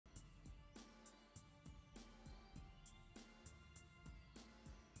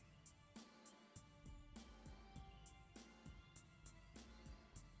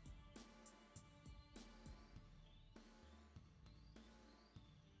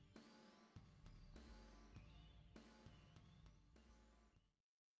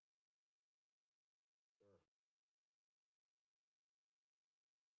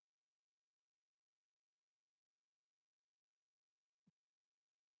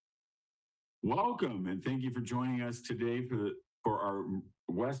Welcome, and thank you for joining us today for our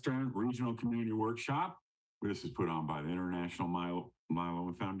Western Regional Community Workshop. This is put on by the International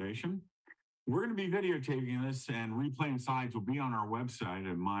Myeloma Foundation. We're going to be videotaping this, and replaying slides will be on our website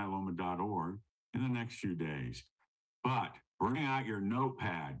at myeloma.org in the next few days. But bring out your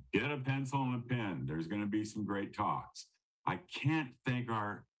notepad, get a pencil and a pen. There's going to be some great talks. I can't thank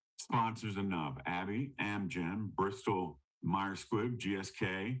our sponsors enough: Abbey, Amgen, Bristol Myers Squibb,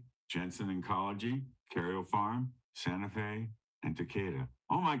 GSK, Jensen Oncology, Karyopharm, Santa Fe, and Takeda.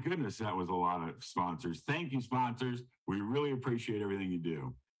 Oh my goodness, that was a lot of sponsors. Thank you, sponsors. We really appreciate everything you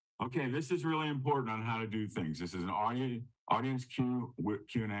do. Okay, this is really important on how to do things. This is an audience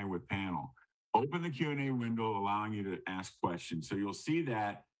Q&A with panel. Open the Q&A window, allowing you to ask questions. So you'll see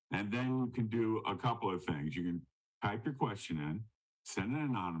that, and then you can do a couple of things. You can type your question in, send it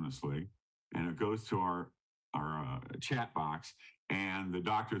anonymously, and it goes to our chat box, and the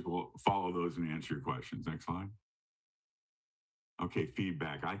doctors will follow those and answer your questions. Next slide. Okay,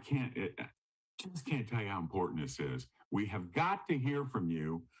 feedback. I just can't tell you how important this is. We have got to hear from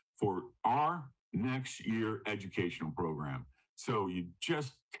you for our next year educational program. So you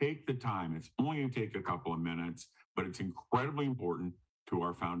just take the time. It's only going to take a couple of minutes, but it's incredibly important to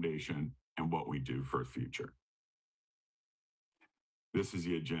our foundation and what we do for the future. This is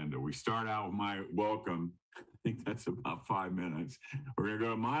the agenda. We start out with my welcome. I think that's about 5 minutes. We're going to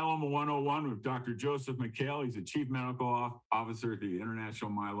go to Myeloma 101 with Dr. Joseph Mikhael. He's the Chief Medical Officer at the International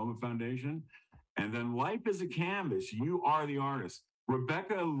Myeloma Foundation. And then Life is a Canvas. You are the artist.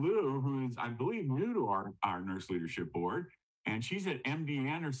 Rebecca Liu, who is, I believe, new to our Nurse Leadership Board, and she's at MD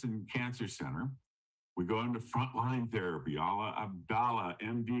Anderson Cancer Center. We go into Frontline Therapy. Ala Abdallah,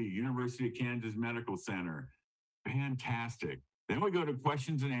 MD, University of Kansas Medical Center. Fantastic. Then we go to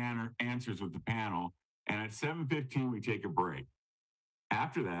questions and answers with the panel, and at 7:15, we take a break.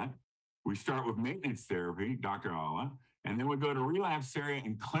 After that, we start with maintenance therapy, Dr. Ala, and then we go to relapse area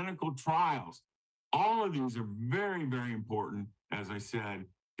and clinical trials. All of these are very, very important. As I said,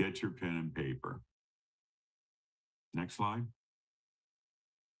 get your pen and paper. Next slide.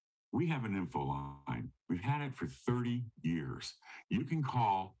 We have an info line. We've had it for 30 years. You can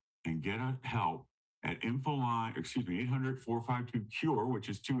call and get help at 800-452-CURE, which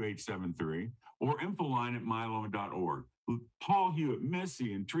is 2873, or infoline at myeloma.org. Paul Hewitt,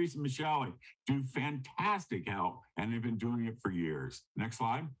 Missy, and Teresa Michele do fantastic help, and they've been doing it for years. Next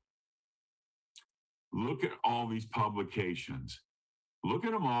slide. Look at all these publications. Look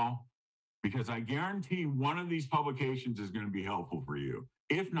at them all, because I guarantee one of these publications is going to be helpful for you,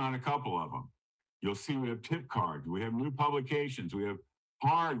 if not a couple of them. You'll see we have tip cards, we have new publications, we have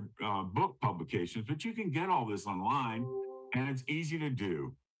hard book publications, but you can get all this online, and it's easy to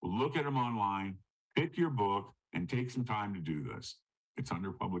do. Look at them online, pick your book, and take some time to do this. It's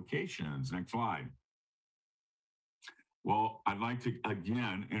under publications. Next slide. Well, I'd like to,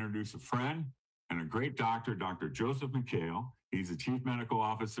 again, introduce a friend and a great doctor, Dr. Joseph Mikhael. He's the Chief Medical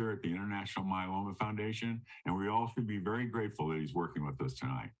Officer at the International Myeloma Foundation, and we all should be very grateful that he's working with us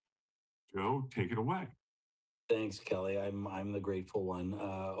tonight. Joe, take it away. Thanks, Kelly. I'm the grateful one.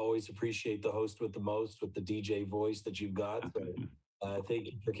 Always appreciate the host with the most, with the DJ voice that you've got. So, thank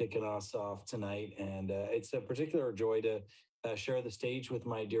you for kicking us off tonight. And it's a particular joy to share the stage with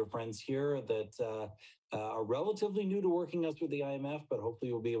my dear friends here that are relatively new to working us with the IMF, but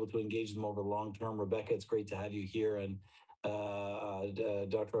hopefully we'll be able to engage them over the long term. Rebecca, it's great to have you here. And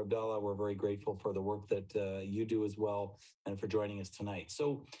Dr. Abdallah, we're very grateful for the work that you do as well, and for joining us tonight.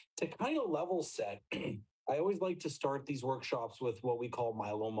 So to kind of level set, I always like to start these workshops with what we call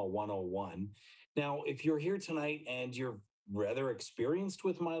Myeloma 101. Now, if you're here tonight and you're rather experienced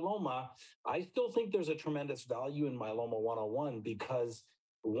with myeloma, I still think there's a tremendous value in Myeloma 101 because,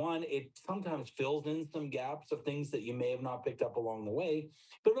 one, it sometimes fills in some gaps of things that you may have not picked up along the way,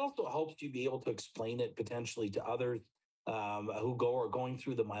 but it also helps you be able to explain it potentially to others who are going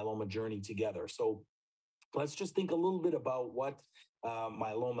through the myeloma journey together. So let's just think a little bit about what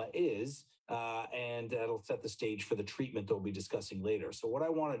myeloma is, and that'll set the stage for the treatment that we'll be discussing later. So what I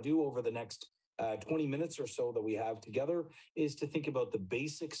want to do over the next 20 minutes or so that we have together is to think about the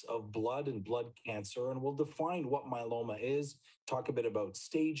basics of blood and blood cancer, and we'll define what myeloma is, talk a bit about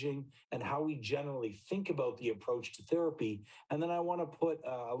staging and how we generally think about the approach to therapy. And then I want to put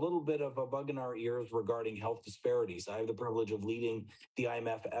a little bit of a bug in our ears regarding health disparities. I have the privilege of leading the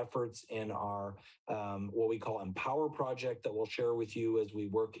IMF efforts in our what we call Empower project that we'll share with you as we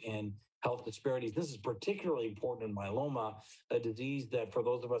work in health disparities. This is particularly important in myeloma, a disease that for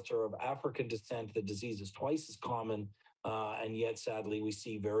those of us who are of African descent, the disease is twice as common, and yet sadly we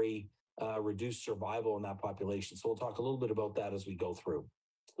see very reduced survival in that population. So we'll talk a little bit about that as we go through.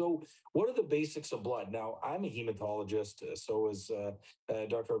 So, what are the basics of blood? Now, I'm a hematologist, so is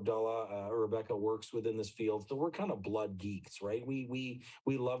Dr. Abdullah. Rebecca works within this field, so we're kind of blood geeks, right? We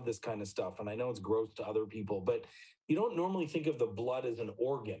love this kind of stuff, and I know it's gross to other people, but you don't normally think of the blood as an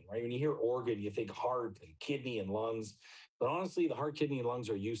organ, right? When you hear organ, you think heart and kidney and lungs. But honestly, the heart, kidney, and lungs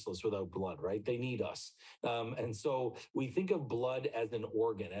are useless without blood, right? They need us. And so we think of blood as an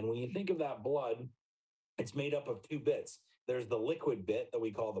organ. And when you think of that blood, it's made up of two bits. There's the liquid bit that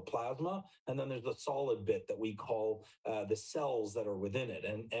we call the plasma, and then there's the solid bit that we call the cells that are within it.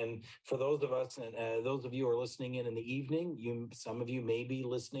 And for those of us, and those of you who are listening in the evening, some of you may be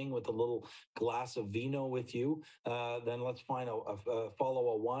listening with a little glass of vino with you. Then let's follow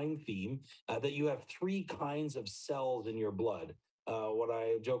a wine theme that you have three kinds of cells in your blood. What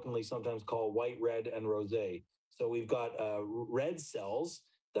I jokingly sometimes call white, red, and rosé. So we've got red cells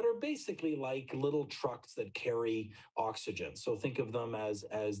that are basically like little trucks that carry oxygen. So think of them as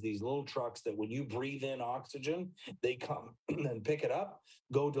these little trucks that when you breathe in oxygen, they come and pick it up,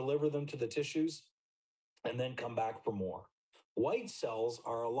 go deliver them to the tissues, and then come back for more. White cells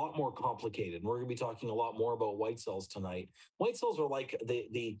are a lot more complicated. And we're going to be talking a lot more about white cells tonight. White cells are like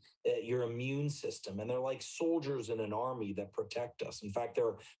your immune system, and they're like soldiers in an army that protect us. In fact, there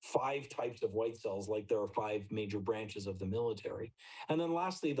are 5 types of white cells, like there are 5 major branches of the military. And then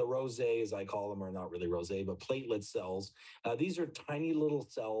lastly, the rosé, as I call them, are not really rosé, but platelet cells. These are tiny little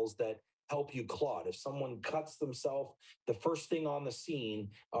cells that help you clot. If someone cuts themselves, the first thing on the scene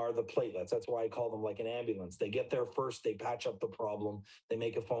are the platelets. That's why I call them like an ambulance. They get there first, they patch up the problem, they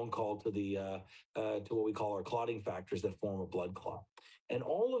make a phone call to to what we call our clotting factors that form a blood clot. And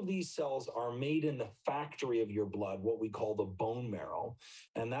all of these cells are made in the factory of your blood, what we call the bone marrow.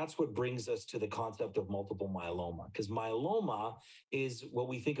 And that's what brings us to the concept of multiple myeloma, because myeloma is what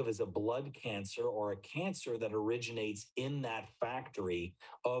we think of as a blood cancer, or a cancer that originates in that factory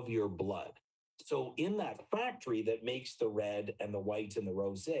of your blood. So in that factory that makes the red and the white and the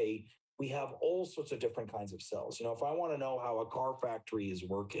rosé, we have all sorts of different kinds of cells. You know, if I want to know how a car factory is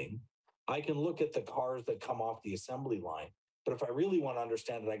working, I can look at the cars that come off the assembly line. But if I really want to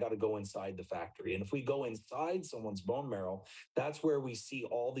understand it, I got to go inside the factory. And if we go inside someone's bone marrow, that's where we see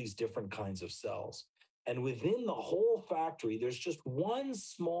all these different kinds of cells. And within the whole factory, there's just one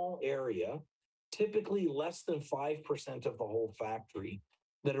small area, typically less than 5% of the whole factory,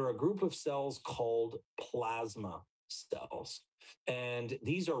 that are a group of cells called plasma cells. And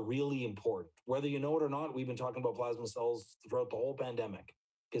these are really important. Whether you know it or not, we've been talking about plasma cells throughout the whole pandemic,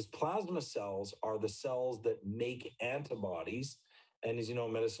 because plasma cells are the cells that make antibodies. And as you know,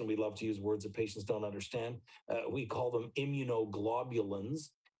 in medicine, we love to use words that patients don't understand. We call them immunoglobulins,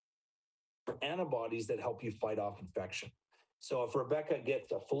 for antibodies that help you fight off infection. So if Rebecca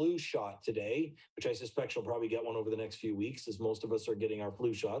gets a flu shot today, which I suspect she'll probably get one over the next few weeks, as most of us are getting our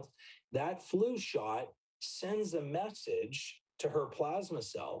flu shots, that flu shot sends a message to her plasma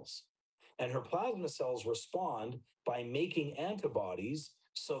cells. And her plasma cells respond by making antibodies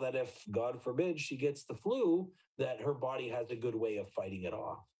so that if, God forbid, she gets the flu, that her body has a good way of fighting it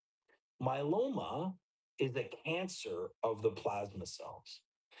off. Myeloma is a cancer of the plasma cells.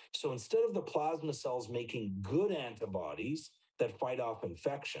 So instead of the plasma cells making good antibodies that fight off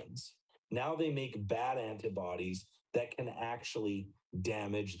infections, now they make bad antibodies that can actually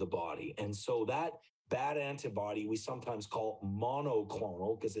damage the body. And so that bad antibody we sometimes call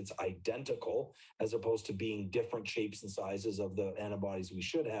monoclonal, because it's identical as opposed to being different shapes and sizes of the antibodies we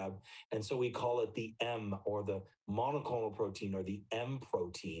should have. And so we call it the M, or the monoclonal protein, or the M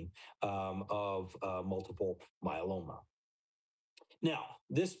protein of multiple myeloma. Now,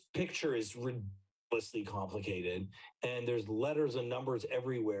 this picture is ridiculously complicated, and there's letters and numbers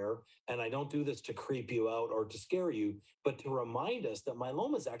everywhere. And I don't do this to creep you out or to scare you, but to remind us that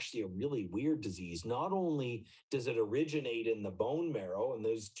myeloma is actually a really weird disease. Not only does it originate in the bone marrow, and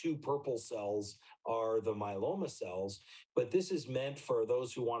those 2 purple cells are the myeloma cells, but this is meant for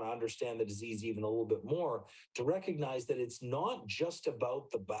those who want to understand the disease even a little bit more, to recognize that it's not just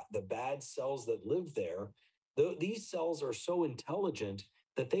about the bad cells that live there. These cells are so intelligent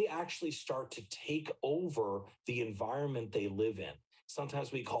that they actually start to take over the environment they live in.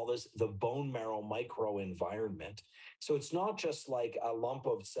 Sometimes we call this the bone marrow microenvironment. So it's not just like a lump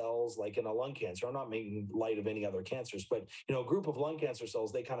of cells like in a lung cancer. I'm not making light of any other cancers, but a group of lung cancer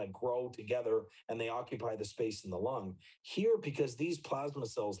cells, they kind of grow together and they occupy the space in the lung. Here, because these plasma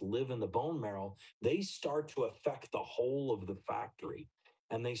cells live in the bone marrow, they start to affect the whole of the factory.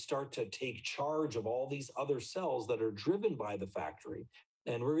 And they start to take charge of all these other cells that are driven by the factory.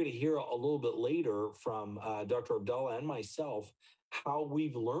 And we're going to hear a little bit later from Dr. Abdullah and myself how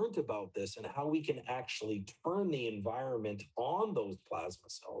we've learned about this and how we can actually turn the environment on those plasma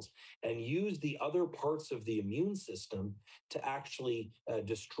cells and use the other parts of the immune system to actually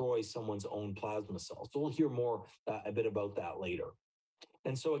destroy someone's own plasma cells. So we'll hear more a bit about that later.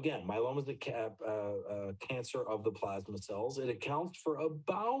 And so again, myeloma is a cancer of the plasma cells. It accounts for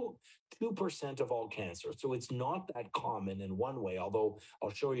about 2% of all cancer. So it's not that common in one way, although I'll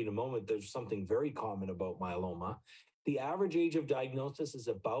show you in a moment, there's something very common about myeloma. The average age of diagnosis is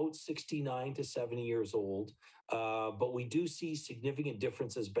about 69 to 70 years old, but we do see significant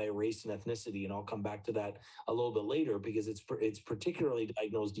differences by race and ethnicity, and I'll come back to that a little bit later because it's particularly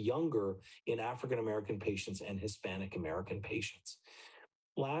diagnosed younger in African American patients and Hispanic American patients.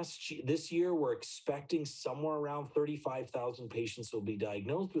 This year, we're expecting somewhere around 35,000 patients will be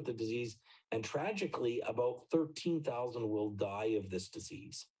diagnosed with the disease, and tragically, about 13,000 will die of this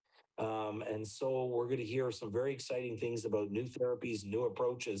disease. And so we're going to hear some very exciting things about new therapies, new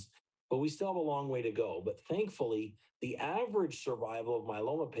approaches, but we still have a long way to go. But thankfully, the average survival of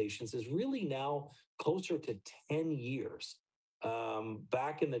myeloma patients is really now closer to 10 years.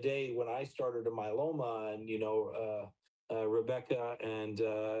 Back in the day when I started in myeloma, and Rebecca and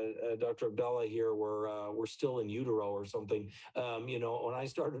Dr. Abdallah here were still in utero or something. When I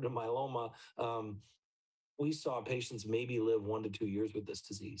started in myeloma, we saw patients maybe live 1 to 2 years with this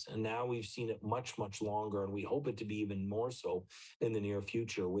disease. And now we've seen it much, much longer. And we hope it to be even more so in the near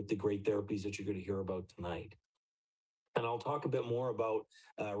future with the great therapies that you're going to hear about tonight. And I'll talk a bit more about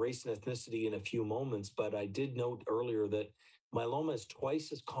race and ethnicity in a few moments, but I did note earlier that myeloma is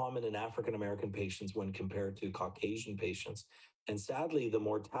twice as common in African American patients when compared to Caucasian patients. And sadly, the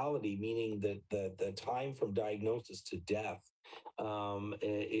mortality, meaning that the time from diagnosis to death,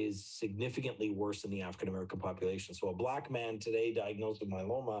 is significantly worse in the African American population. So a Black man today diagnosed with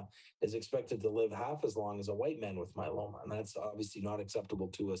myeloma is expected to live half as long as a white man with myeloma. And that's obviously not acceptable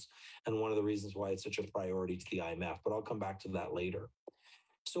to us. And one of the reasons why it's such a priority to the IMF, but I'll come back to that later.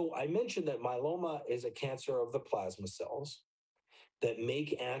 So I mentioned that myeloma is a cancer of the plasma cells that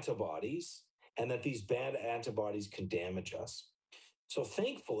make antibodies, and that these bad antibodies can damage us. So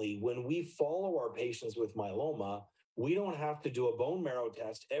thankfully, when we follow our patients with myeloma, we don't have to do a bone marrow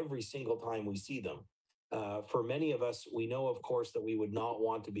test every single time we see them. For many of us, we know, of course, that we would not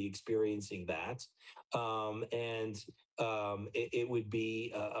want to be experiencing that. It would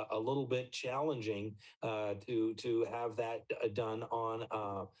be a little bit challenging to have that done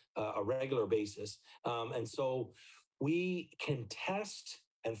on a regular basis. And so we can test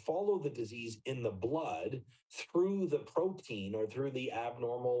and follow the disease in the blood through the protein or through the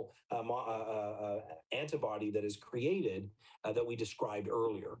abnormal antibody that is created that we described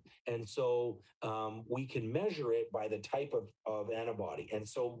earlier. And so we can measure it by the type of antibody. And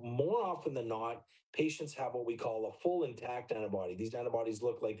so more often than not, patients have what we call a full intact antibody. These antibodies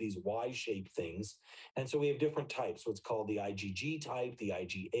look like these Y-shaped things. And so we have different types. What's called the IgG type, the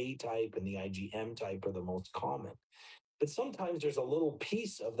IgA type, and the IgM type are the most common. But sometimes there's a little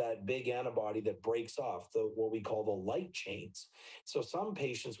piece of that big antibody that breaks off, what we call the light chains. So some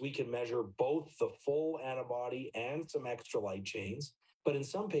patients, we can measure both the full antibody and some extra light chains. But in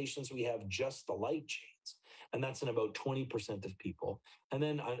some patients, we have just the light chains. And that's in about 20% of people. And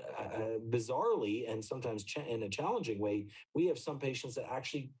then bizarrely, and sometimes in a challenging way, we have some patients that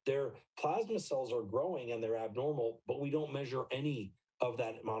actually their plasma cells are growing and they're abnormal, but we don't measure any of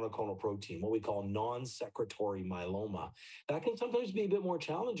that monoclonal protein, what we call non-secretory myeloma. That can sometimes be a bit more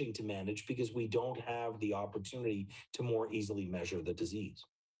challenging to manage because we don't have the opportunity to more easily measure the disease.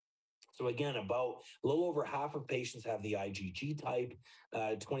 So again, about a little over half of patients have the IgG type,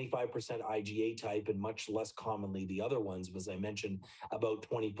 25% IgA type, and much less commonly the other ones, as I mentioned, about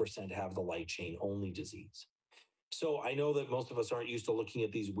 20% have the light chain only disease. So I know that most of us aren't used to looking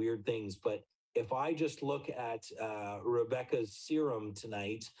at these weird things, but if I just look at Rebecca's serum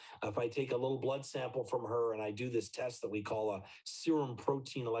tonight, if I take a little blood sample from her and I do this test that we call a serum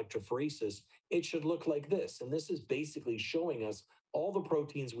protein electrophoresis, it should look like this. And this is basically showing us all the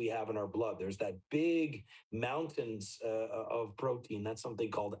proteins we have in our blood. There's that big mountains of protein. That's something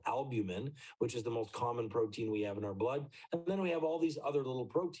called albumin, which is the most common protein we have in our blood. And then we have all these other little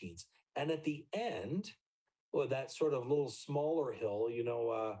proteins. And at the end, well, that sort of little smaller hill,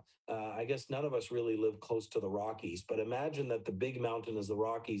 I guess none of us really live close to the Rockies, but imagine that the big mountain is the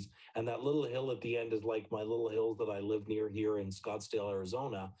Rockies and that little hill at the end is like my little hills that I live near here in Scottsdale,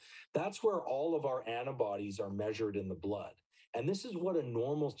 Arizona. That's where all of our antibodies are measured in the blood. And this is what a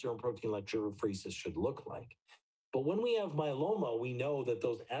normal serum protein electrophoresis should look like. But when we have myeloma, we know that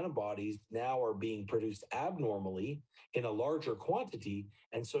those antibodies now are being produced abnormally in a larger quantity.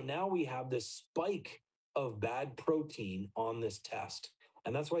 And so now we have this spike of bad protein on this test.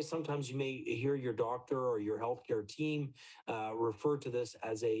 And that's why sometimes you may hear your doctor or your healthcare team refer to this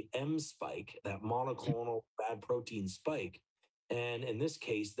as a M spike, that monoclonal bad protein spike. And in this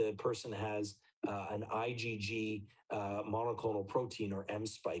case, the person has an IgG monoclonal protein or M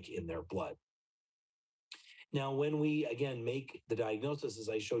spike in their blood. Now, when we, again, make the diagnosis, as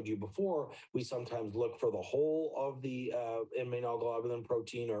I showed you before, we sometimes look for the whole of the immunoglobulin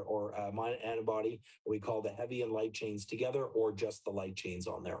protein or antibody, we call the heavy and light chains together, or just the light chains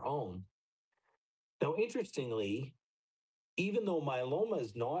on their own. Now, interestingly, even though myeloma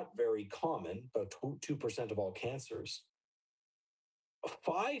is not very common, about 2% of all cancers,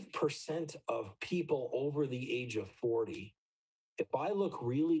 5% of people over the age of 40, if I look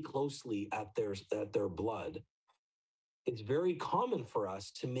really closely at their blood, it's very common for us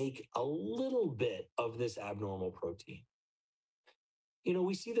to make a little bit of this abnormal protein. You know,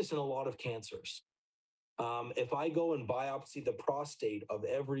 we see this in a lot of cancers. If I go and biopsy the prostate of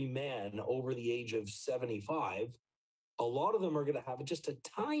every man over the age of 75, a lot of them are going to have just a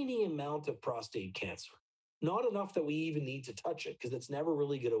tiny amount of prostate cancer. Not enough that we even need to touch it because it's never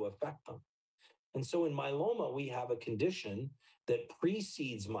really going to affect them. And so in myeloma, we have a condition that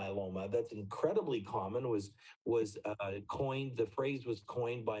precedes myeloma that's incredibly common, was coined, the phrase was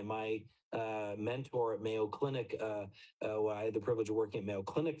coined by my mentor at Mayo Clinic. I had the privilege of working at Mayo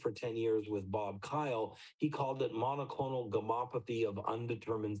Clinic for 10 years with Bob Kyle. He called it monoclonal gammopathy of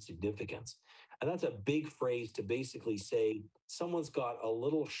undetermined significance. And that's a big phrase to basically say someone's got a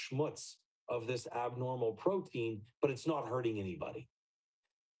little schmutz of this abnormal protein, but it's not hurting anybody.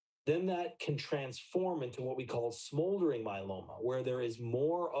 Then that can transform into what we call smoldering myeloma, where there is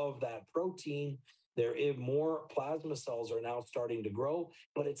more of that protein, there is more plasma cells are now starting to grow,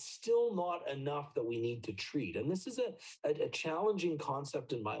 but it's still not enough that we need to treat. And this is a challenging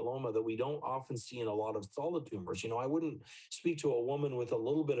concept in myeloma that we don't often see in a lot of solid tumors. You know, I wouldn't speak to a woman with a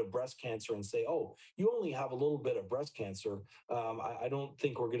little bit of breast cancer and say, oh, you only have a little bit of breast cancer. I don't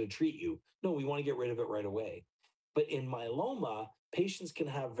think we're going to treat you. No, we want to get rid of it right away. But in myeloma, patients can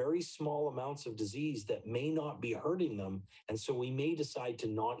have very small amounts of disease that may not be hurting them. And so we may decide to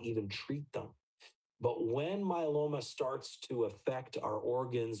not even treat them. But when myeloma starts to affect our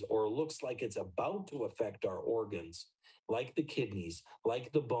organs or looks like it's about to affect our organs, like the kidneys,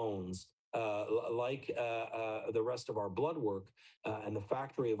 like the bones, like the rest of our blood work and the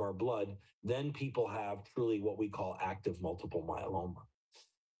factory of our blood, then people have truly what we call active multiple myeloma.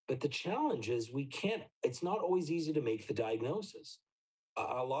 But the challenge is it's not always easy to make the diagnosis.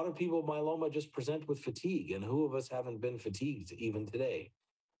 A lot of people with myeloma just present with fatigue, and who of us haven't been fatigued even today?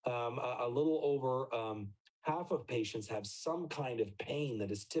 A little over half of patients have some kind of pain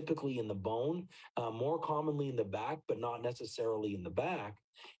that is typically in the bone, more commonly in the back, but not necessarily in the back.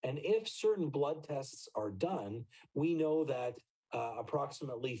 And if certain blood tests are done, we know that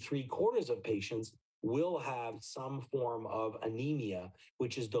approximately 3/4 of patients will have some form of anemia,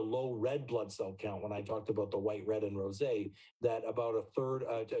 which is the low red blood cell count. When I talked about the white, red, and rosé, that about a third,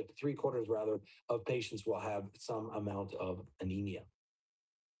 3/4 rather, of patients will have some amount of anemia.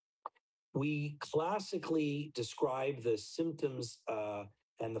 We classically describe the symptoms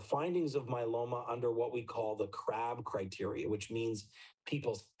and the findings of myeloma under what we call the CRAB criteria, which means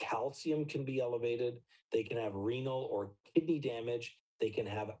people's calcium can be elevated, they can have renal or kidney damage, they can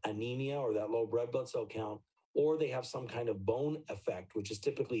have anemia or that low red blood cell count, or they have some kind of bone effect, which is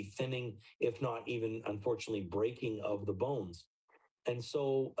typically thinning, if not even, unfortunately, breaking of the bones. And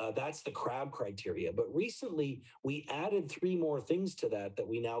so that's the CRAB criteria. But recently, we added 3 more things to that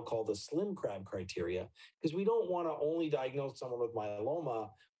we now call the SLIM CRAB criteria, because we don't want to only diagnose someone with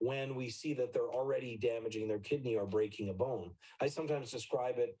myeloma when we see that they're already damaging their kidney or breaking a bone. I sometimes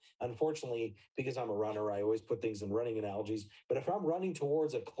describe it, unfortunately, because I'm a runner, I always put things in running analogies. But if I'm running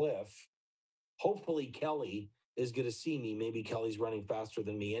towards a cliff, hopefully Kelly is going to see me. Maybe Kelly's running faster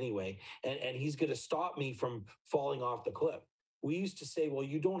than me anyway, and he's going to stop me from falling off the cliff. We used to say, well,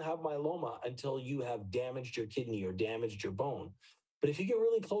 you don't have myeloma until you have damaged your kidney or damaged your bone. But if you get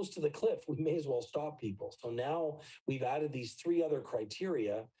really close to the cliff, we may as well stop people. So now we've added these 3 other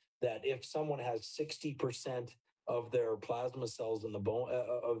criteria that if someone has 60% of their plasma cells in the bone,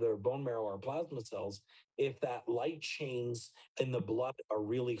 of their bone marrow are plasma cells, if that light chains in the blood are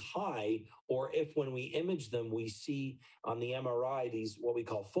really high, or if when we image them, we see on the MRI these what we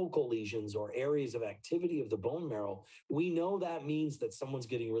call focal lesions or areas of activity of the bone marrow, we know that means that someone's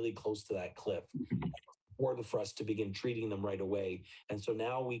getting really close to that cliff. It's important for us to begin treating them right away. And so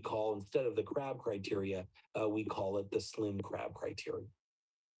now we call, instead of the CRAB criteria, we call it the SLIM CRAB criteria.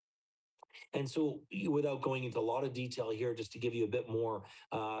 And so, without going into a lot of detail here, just to give you a bit more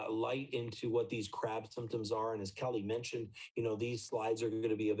light into what these CRAB symptoms are, and as Kelly mentioned, these slides are going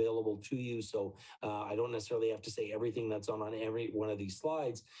to be available to you. So I don't necessarily have to say everything that's on every one of these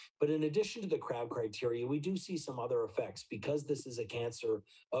slides. But in addition to the CRAB criteria, we do see some other effects. Because this is a cancer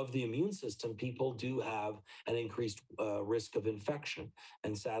of the immune system, people do have an increased risk of infection.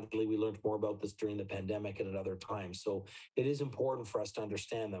 And sadly, we learned more about this during the pandemic and at other times. So it is important for us to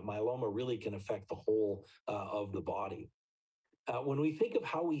understand that myeloma really can affect the whole of the body. When we think of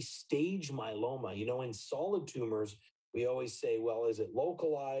how we stage myeloma, in solid tumors, we always say, well, is it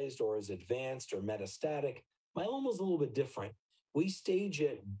localized or is it advanced or metastatic? Myeloma is a little bit different. We stage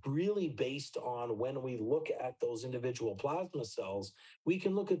it really based on when we look at those individual plasma cells, we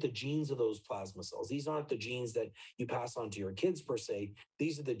can look at the genes of those plasma cells. These aren't the genes that you pass on to your kids per se.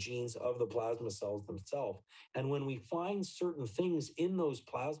 These are the genes of the plasma cells themselves. And when we find certain things in those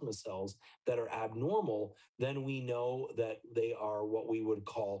plasma cells that are abnormal, then we know that they are what we would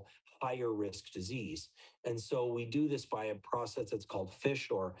call higher risk disease. And so we do this by a process that's called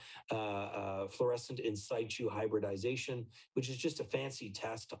FISH, or fluorescent in situ hybridization, which is just a fancy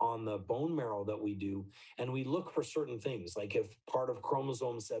test on the bone marrow that we do. And we look for certain things, like if part of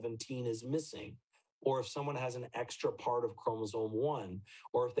chromosome 17 is missing, or if someone has an extra part of chromosome 1,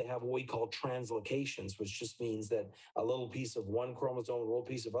 or if they have what we call translocations, which just means that a little piece of one chromosome, a little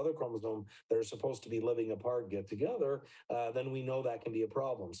piece of other chromosome that are supposed to be living apart get together, then we know that can be a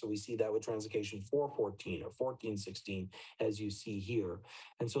problem. So we see that with translocation 414 or 1416, as you see here.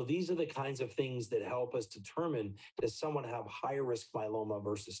 And so these are the kinds of things that help us determine, does someone have higher risk myeloma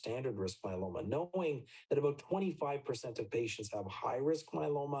versus standard risk myeloma, knowing that about 25% of patients have high risk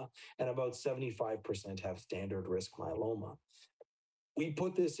myeloma and about 75% have standard risk myeloma. We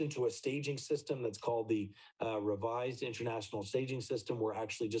put this into a staging system that's called the revised international staging system. We're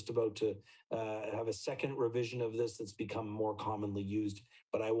actually just about to have a second revision of this that's become more commonly used,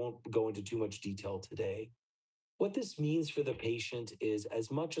 but I won't go into too much detail today. What this means for the patient is, as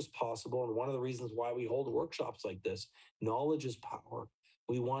much as possible, and one of the reasons why we hold workshops like this, knowledge is power.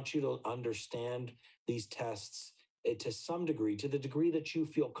 We want you to understand these tests to some degree, to the degree that you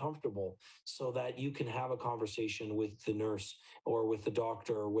feel comfortable, so that you can have a conversation with the nurse or with the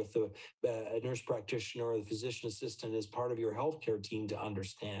doctor or with the nurse practitioner or the physician assistant as part of your healthcare team, to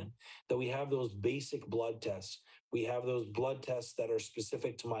understand that we have those basic blood tests. We have those blood tests that are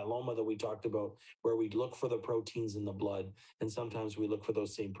specific to myeloma that we talked about, where we look for the proteins in the blood, and sometimes we look for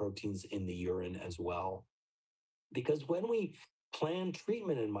those same proteins in the urine as well. Because when we plan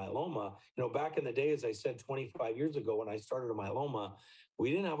treatment in myeloma, back in the day, as I said, 25 years ago, when I started a myeloma, we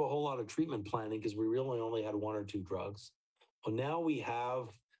didn't have a whole lot of treatment planning because we really only had one or two drugs. Well, now we have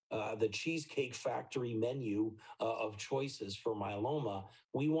the Cheesecake Factory menu of choices for myeloma.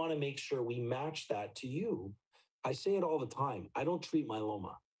 We want to make sure we match that to you. I say it all the time. I don't treat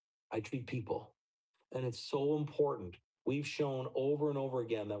myeloma. I treat people. And it's so important. We've shown over and over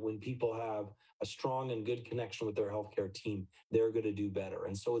again that when people have a strong and good connection with their healthcare team, they're going to do better.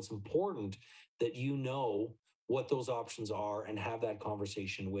 And so it's important that you know what those options are and have that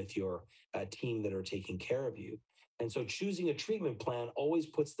conversation with your team that are taking care of you. And so choosing a treatment plan always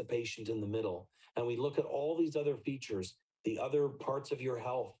puts the patient in the middle. And we look at all these other features, the other parts of your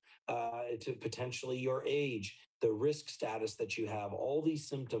health, to potentially your age, the risk status that you have. All these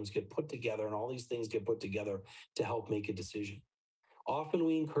symptoms get put together, and all these things get put together to help make a decision. Often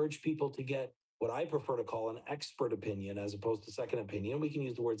we encourage people to get what I prefer to call an expert opinion as opposed to second opinion. We can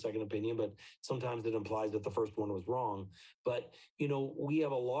use the word second opinion, but sometimes it implies that the first one was wrong. But, we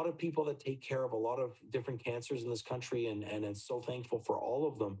have a lot of people that take care of a lot of different cancers in this country, and I'm so thankful for all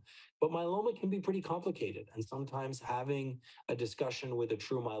of them. But myeloma can be pretty complicated. And sometimes having a discussion with a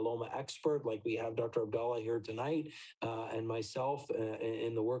true myeloma expert, like we have Dr. Abdallah here tonight, and myself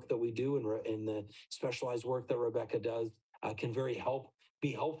in the work that we do and in the specialized work that Rebecca does, can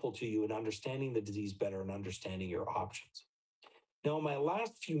be helpful to you in understanding the disease better and understanding your options. Now, in my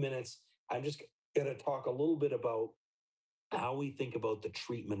last few minutes, I'm just going to talk a little bit about how we think about the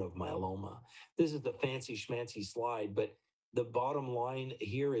treatment of myeloma. This is the fancy schmancy slide, but the bottom line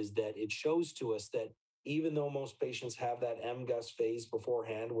here is that it shows to us that even though most patients have that MGUS phase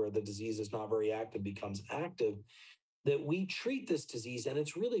beforehand, where the disease is not very active, becomes active, that we treat this disease and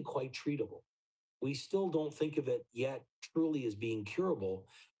it's really quite treatable. We still don't think of it yet truly as being curable.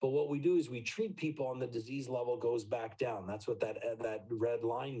 But what we do is we treat people and the disease level goes back down. That's what that red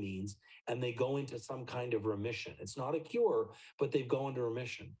line means. And they go into some kind of remission. It's not a cure, but they go into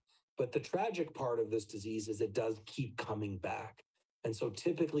remission. But the tragic part of this disease is it does keep coming back. And so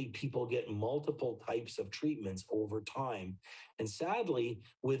typically people get multiple types of treatments over time. And sadly,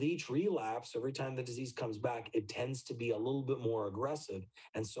 with each relapse, every time the disease comes back, it tends to be a little bit more aggressive.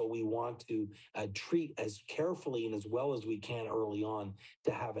 And so we want to treat as carefully and as well as we can early on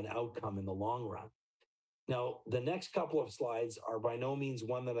to have an outcome in the long run. Now, the next couple of slides are by no means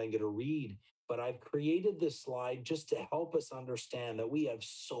one that I'm going to read, but I've created this slide just to help us understand that we have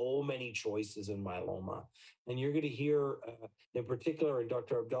so many choices in myeloma. And you're going to hear, in particular, in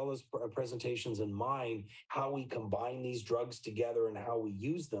Dr. Abdullah's presentations and mine, how we combine these drugs together and how we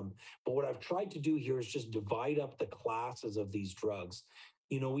use them. But what I've tried to do here is just divide up the classes of these drugs.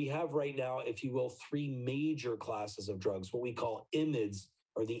 You know, we have right now, if you will, three major classes of drugs, what we call IMiDs,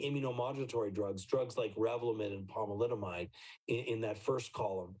 or the immunomodulatory drugs, drugs like Revlimid and pomalidomide in that first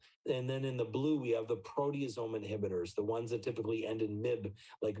column. And then in the blue, we have the proteasome inhibitors, the ones that typically end in MIB,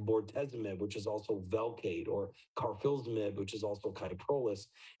 like bortezomib, which is also Velcade, or carfilzomib, which is also Kyprolis.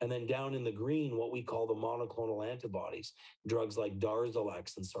 And then down in the green, what we call the monoclonal antibodies, drugs like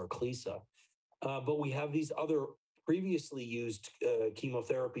Darzalex and Sarclisa. But we have these other previously used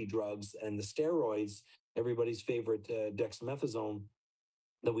chemotherapy drugs and the steroids, everybody's favorite dexamethasone,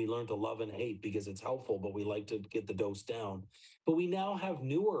 that we learn to love and hate because it's helpful, but we like to get the dose down. But we now have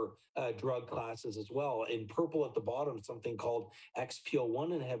newer drug classes as well. In purple at the bottom, something called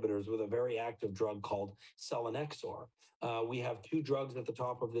XPO1 inhibitors with a very active drug called selinexor. We have two drugs at the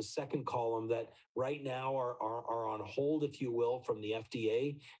top of this second column that right now are on hold, if you will, from the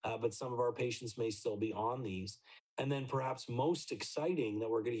FDA, but some of our patients may still be on these. And then perhaps most exciting that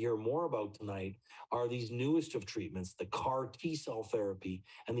we're going to hear more about tonight are these newest of treatments, the CAR T-cell therapy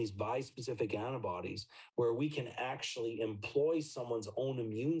and these bispecific antibodies, where we can actually employ someone's own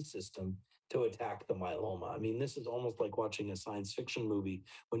immune system to attack the myeloma. I mean, this is almost like watching a science fiction movie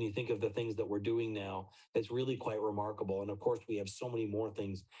when you think of the things that we're doing now. It's really quite remarkable. And of course, we have so many more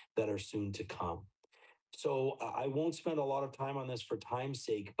things that are soon to come. So I won't spend a lot of time on this for time's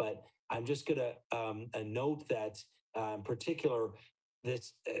sake, but I'm just going to note that in particular,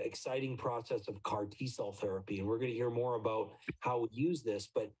 this exciting process of CAR T-cell therapy. And we're going to hear more about how we use this,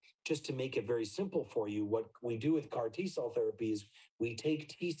 but just to make it very simple for you, what we do with CAR T-cell therapy is we take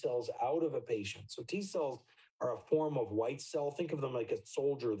T-cells out of a patient. So T-cells are a form of white cell. Think of them like a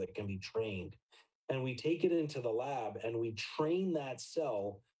soldier that can be trained. And we take it into the lab and we train that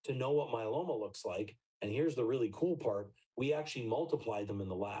cell to know what myeloma looks like. And here's the really cool part. We actually multiply them in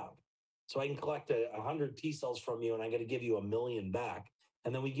the lab. So I can collect 100 T cells from you and I'm going to give you 1 million back.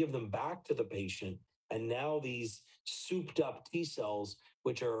 And then we give them back to the patient. And now these souped up T cells,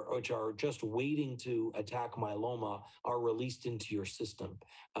 which are just waiting to attack myeloma, are released into your system.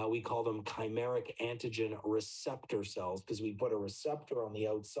 We call them chimeric antigen receptor cells because we put a receptor on the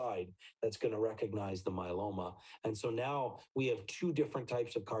outside that's going to recognize the myeloma. And so now we have two different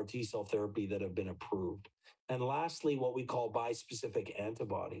types of CAR T cell therapy that have been approved. And lastly, what we call bispecific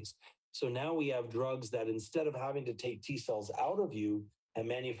antibodies. So now we have drugs that instead of having to take T cells out of you and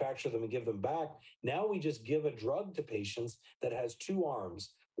manufacture them and give them back, now we just give a drug to patients that has two arms.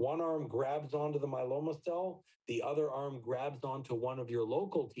 One arm grabs onto the myeloma cell, the other arm grabs onto one of your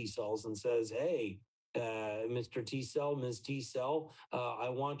local T cells and says, hey, Mr. T cell, Ms. T cell, I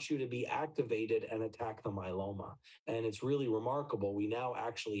want you to be activated and attack the myeloma. And it's really remarkable. We now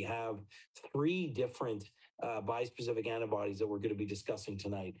actually have 3 different bispecific antibodies that we're going to be discussing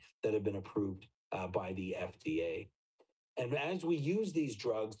tonight that have been approved by the FDA. And as we use these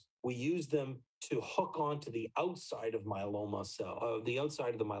drugs, we use them to hook onto the outside of myeloma cell, the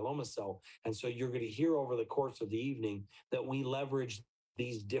outside of the myeloma cell. And so you're going to hear over the course of the evening that we leverage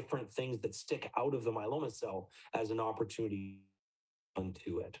these different things that stick out of the myeloma cell as an opportunity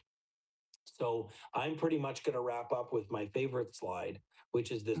onto it. So I'm pretty much going to wrap up with my favorite slide,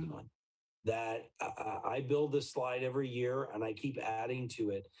 which is this one. That I build this slide every year and I keep adding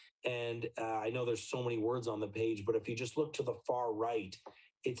to it. And I know there's so many words on the page, but if you just look to the far right,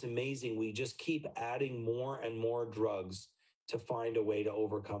 it's amazing. We just keep adding more and more drugs to find a way to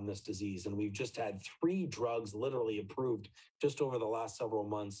overcome this disease. And we've just had 3 drugs literally approved just over the last several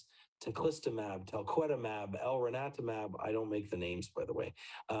months: teclistamab, talquetamab, elranatamab. I don't make the names, by the way.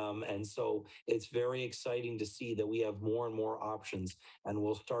 And so it's very exciting to see that we have more and more options, and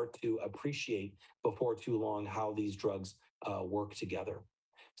we'll start to appreciate before too long how these drugs work together.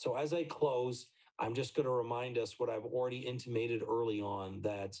 So as I close, I'm just going to remind us what I've already intimated early on,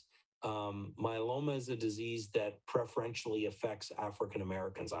 that myeloma is a disease that preferentially affects African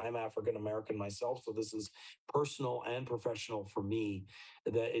Americans. I'm African American myself, so this is personal and professional for me,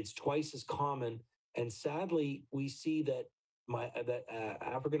 that it's twice as common. And sadly, we see that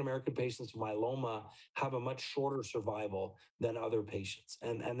African American patients with myeloma have a much shorter survival than other patients,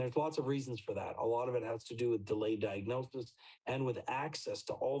 and there's lots of reasons for that. A lot of it has to do with delayed diagnosis and with access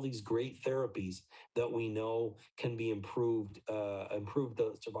to all these great therapies that we know can be improve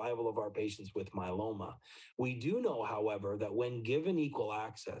the survival of our patients with myeloma. We do know, however, that when given equal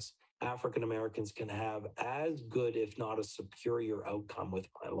access, African Americans can have as good, if not a superior outcome with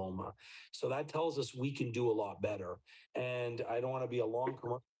myeloma. So that tells us we can do a lot better. And I don't want to be a long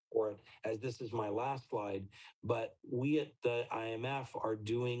commercial for it, as this is my last slide, but we at the IMF are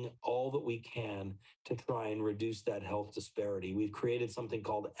doing all that we can to try and reduce that health disparity. We've created something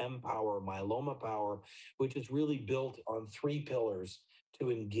called Empower Myeloma Power, which is really built on 3 pillars: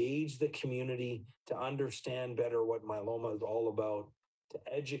 to engage the community, to understand better what myeloma is all about, to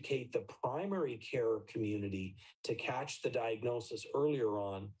educate the primary care community to catch the diagnosis earlier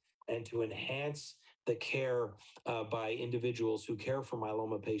on, and to enhance the care by individuals who care for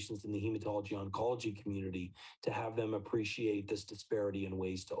myeloma patients in the hematology oncology community, to have them appreciate this disparity and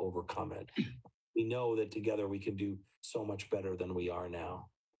ways to overcome it. We know that together we can do so much better than we are now.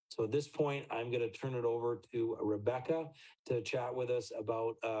 So at this point, I'm going to turn it over to Rebecca to chat with us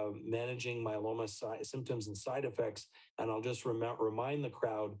about managing myeloma symptoms and side effects. And I'll just remind the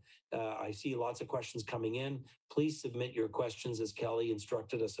crowd, I see lots of questions coming in. Please submit your questions as Kelly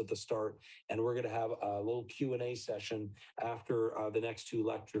instructed us at the start. And we're going to have a little Q&A session after the next 2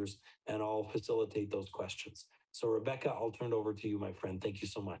 lectures, and I'll facilitate those questions. So Rebecca, I'll turn it over to you, my friend. Thank you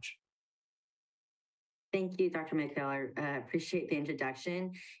so much. Thank you, Dr. Mikhael. I appreciate the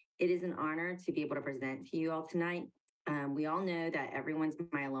introduction. It is an honor to be able to present to you all tonight. We all know that everyone's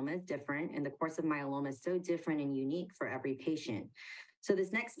myeloma is different, and the course of myeloma is so different and unique for every patient. So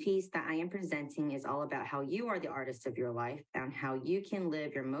this next piece that I am presenting is all about how you are the artist of your life and how you can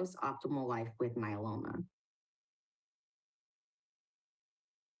live your most optimal life with myeloma.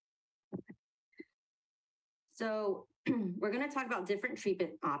 So we're going to talk about different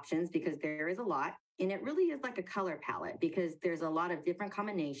treatment options because there is a lot, and it really is like a color palette because there's a lot of different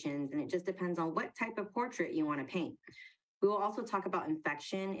combinations, and it just depends on what type of portrait you want to paint. We will also talk about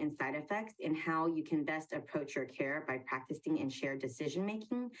infection and side effects and how you can best approach your care by practicing and shared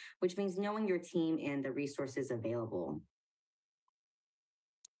decision-making, which means knowing your team and the resources available.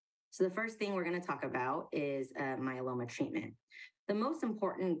 So the first thing we're going to talk about is myeloma treatment. The most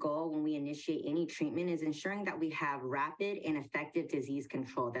important goal when we initiate any treatment is ensuring that we have rapid and effective disease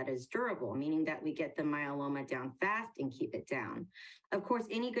control that is durable, meaning that we get the myeloma down fast and keep it down. Of course,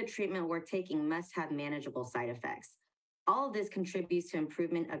 any good treatment we're taking must have manageable side effects. All of this contributes to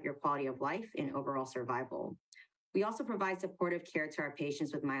improvement of your quality of life and overall survival. We also provide supportive care to our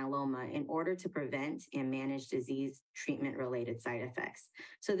patients with myeloma in order to prevent and manage disease treatment-related side effects.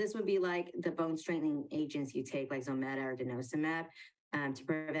 So this would be like the bone strengthening agents you take, like Zometa or denosumab, to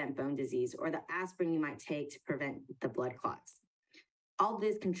prevent bone disease, or the aspirin you might take to prevent the blood clots. All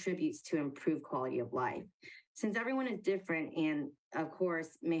this contributes to improved quality of life. Since everyone is different and, of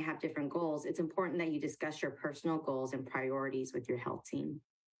course, may have different goals, it's important that you discuss your personal goals and priorities with your health team.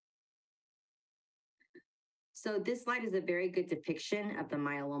 So this slide is a very good depiction of the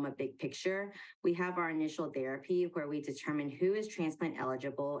myeloma big picture. We have our initial therapy where we determine who is transplant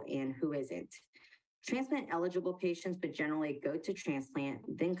eligible and who isn't. Transplant eligible patients would generally go to transplant,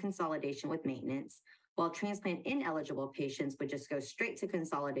 then consolidation with maintenance, while transplant ineligible patients would just go straight to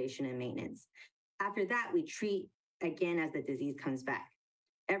consolidation and maintenance. After that, we treat again as the disease comes back.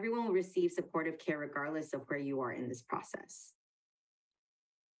 Everyone will receive supportive care regardless of where you are in this process.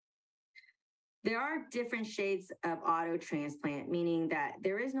 There are different shades of auto transplant, meaning that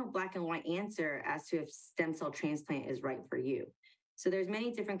there is no black and white answer as to if stem cell transplant is right for you. So there's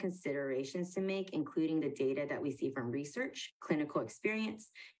many different considerations to make, including the data that we see from research, clinical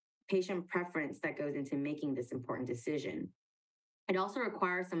experience, patient preference that goes into making this important decision. It also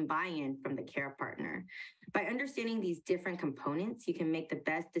requires some buy-in from the care partner. By understanding these different components, you can make the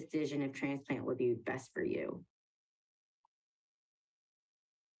best decision if transplant would be best for you.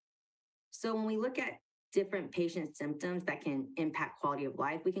 So when we look at different patient symptoms that can impact quality of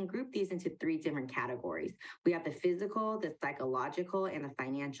life, we can group these into 3 different categories. We have the physical, the psychological, and the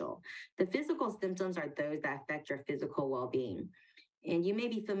financial. The physical symptoms are those that affect your physical well-being. And you may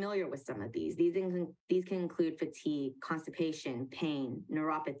be familiar with some of these. These can include fatigue, constipation, pain,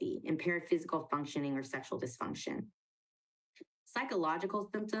 neuropathy, impaired physical functioning, or sexual dysfunction. Psychological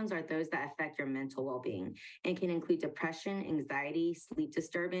symptoms are those that affect your mental well-being and can include depression, anxiety, sleep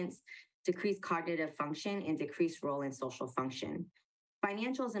disturbance, decreased cognitive function, and decreased role in social function.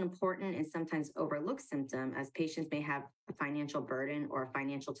 Financial is an important and sometimes overlooked symptom, as patients may have a financial burden or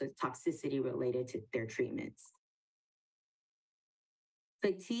financial toxicity related to their treatments.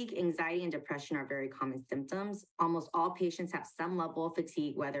 Fatigue, anxiety, and depression are very common symptoms. Almost all patients have some level of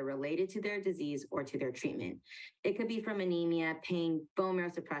fatigue, whether related to their disease or to their treatment. It could be from anemia, pain, bone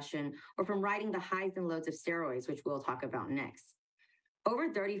marrow suppression, or from riding the highs and lows of steroids, which we'll talk about next.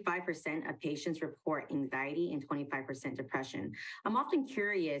 Over 35% of patients report anxiety and 25% depression. I'm often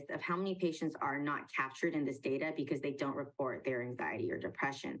curious of how many patients are not captured in this data because they don't report their anxiety or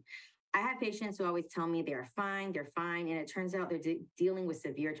depression. I have patients who always tell me they're fine, and it turns out they're dealing with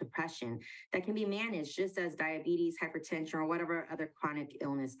severe depression that can be managed just as diabetes, hypertension, or whatever other chronic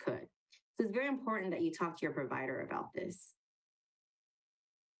illness could. So it's very important that you talk to your provider about this.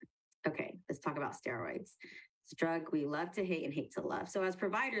 Okay, let's talk about steroids. It's a drug we love to hate and hate to love. So as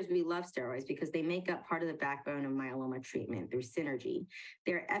providers, we love steroids because they make up part of the backbone of myeloma treatment through synergy.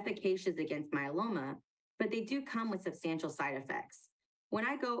 They're efficacious against myeloma, but they do come with substantial side effects. When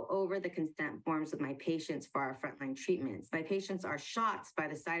I go over the consent forms with my patients for our frontline treatments, my patients are shocked by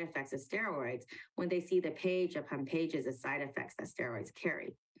the side effects of steroids when they see the page upon pages of side effects that steroids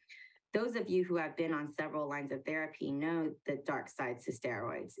carry. Those of you who have been on several lines of therapy know the dark sides to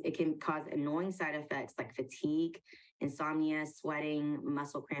steroids. It can cause annoying side effects like fatigue, insomnia, sweating,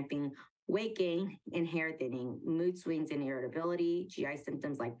 muscle cramping, weight gain, and hair thinning, mood swings and irritability, GI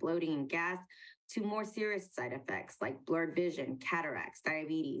symptoms like bloating and gas, to more serious side effects like blurred vision, cataracts,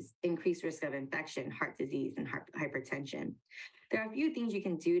 diabetes, increased risk of infection, heart disease, and hypertension. There are a few things you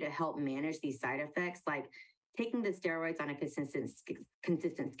can do to help manage these side effects, like taking the steroids on a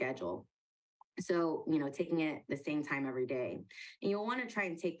consistent schedule. So, taking it the same time every day. And you'll want to try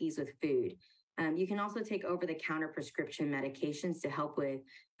and take these with food. You can also take over-the-counter prescription medications to help with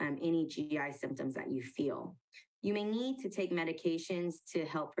any GI symptoms that you feel. You may need to take medications to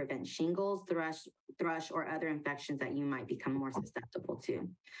help prevent shingles, thrush, or other infections that you might become more susceptible to.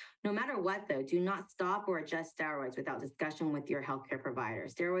 No matter what, though, do not stop or adjust steroids without discussion with your healthcare provider.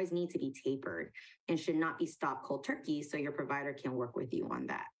 Steroids need to be tapered and should not be stopped cold turkey, so your provider can work with you on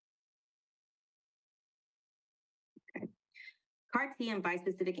that. Okay. CAR T and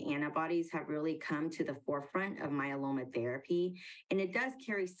bispecific antibodies have really come to the forefront of myeloma therapy, and it does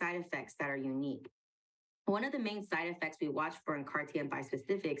carry side effects that are unique. One of the main side effects we watch for in CAR T and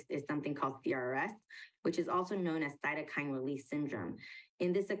bispecifics is something called CRS, which is also known as cytokine release syndrome.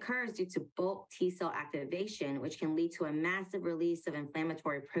 And this occurs due to bulk T cell activation, which can lead to a massive release of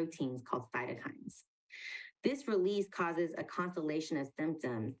inflammatory proteins called cytokines. This release causes a constellation of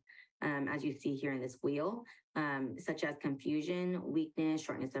symptoms, as you see here in this wheel, such as confusion, weakness,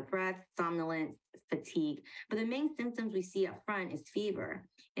 shortness of breath, somnolence, fatigue. But the main symptoms we see up front is fever.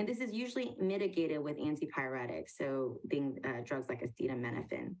 And this is usually mitigated with antipyretics, so drugs like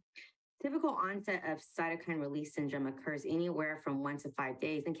acetaminophen. Typical onset of cytokine release syndrome occurs anywhere from 1 to 5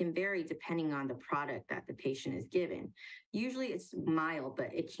 days and can vary depending on the product that the patient is given. Usually it's mild,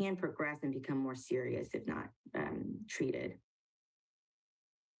 but it can progress and become more serious if not treated.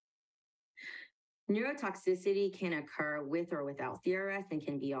 Neurotoxicity can occur with or without CRS and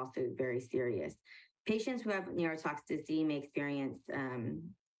can be also very serious. Patients who have neurotoxicity may experience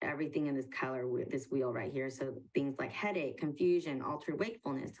everything in this color with this wheel right here. So things like headache, confusion, altered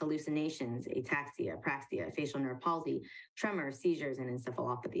wakefulness, hallucinations, ataxia, apraxia, facial nerve palsy, tremors, seizures, and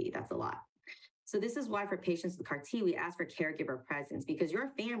encephalopathy. That's a lot. So this is why for patients with CAR T, we ask for caregiver presence because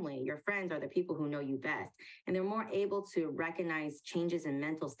your family, your friends are the people who know you best, and they're more able to recognize changes in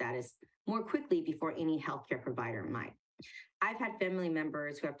mental status more quickly before any healthcare provider might. I've had family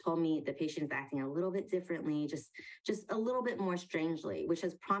members who have told me the patient's acting a little bit differently, just a little bit more strangely, which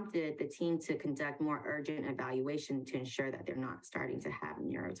has prompted the team to conduct more urgent evaluation to ensure that they're not starting to have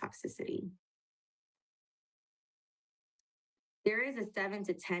neurotoxicity. There is a 7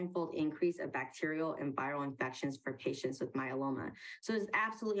 to 10-fold increase of bacterial and viral infections for patients with myeloma. So it's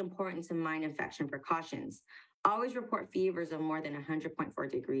absolutely important to mind infection precautions. Always report fevers of more than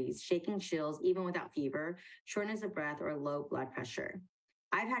 100.4 degrees, shaking chills even without fever, shortness of breath, or low blood pressure.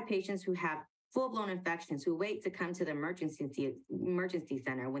 I've had patients who have full-blown infections who wait to come to the emergency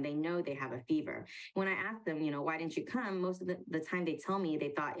center when they know they have a fever. When I ask them, why didn't you come? Most of the time they tell me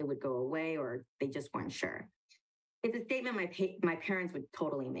they thought it would go away or they just weren't sure. It's a statement my parents would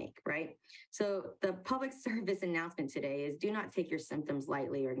totally make, right? So the public service announcement today is do not take your symptoms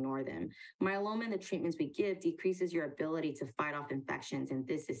lightly or ignore them. Myeloma and the treatments we give decreases your ability to fight off infections, and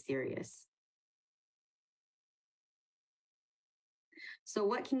this is serious. So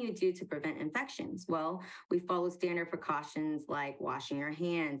what can you do to prevent infections? Well, we follow standard precautions like washing your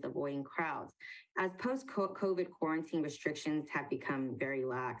hands, avoiding crowds. As post-COVID quarantine restrictions have become very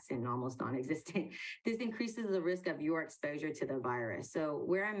lax and almost non-existent, this increases the risk of your exposure to the virus. So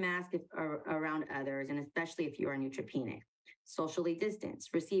wear a mask around others, and especially if you are neutropenic. Socially distance,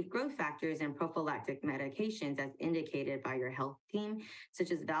 receive growth factors and prophylactic medications as indicated by your health team,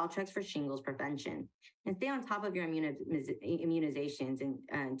 such as Valtrex for shingles prevention. And stay on top of your immunizations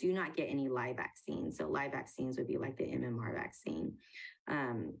and do not get any live vaccines. So live vaccines would be like the MMR vaccine.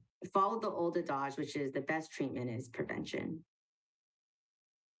 Follow the old adage, which is the best treatment is prevention.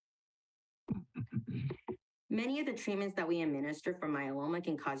 Many of the treatments that we administer for myeloma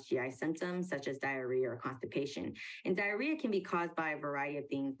can cause GI symptoms such as diarrhea or constipation. And diarrhea can be caused by a variety of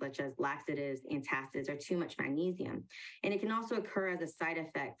things such as laxatives, antacids, or too much magnesium. And it can also occur as a side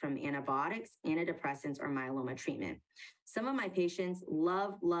effect from antibiotics, antidepressants, or myeloma treatment. Some of my patients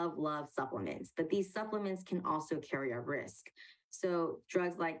love supplements, but these supplements can also carry a risk. So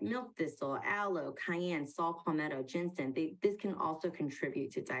drugs like milk thistle, aloe, cayenne, saw palmetto, ginseng, this can also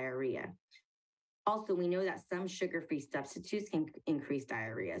contribute to diarrhea. Also, we know that some sugar-free substitutes can increase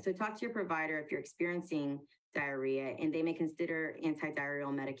diarrhea. So talk to your provider if you're experiencing diarrhea, and they may consider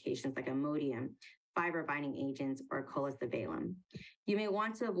antidiarrheal medications like Imodium, fiber-binding agents, or colesevalin. You may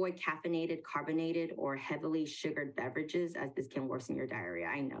want to avoid caffeinated, carbonated, or heavily sugared beverages, as this can worsen your diarrhea.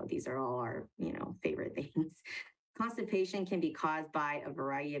 I know these are all our, favorite things. Constipation can be caused by a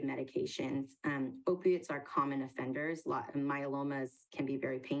variety of medications. Opiates are common offenders. Myelomas can be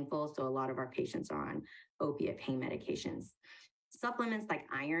very painful, so a lot of our patients are on opiate pain medications. Supplements like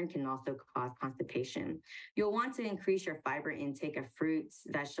iron can also cause constipation. You'll want to increase your fiber intake of fruits,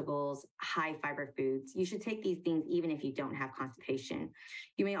 vegetables, high fiber foods. You should take these things even if you don't have constipation.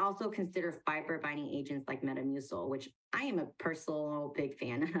 You may also consider fiber binding agents like Metamucil, which I am a personal big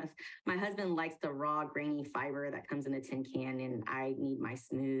fan of. My husband likes the raw, grainy fiber that comes in a tin can, and I need my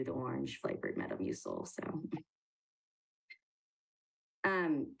smooth orange flavored Metamucil. So.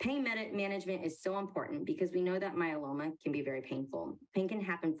 Pain management is so important because we know that myeloma can be very painful. Pain can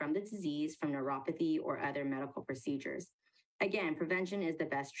happen from the disease, from neuropathy, or other medical procedures. Again, prevention is the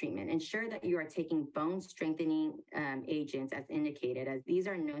best treatment. Ensure that you are taking bone strengthening agents as indicated, as these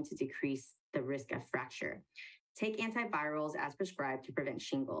are known to decrease the risk of fracture. Take antivirals as prescribed to prevent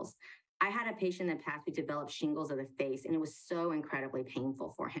shingles. I had a patient in the past who developed shingles of the face, and it was so incredibly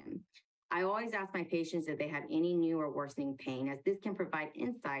painful for him. I always ask my patients if they have any new or worsening pain, as this can provide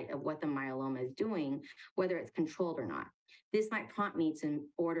insight of what the myeloma is doing, whether it's controlled or not. This might prompt me to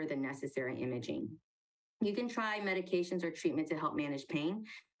order the necessary imaging. You can try medications or treatment to help manage pain,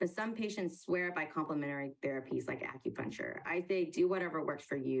 but some patients swear by complementary therapies like acupuncture. I say, do whatever works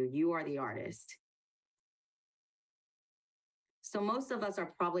for you. You are the artist. So most of us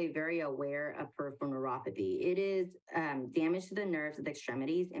are probably very aware of peripheral neuropathy. It is damage to the nerves of the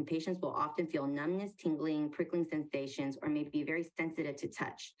extremities, and patients will often feel numbness, tingling, prickling sensations, or may be very sensitive to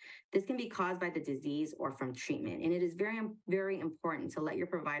touch. This can be caused by the disease or from treatment, and it is very, very important to let your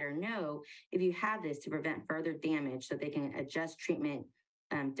provider know if you have this to prevent further damage so they can adjust treatment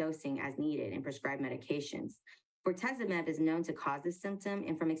dosing as needed and prescribe medications. Bortezomib is known to cause this symptom,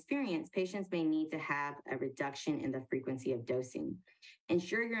 and from experience, patients may need to have a reduction in the frequency of dosing.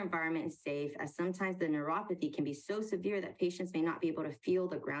 Ensure your environment is safe, as sometimes the neuropathy can be so severe that patients may not be able to feel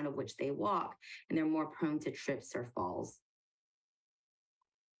the ground of which they walk, and they're more prone to trips or falls.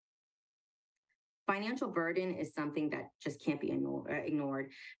 Financial burden is something that just can't be ignored.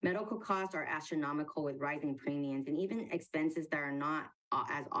 Medical costs are astronomical with rising premiums, and even expenses that are not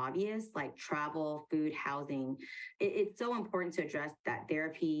as obvious, like travel, food, housing. It's so important to address that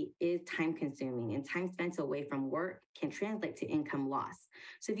therapy is time consuming, and time spent away from work can translate to income loss.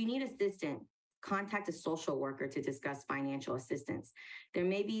 So if you need assistance, contact a social worker to discuss financial assistance. There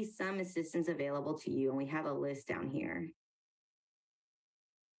may be some assistance available to you, and we have a list down here.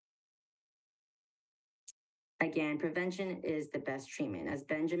 Again, prevention is the best treatment. As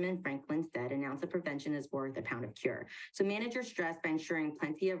Benjamin Franklin said, an ounce of prevention is worth a pound of cure. So manage your stress by ensuring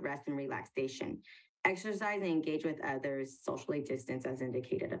plenty of rest and relaxation. Exercise and engage with others, socially distance as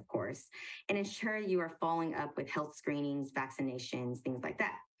indicated, of course, and ensure you are following up with health screenings, vaccinations, things like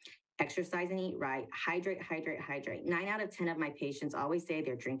that. Exercise and eat right, hydrate, hydrate, hydrate. 9 out of 10 of my patients always say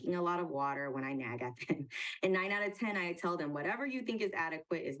they're drinking a lot of water when I nag at them. And 9 out of 10, I tell them whatever you think is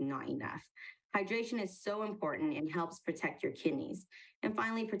adequate is not enough. Hydration is so important and helps protect your kidneys. And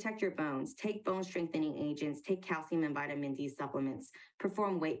finally, protect your bones. Take bone strengthening agents, take calcium and vitamin D supplements,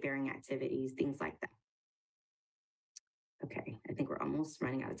 perform weight-bearing activities, things like that. Okay, I think we're almost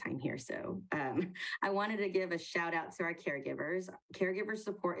running out of time here. So I wanted to give a shout out to our caregivers. Caregiver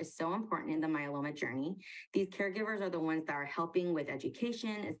support is so important in the myeloma journey. These caregivers are the ones that are helping with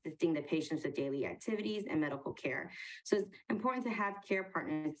education, assisting the patients with daily activities and medical care. So it's important to have care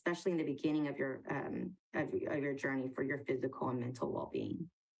partners, especially in the beginning of your journey for your physical and mental well-being.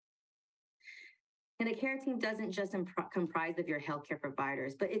 And the care team doesn't just comprise of your healthcare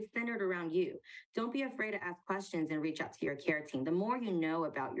providers, but it's centered around you. Don't be afraid to ask questions and reach out to your care team. The more you know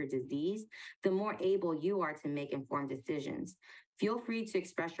about your disease, the more able you are to make informed decisions. Feel free to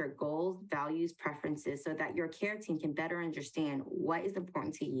express your goals, values, preferences so that your care team can better understand what is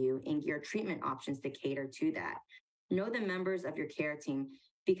important to you and your treatment options to cater to that. Know the members of your care team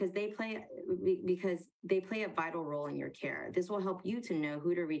because they play a vital role in your care. This will help you to know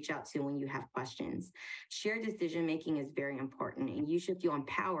who to reach out to when you have questions. Shared decision making is very important, and you should feel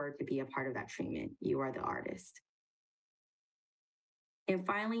empowered to be a part of that treatment. You are the artist. And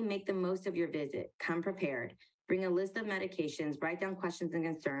finally, make the most of your visit. Come prepared. Bring a list of medications, write down questions and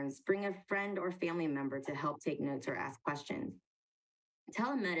concerns, bring a friend or family member to help take notes or ask questions.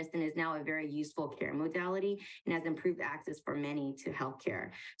 Telemedicine is now a very useful care modality and has improved access for many to healthcare.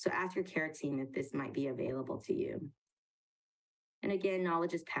 So ask your care team if this might be available to you. And again,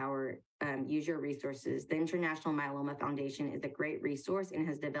 knowledge is power. Use your resources. The International Myeloma Foundation is a great resource and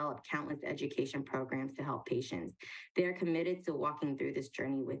has developed countless education programs to help patients. They are committed to walking through this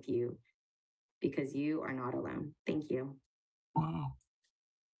journey with you because you are not alone. Thank you. Wow.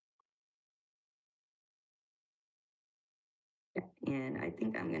 And I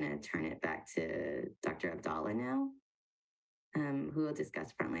think I'm going to turn it back to Dr. Abdallah now, who will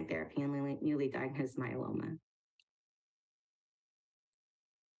discuss frontline therapy and newly diagnosed myeloma.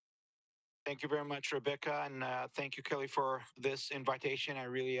 Thank you very much, Rebecca, and thank you, Kelly, for this invitation. I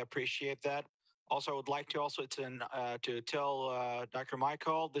really appreciate that. Also, I would like to tell Dr.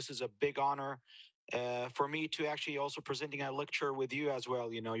 Mikhael, this is a big honor for me to actually also presenting a lecture with you as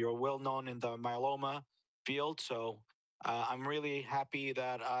well. You know, you're well known in the myeloma field, so I'm really happy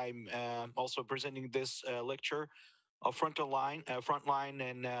that I'm also presenting this lecture of Frontline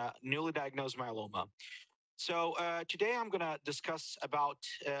and newly diagnosed myeloma. So today I'm going to discuss about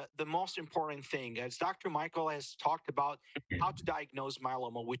the most important thing, as Dr. Mikhael has talked about how to diagnose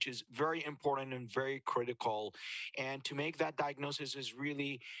myeloma, which is very important and very critical. And to make that diagnosis is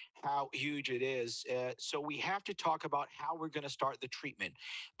really how huge it is. So we have to talk about how we're going to start the treatment.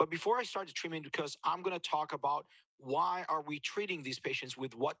 But before I start the treatment, because I'm going to talk about why are we treating these patients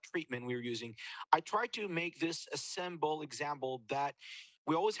with what treatment we're using, I try to make this a simple example that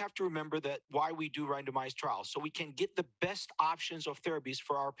we always have to remember that why we do randomized trials, so we can get the best options of therapies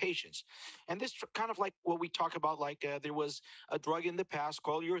for our patients. And this kind of like what we talk about, like there was a drug in the past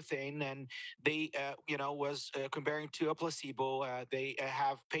called urethane, and they, was comparing to a placebo. They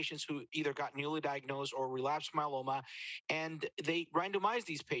have patients who either got newly diagnosed or relapsed myeloma, and they randomized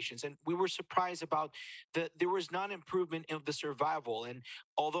these patients. And we were surprised about that there was not improvement in the survival. And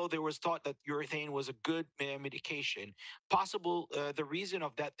although there was thought that urethane was a good medication, possible the reason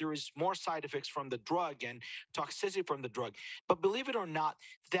of that there is more side effects from the drug and toxicity from the drug. But believe it or not,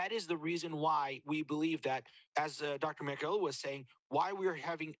 that is the reason why we believe that, as Dr. Mikhael was saying, why we're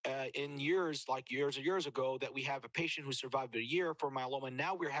having in years ago that we have a patient who survived a year for myeloma.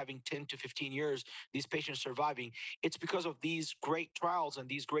 Now we're having 10 to 15 years, these patients surviving. It's because of these great trials and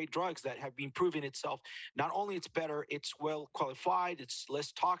these great drugs that have been proving itself. Not only it's better, it's well qualified, it's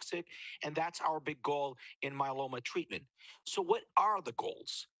less toxic, and that's our big goal in myeloma treatment. So what are the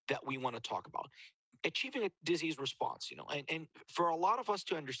goals that we want to talk about? Achieving a disease response, and for a lot of us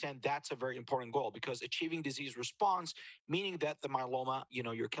to understand, that's a very important goal, because achieving disease response, meaning that the myeloma,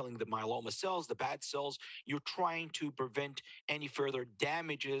 you're killing the myeloma cells, the bad cells, you're trying to prevent any further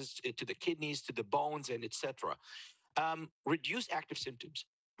damages to the kidneys, to the bones, and etc. Reduce active symptoms.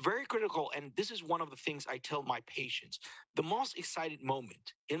 Very critical, and this is one of the things I tell my patients. The most exciting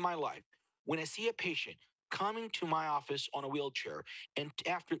moment in my life, when I see a patient coming to my office on a wheelchair, and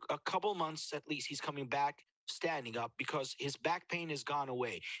after a couple months at least, he's coming back standing up because his back pain has gone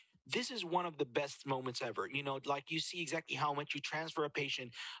away. This is one of the best moments ever. Like you see exactly how much you transfer a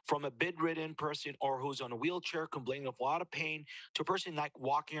patient from a bedridden person or who's on a wheelchair complaining of a lot of pain to a person like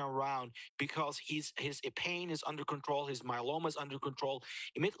walking around because his pain is under control, his myeloma is under control.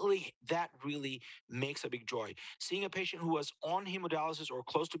 Immediately, that really makes a big joy. Seeing a patient who was on hemodialysis or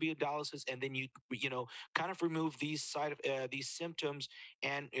close to hemodialysis, and then you kind of remove these these symptoms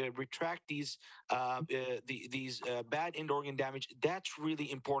and retract these bad end organ damage. That's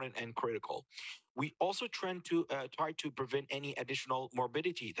really important and critical. We also try to prevent any additional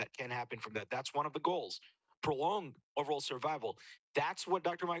morbidity that can happen from that. That's one of the goals. Prolonged overall survival. That's what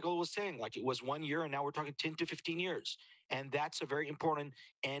Dr. Mikhael was saying. Like, it was 1 year, and now we're talking 10 to 15 years. And that's a very important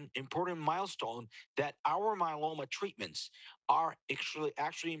milestone, that our myeloma treatments are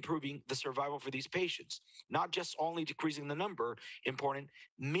actually improving the survival for these patients. Not just only decreasing the number, important,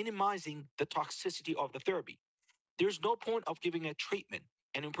 minimizing the toxicity of the therapy. There's no point of giving a treatment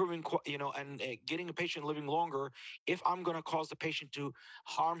and improving, and getting a patient living longer if I'm going to cause the patient to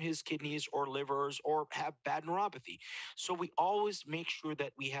harm his kidneys or livers or have bad neuropathy. So we always make sure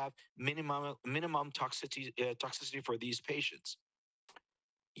that we have minimum toxicity for these patients.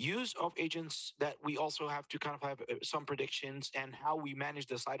 Use of agents that we also have to kind of have some predictions and how we manage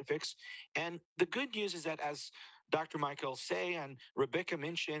the side effects. And the good news is that, as Dr. Mikhael say and Rebecca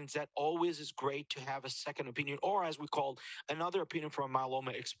mentions, that always is great to have a second opinion, or as we call, another opinion from a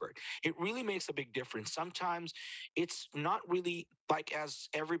myeloma expert. It really makes a big difference. Sometimes it's not really like as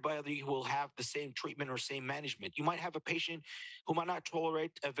everybody will have the same treatment or same management. You might have a patient who might not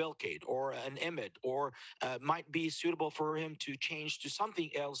tolerate a Velcade or an Emmet, or might be suitable for him to change to something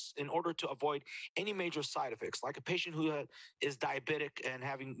else in order to avoid any major side effects. Like a patient who is diabetic and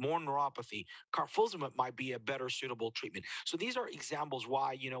having more neuropathy, carfilzomib might be a better suitable treatment. So these are examples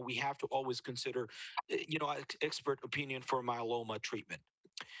why we have to always consider expert opinion for myeloma treatment.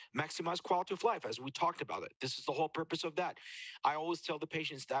 Maximize quality of life, as we talked about it. This is the whole purpose of that. I always tell the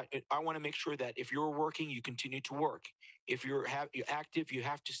patients that I want to make sure that if you're working, you continue to work. If you're active, you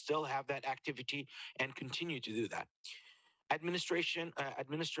have to still have that activity and continue to do that.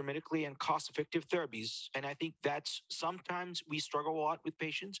 Administer medically and cost-effective therapies. And I think that's sometimes we struggle a lot with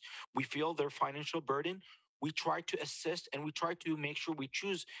patients. We feel their financial burden. We try to assist and we try to make sure we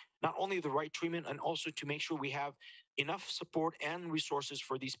choose not only the right treatment, and also to make sure we have enough support and resources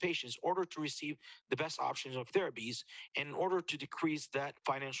for these patients in order to receive the best options of therapies and in order to decrease that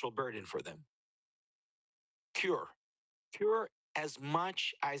financial burden for them. Cure. As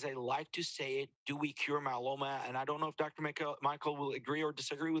much as I like to say it, do we cure myeloma? And I don't know if Dr. Mikhael will agree or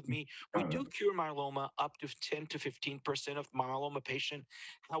disagree with me. We do cure myeloma up to 10 to 15% of myeloma patient.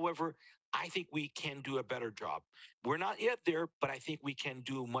 However, I think we can do a better job. We're not yet there, but I think we can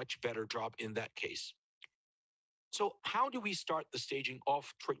do a much better job in that case. So how do we start the staging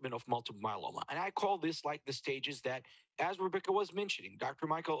of treatment of multiple myeloma? And I call this like the stages that, as Rebecca was mentioning, Dr.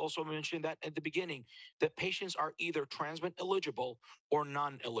 Mikhael also mentioned that at the beginning, that patients are either transplant eligible or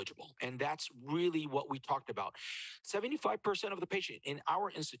non-eligible. And that's really what we talked about. 75% of the patients in our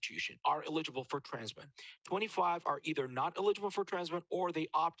institution are eligible for transplant. 25 are either not eligible for transplant or they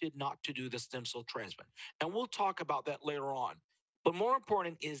opted not to do the stem cell transplant. And we'll talk about that later on. But more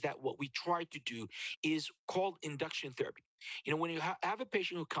important is that what we try to do is called induction therapy. When you have a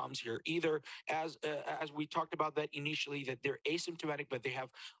patient who comes here, either as we talked about that initially, that they're asymptomatic, but they have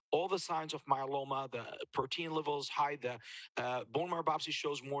all the signs of myeloma, the protein levels high, the bone marrow biopsy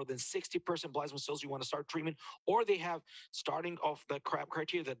shows more than 60% plasma cells, you want to start treatment, or they have starting off the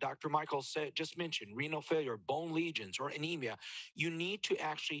criteria that Dr. Mikhael just mentioned, renal failure, bone lesions, or anemia. You need to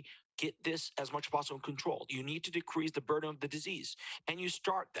actually get this as much as possible controlled. You need to decrease the burden of the disease, and you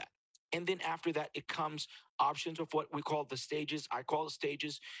start that. And then after that, it comes options of what we call the stages. I call it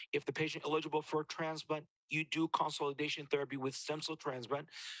stages. If the patient eligible for a transplant, you do consolidation therapy with stem cell transplant,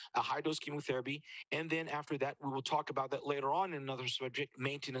 a high-dose chemotherapy. And then after that, we will talk about that later on in another subject,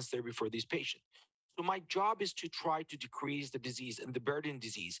 maintenance therapy for these patients. So my job is to try to decrease the disease and the burden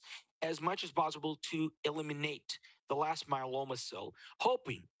disease as much as possible to eliminate the last myeloma cell,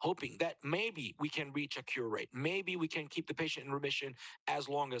 hoping that maybe we can reach a cure rate. Maybe we can keep the patient in remission as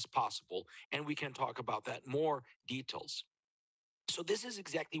long as possible. And we can talk about that more details. So this is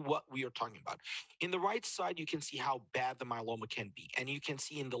exactly what we are talking about. In the right side, you can see how bad the myeloma can be. And you can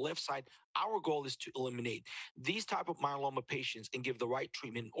see in the left side, our goal is to eliminate these type of myeloma patients and give the right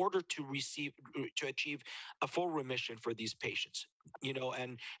treatment in order to achieve a full remission for these patients,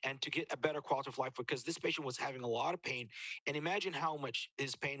 and to get a better quality of life, because this patient was having a lot of pain. And imagine how much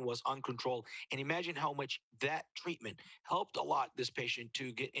his pain was uncontrolled. And imagine how much that treatment helped a lot this patient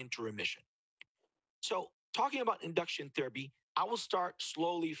to get into remission. So talking about induction therapy, I will start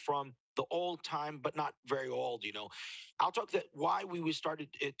slowly from the old time, but not very old. I'll talk that why we started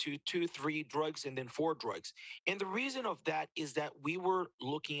to 2, 3 drugs and then 4 drugs. And the reason of that is that we were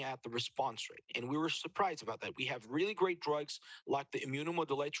looking at the response rate, and we were surprised about that. We have really great drugs like the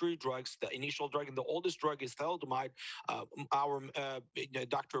immunomodulatory drugs. The initial drug and the oldest drug is thalidomide. Our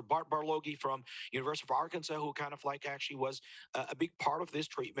Dr. Bart Barloghi from University of Arkansas, who kind of like actually was a big part of this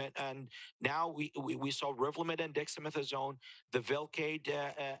treatment. And now we saw Revlimid and dexamethasone, the Velcade,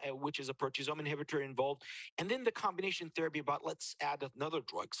 which is a proteasome inhibitor involved. And then the combination therapy about let's add another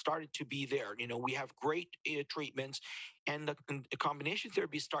drug started to be there. We have great treatments, and the combination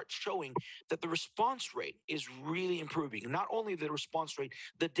therapy starts showing that the response rate is really improving. Not only the response rate,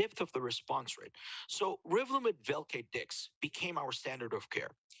 the depth of the response rate. So Revlimid, Velcade, Dex became our standard of care.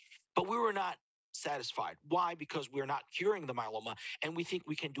 But we were not satisfied. Why? Because we're not curing the myeloma, and we think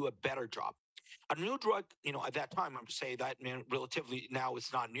we can do a better job. A new drug, at that time, I'm say that relatively now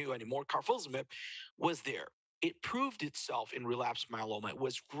it's not new anymore. Carfilzomib was there. It proved itself in relapse myeloma. It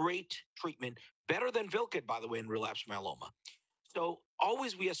was great treatment, better than Velcade, by the way, in relapse myeloma. So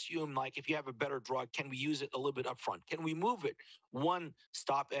always we assume like if you have a better drug, can we use it a little bit upfront? Can we move it one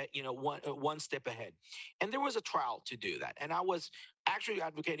stop at one step ahead? And there was a trial to do that, and I was actually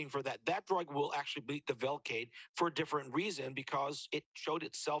advocating for that. That drug will actually beat the Velcade for a different reason because it showed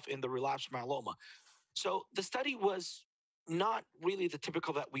itself in the relapsed myeloma. So the study was not really the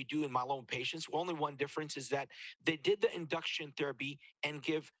typical that we do in myeloma patients. Only one difference is that they did the induction therapy and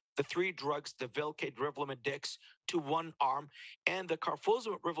give the three drugs, the Velcade, Revlimid, Dex, to one arm, and the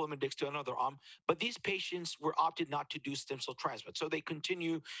Carfilzomib, Revlimid, Dex to another arm. But these patients were opted not to do stem cell transplant, so they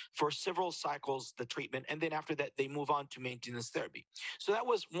continue for several cycles the treatment, and then after that they move on to maintenance therapy. So that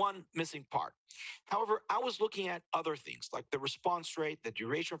was one missing part. However, I was looking at other things like the response rate, the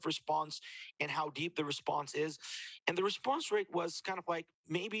duration of response, and how deep the response is. And the response rate was kind of like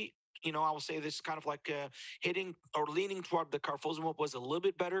maybe, I will say this kind of like hitting or leaning toward the carfilzomib was a little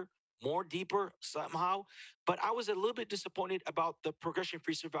bit better, more deeper somehow. But I was a little bit disappointed about the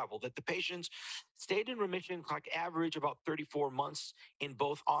progression-free survival, that the patients stayed in remission like average about 34 months in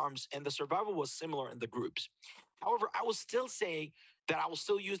both arms, and the survival was similar in the groups. However, I will still say that I will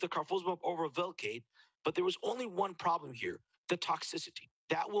still use the carfilzomib over Velcade, but there was only one problem here, the toxicity.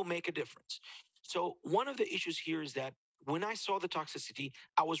 That will make a difference. So one of the issues here is that when I saw the toxicity,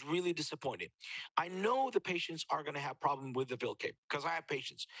 I was really disappointed. I know the patients are going to have problem with the Velcade because I have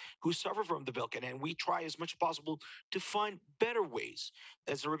patients who suffer from the Velcade, and we try as much as possible to find better ways,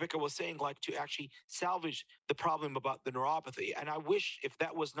 as Rebecca was saying, like to actually salvage the problem about the neuropathy. And I wish if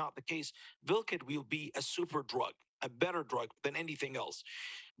that was not the case, Velcade will be a super drug, a better drug than anything else.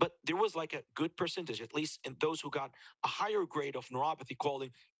 But there was like a good percentage, at least in those who got a higher grade of neuropathy,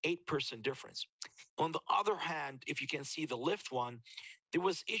 calling 8% difference. On the other hand, if you can see the lift one, there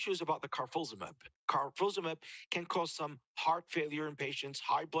was issues about the carfilzomib. Carfilzomib can cause some heart failure in patients,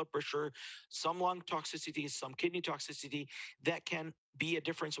 high blood pressure, some lung toxicity, some kidney toxicity that can be a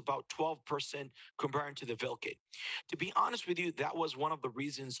difference about 12% compared to the Velcade. To be honest with you, that was one of the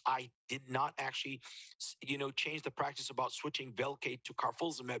reasons I did not actually, change the practice about switching Velcade to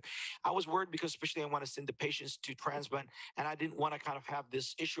carfilzomib. I was worried because especially I want to send the patients to transplant, and I didn't want to kind of have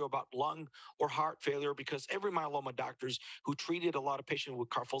this issue about lung or heart failure because every myeloma doctors who treated a lot of patients with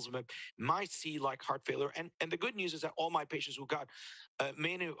carfilzomib might see like heart failure. And the good news is that all my patients who got,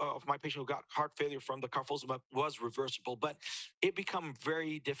 many of my patients who got heart failure from the carfilzomib was reversible, but it become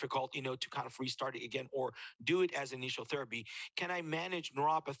very difficult, to kind of restart it again or do it as initial therapy. Can I manage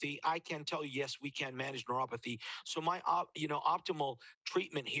neuropathy? I can tell you, yes, we can manage neuropathy. So my, optimal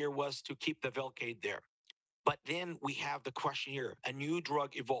treatment here was to keep the Velcade there. But then we have the question here, a new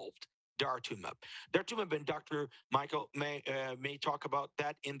drug evolved, daratumumab. Daratumumab, and Dr. Mikhael may talk about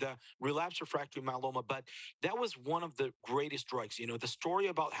that in the relapse refractory myeloma, but that was one of the greatest drugs. The story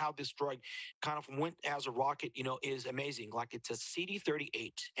about how this drug kind of went as a rocket, is amazing. Like it's a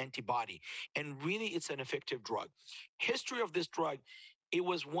CD38 antibody, and really it's an effective drug. History of this drug, it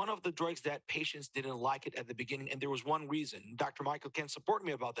was one of the drugs that patients didn't like it at the beginning, and there was one reason. Dr. Mikhael can support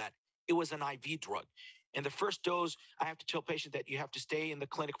me about that. It was an IV drug. And the first dose, I have to tell patients that you have to stay in the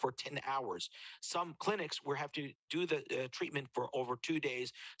clinic for 10 hours. Some clinics will have to do the treatment for over 2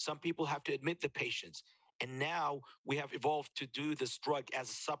 days. Some people have to admit the patients. And now we have evolved to do this drug as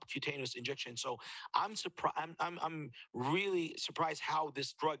a subcutaneous injection. So I'm surprised. I'm really surprised how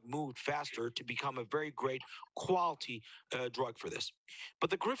this drug moved faster to become a very great quality drug for this.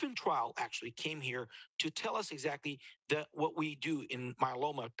 But the Griffin trial actually came here to tell us exactly what we do in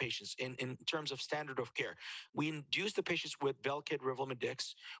myeloma patients in terms of standard of care. We induce the patients with Velcade, Revlimid,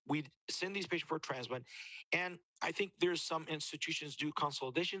 Dex. We send these patients for transplant, and I think there's some institutions do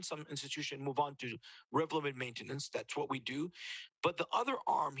consolidation, some institutions move on to Revlimid maintenance. That's what we do. But the other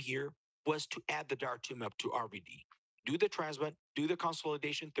arm here was to add the daratumumab to RVD. Do the transplant, do the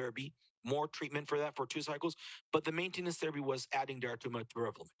consolidation therapy, more treatment for that for 2 cycles. But the maintenance therapy was adding daratumumab to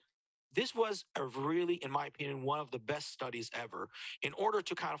Revlimid. This was a really, in my opinion, one of the best studies ever in order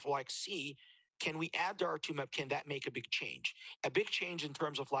to kind of like see, can we add daratumumab? Can that make a big change? A big change in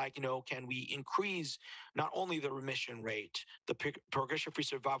terms of like, can we increase not only the remission rate, the progression-free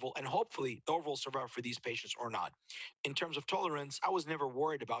survival, and hopefully the overall survival for these patients or not? In terms of tolerance, I was never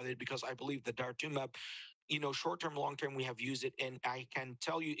worried about it because I believe that daratumumab, short-term, long-term, we have used it. And I can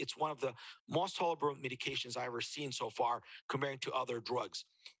tell you it's one of the most tolerable medications I've ever seen so far comparing to other drugs.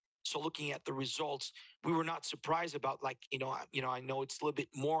 So looking at the results, we were not surprised about I know it's a little bit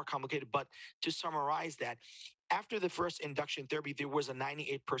more complicated, but to summarize that, after the first induction therapy, there was a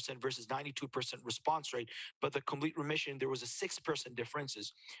 98% versus 92% response rate, but the complete remission, there was a 6%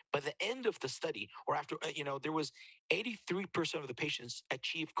 differences. By the end of the study, or after, there was 83% of the patients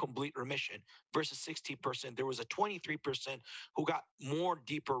achieved complete remission versus 60%. There was a 23% who got more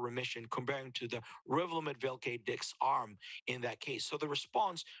deeper remission comparing to the Revlimid Velcade Dix arm in that case. So the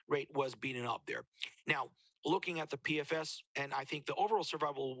response rate was beaten up there. Now, looking at the PFS, and I think the overall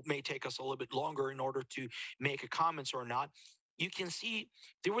survival may take us a little bit longer in order to make a comments or not. You can see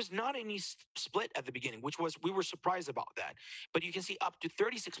there was not any split at the beginning, which was, we were surprised about that. But you can see up to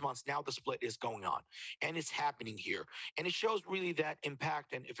 36 months now the split is going on, and it's happening here. And it shows really that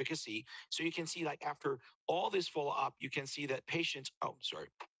impact and efficacy. So you can see, like, after all this follow up, you can see that patients,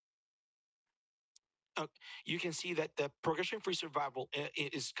 you can see that the progression-free survival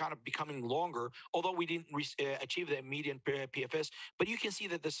is kind of becoming longer, although we didn't achieve the median PFS, but you can see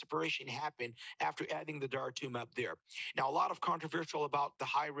that the separation happened after adding the daratumumab there. Now, a lot of controversial about the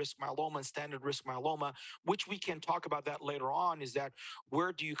high-risk myeloma and standard risk myeloma, which we can talk about that later on, is that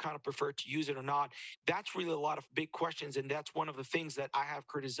where do you kind of prefer to use it or not? That's really a lot of big questions, and that's one of the things that I have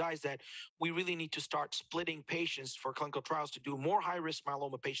criticized, that we really need to start splitting patients for clinical trials to do more high-risk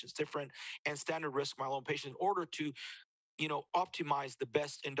myeloma patients different and standard risk myeloma patients in order to optimize the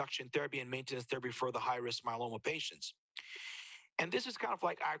best induction therapy and maintenance therapy for the high-risk myeloma patients. And this is kind of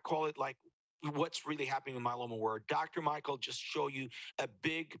like, I call it like what's really happening in myeloma, where Dr. Mikhael just show you a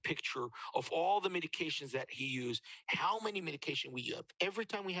big picture of all the medications that he used, how many medication we have. Every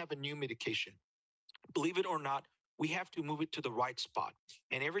time we have a new medication, believe it or not, we have to move it to the right spot.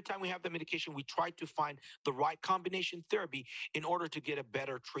 And every time we have the medication, we try to find the right combination therapy in order to get a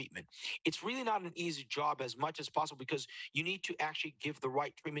better treatment. It's really not an easy job as much as possible, because you need to actually give the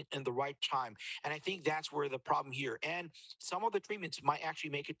right treatment in the right time. And I think that's where the problem here. And some of the treatments might actually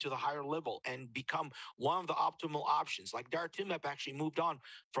make it to the higher level and become one of the optimal options. Like daratumumab actually moved on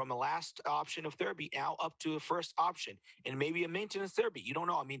from a last option of therapy now up to a first option, and maybe a maintenance therapy. You don't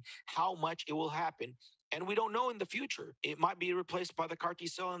know. I mean, how much it will happen. And we don't know in the future. It might be replaced by the CAR T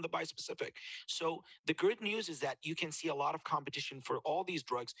cell and the bispecific. So the good news is that you can see a lot of competition for all these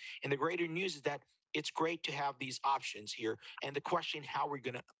drugs. And the greater news is that it's great to have these options here. And the question, how we're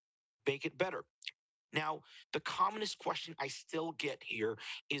going to make it better. Now, the commonest question I still get here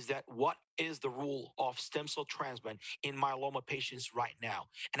is that what is the role of stem cell transplant in myeloma patients right now?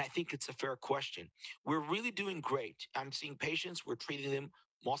 And I think it's a fair question. We're really doing great. I'm seeing patients, we're treating them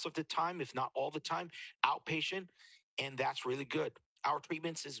most of the time, if not all the time, outpatient, and that's really good. Our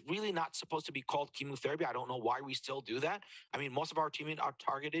treatments is really not supposed to be called chemotherapy. I don't know why we still do that. I mean, most of our treatment are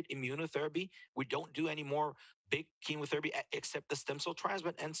targeted immunotherapy. We don't do any more big chemotherapy except the stem cell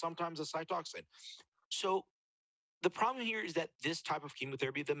transplant and sometimes the cytoxin. So the problem here is that this type of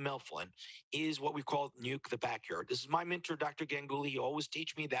chemotherapy, the melphalan, is what we call nuke the backyard. This is my mentor, Dr. Ganguly. He always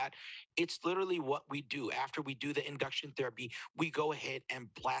teach me that. It's literally what we do. After we do the induction therapy, we go ahead and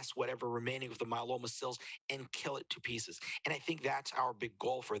blast whatever remaining of the myeloma cells and kill it to pieces. And I think that's our big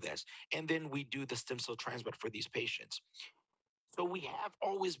goal for this. And then we do the stem cell transplant for these patients. So we have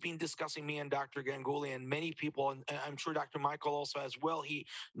always been discussing, me and Dr. Ganguly and many people, and I'm sure Dr. Mikhael also as well, he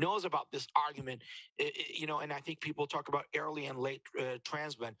knows about this argument, and I think people talk about early and late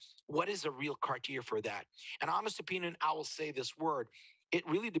transplant. What is the real criteria for that? And honest opinion, I will say this word. It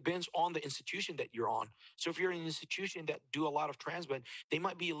really depends on the institution that you're on. So if you're in an institution that do a lot of transplant, they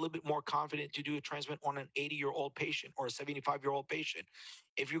might be a little bit more confident to do a transplant on an 80-year-old patient or a 75-year-old patient.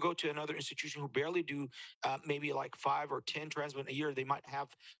 If you go to another institution who barely do maybe like 5 or 10 transplant a year, they might have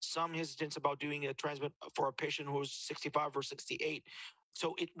some hesitance about doing a transplant for a patient who's 65 or 68.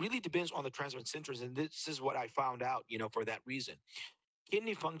 So it really depends on the transplant centers, and this is what I found out, for that reason.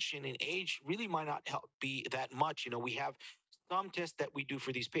 Kidney function and age really might not help be that much. We have some tests that we do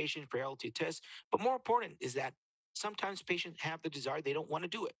for these patients, frailty tests, but more important is that sometimes patients have the desire, they don't want to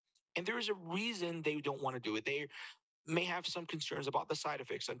do it. And there is a reason they don't want to do it. They may have some concerns about the side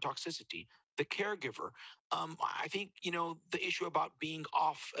effects and toxicity. The caregiver, I think, the issue about being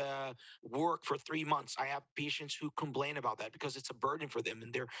off work for 3 months. I have patients who complain about that because it's a burden for them,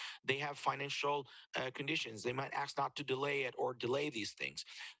 and they have financial conditions. They might ask not to delay it or delay these things.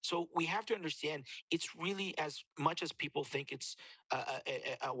 So we have to understand, it's really, as much as people think it's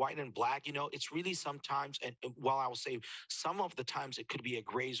a white and black, it's really sometimes, and while I will say some of the times, it could be a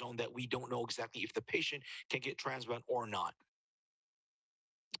gray zone that we don't know exactly if the patient can get transplant or not.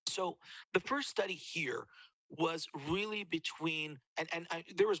 So the first study here was really between, and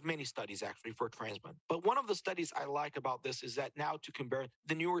there was many studies actually for transplant, but one of the studies I like about this is that now to compare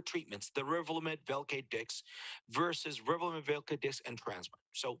the newer treatments, the Revlimid Velcade Dix versus Revlimid Velcade Dix and transplant.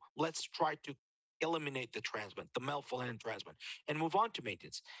 So let's try to eliminate the transplant, the melphalan transplant, and move on to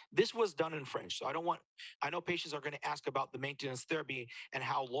maintenance. This was done in French. So I know patients are going to ask about the maintenance therapy and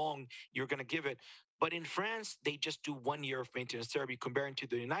how long you're going to give it. But in France, they just do 1 year of maintenance therapy comparing to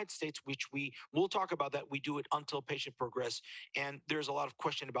the United States, which we'll talk about that. We do it until patient progress. And there's a lot of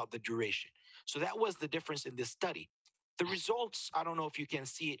question about the duration. So that was the difference in this study. The results, I don't know if you can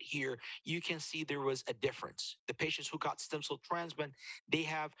see it here. You can see there was a difference. The patients who got stem cell transplant, they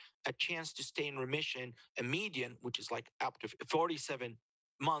have a chance to stay in remission, a median, which is like up to 47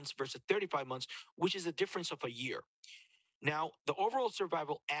 months versus 35 months, which is a difference of a year. Now, the overall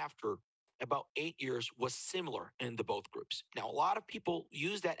survival after about 8 years was similar in the both groups. Now, a lot of people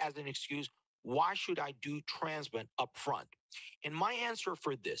use that as an excuse. Why should I do transplant up front? And my answer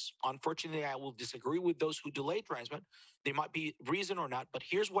for this, unfortunately, I will disagree with those who delay transplant. They might be reason or not, but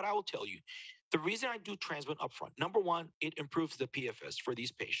here's what I will tell you. The reason I do transplant upfront, number one, it improves the PFS for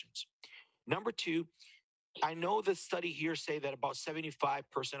these patients. Number two, I know the study here say that about 75%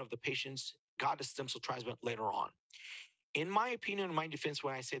 of the patients got a stem cell transplant later on. In my opinion, in my defense,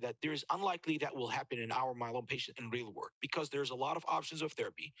 when I say that, there is unlikely that will happen in our myeloma patient in real work because there's a lot of options of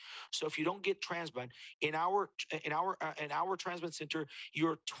therapy. So if you don't get transplant in our transplant center,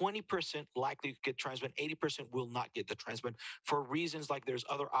 you're 20% likely to get transplant. 80% will not get the transplant for reasons like there's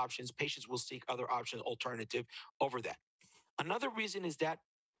other options. Patients will seek other options, alternative over that. Another reason is that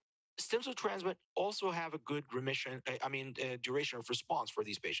stem cell transplant also have a good remission, duration of response for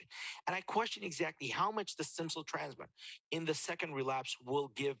these patients. And I question exactly how much the stem cell transplant in the second relapse will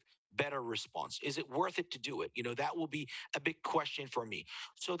give better response. Is it worth it to do it? That will be a big question for me.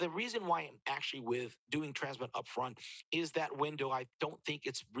 So the reason why I'm actually with doing transplant upfront is that window. I don't think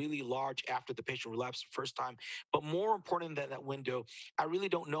it's really large after the patient relapsed the first time, but more important than that window, I really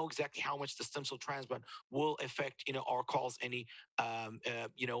don't know exactly how much the stem cell transplant will affect, or cause any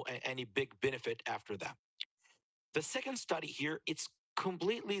big benefit after that. The second study here, it's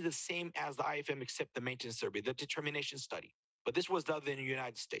completely the same as the IFM except the maintenance therapy, the determination study. But this was done in the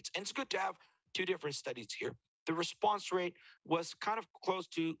United States. And it's good to have two different studies here. The response rate was kind of close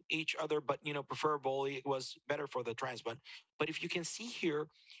to each other, but preferably it was better for the transplant. But if you can see here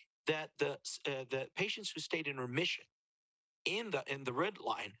that the patients who stayed in remission in the red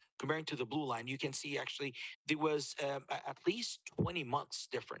line comparing to the blue line, you can see actually there was at least 20 months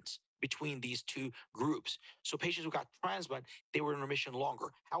difference between these two groups. So patients who got transplant, they were in remission longer.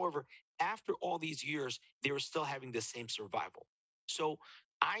 However, after all these years, they were still having the same survival. So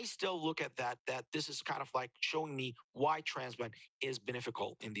I still look at that this is kind of like showing me why transplant is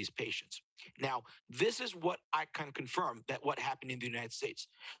beneficial in these patients. Now, this is what I can confirm that what happened in the United States.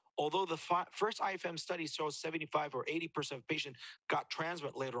 Although the first IFM study shows 75 or 80% of patients got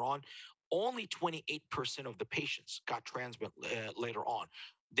transplant later on, only 28% of the patients got transplant later on.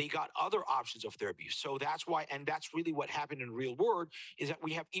 They got other options of therapy. So that's why, and that's really what happened in real world, is that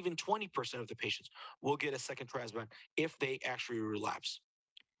we have even 20% of the patients will get a second transplant if they actually relapse.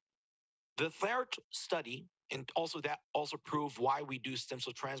 The third study, and that also proved why we do stem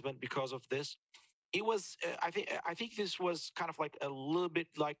cell transplant because of this. It was, I think this was kind of like a little bit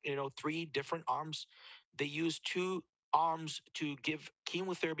like, 3 different arms. They used 2 arms to give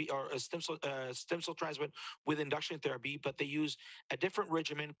chemotherapy or a stem cell transplant with induction therapy, but they use a different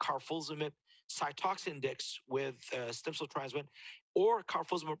regimen, carfilzomib, Cytoxin Dix with stem cell transplant, or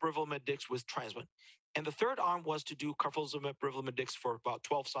carfilzomib Revlimid Dix with transplant. And the third arm was to do carfilzomib Revlimid Dix for about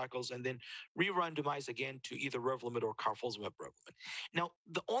 12 cycles and then re-randomize again to either Revlimid or carfilzomib Revlimid. Now,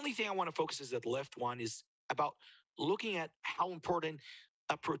 the only thing I want to focus is that the left one is about looking at how important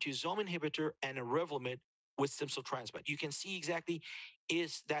a proteasome inhibitor and a Revlimid with stem cell transplant. You can see exactly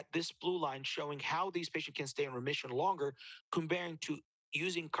is that this blue line showing how these patients can stay in remission longer comparing to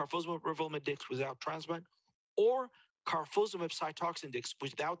using carfilzomib Revlimid Dix without transplant or carfilzomib Cytoxin Dix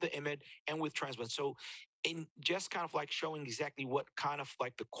without the IMiD and with transplant. So in just kind of like showing exactly what kind of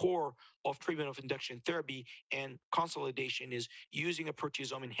like the core of treatment of induction therapy and consolidation is using a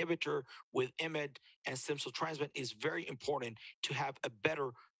proteasome inhibitor with IMiD and stem cell transplant is very important to have a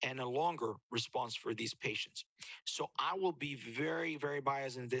better and a longer response for these patients. So I will be very, very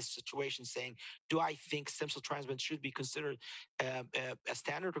biased in this situation saying, do I think stem cell transplant should be considered a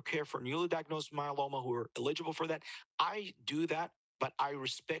standard of care for newly diagnosed myeloma who are eligible for that? I do that, but I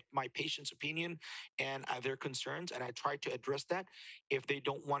respect my patient's opinion and their concerns, and I try to address that. If they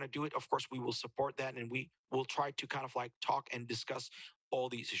don't want to do it, of course, we will support that, and we will try to kind of like talk and discuss all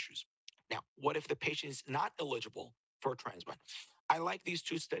these issues. Now, what if the patient is not eligible for a transplant? I like these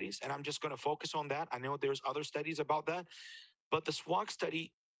 2 studies, and I'm just going to focus on that. I know there's other studies about that, but the SWOG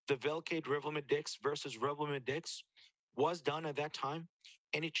study, the Velcade Revlimid Dix versus Revlimid Dix, was done at that time.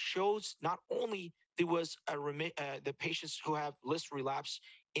 And it shows not only there was the patients who have less relapse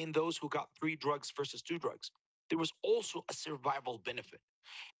in those who got 3 drugs versus 2 drugs, there was also a survival benefit.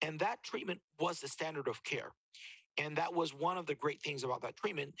 And that treatment was the standard of care. And that was one of the great things about that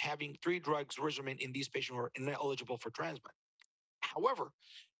treatment, having 3 drugs regimen in these patients who are ineligible for transplant. However,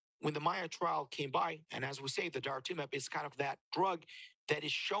 when the Maya trial came by, and as we say, the daratumumab is kind of that drug that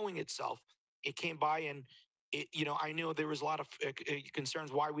is showing itself. It came by, and I know there was a lot of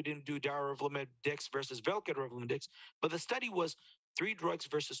concerns why we didn't do darolutamide dix versus velcade dix, but the study was 3 drugs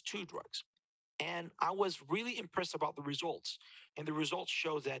versus 2 drugs. And I was really impressed about the results. And the results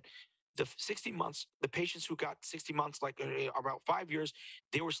show that the 60 months, the patients who got 60 months, like about 5 years,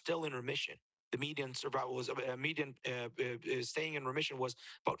 they were still in remission. The median survival was staying in remission was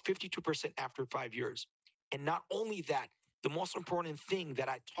about 52% after 5 years. And not only that, the most important thing that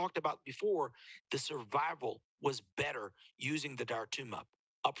I talked about before, the survival was better using the daratumumab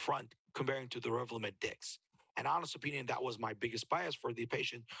upfront comparing to the Revlimid Dix. And honest opinion, that was my biggest bias for the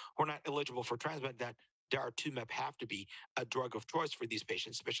patient who are not eligible for transplant, that daratumumab have to be a drug of choice for these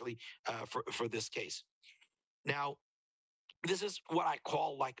patients, especially for this case. Now, this is what I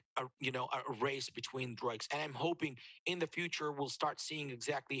call like a race between drugs, and I'm hoping in the future we'll start seeing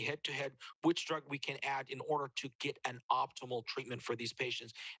exactly head to head which drug we can add in order to get an optimal treatment for these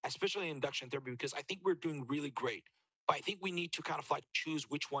patients, especially induction therapy, because I think we're doing really great. But I think we need to kind of like choose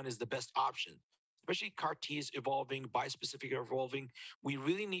which one is the best option. Especially CAR T is evolving, bispecific are evolving. We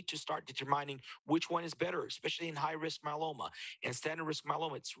really need to start determining which one is better, especially in high risk myeloma and standard risk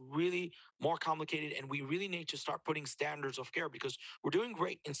myeloma. It's really more complicated, and we really need to start putting standards of care, because we're doing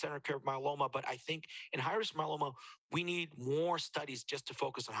great in standard care of myeloma, but I think in high risk myeloma, we need more studies just to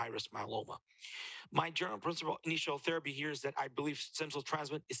focus on high risk myeloma. My general principle initial therapy here is that I believe stem cell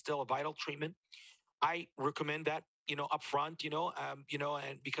transplant is still a vital treatment. I recommend that, up front,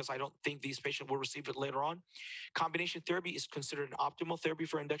 and because I don't think these patients will receive it later on. Combination therapy is considered an optimal therapy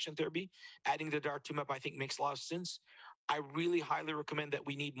for induction therapy. Adding the daratumumab, I think, makes a lot of sense. I really highly recommend that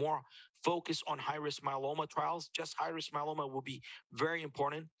we need more focus on high-risk myeloma trials. Just high-risk myeloma will be very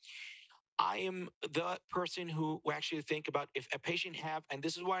important. I am the person who actually think about if a patient have, and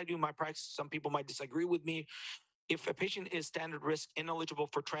this is what I do in my practice, some people might disagree with me. If a patient is standard risk ineligible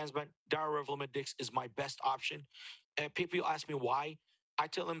for transplant, darolutamide dix is my best option. People ask me why. I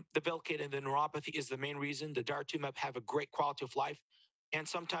tell them the Velcade and the neuropathy is the main reason. The daratumumab have a great quality of life. And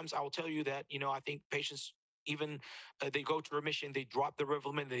sometimes I will tell you that, I think patients, even they go to remission, they drop the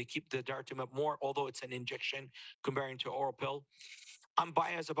Revlimid, they keep the daratumumab more, although it's an injection comparing to oral pill. I'm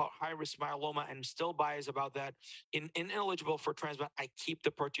biased about high-risk myeloma and still biased about that. In ineligible for transplant, I keep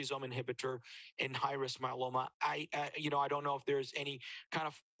the proteasome inhibitor in high-risk myeloma. I don't know if there's any kind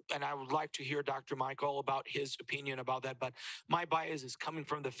of, and I would like to hear Dr. Mikhael about his opinion about that, but my bias is coming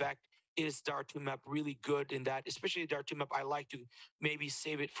from the fact, is daratumumab really good in that? Especially daratumumab, I like to maybe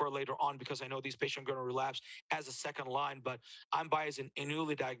save it for later on because I know these patients are going to relapse as a second line, but I'm biased in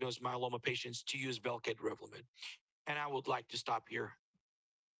newly diagnosed myeloma patients to use Velcade Revlimid. And I would like to stop here.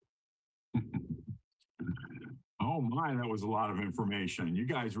 Oh my, that was a lot of information. You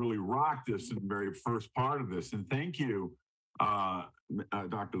guys really rocked this in the very first part of this. And thank you,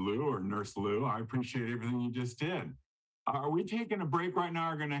 Dr. Liu or Nurse Liu. I appreciate everything you just did. Are we taking a break right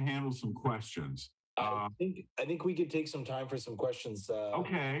now or going to handle some questions? I think we could take some time for some questions.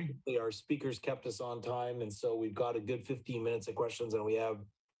 Okay. Our speakers kept us on time, and so we've got a good 15 minutes of questions, and we have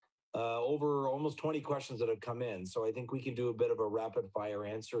over almost 20 questions that have come in. So I think we can do a bit of a rapid fire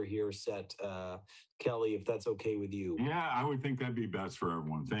answer here set, Kelly, if that's okay with you. Yeah, I would think that'd be best for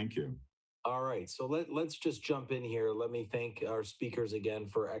everyone. Thank you. All right, so let's just jump in here. Let me thank our speakers again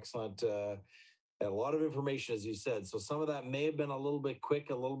for excellent, a lot of information, as you said. So some of that may have been a little bit quick,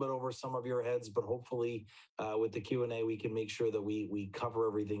 a little bit over some of your heads, but hopefully with the Q&A, we can make sure that we cover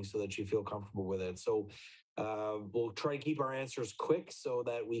everything so that you feel comfortable with it. So we'll try to keep our answers quick so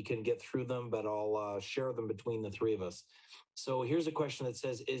that we can get through them, but I'll share them between the three of us. So here's a question that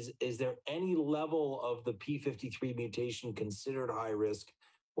says, is there any level of the P53 mutation considered high risk,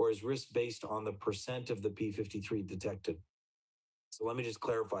 or is risk based on the percent of the P53 detected? So let me just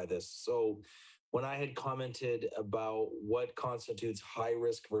clarify this. So when I had commented about what constitutes high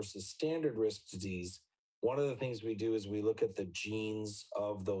risk versus standard risk disease, one of the things we do is we look at the genes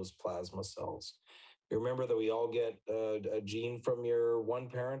of those plasma cells. You remember that we all get a gene from your one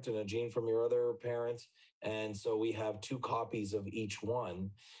parent and a gene from your other parent. And so we have 2 copies of each one.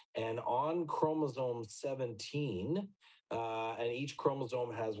 And on chromosome 17, and each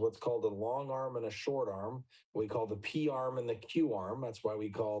chromosome has what's called a long arm and a short arm. We call the P arm and the Q arm. That's why we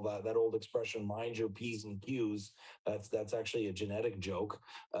call that old expression, mind your P's and Q's. That's actually a genetic joke.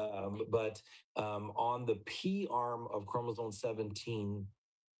 But on the P arm of chromosome 17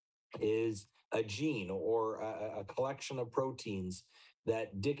 is a gene or a collection of proteins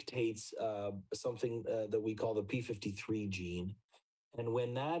that dictates something that we call the P53 gene. And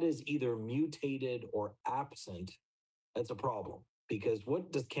when that is either mutated or absent, that's a problem, because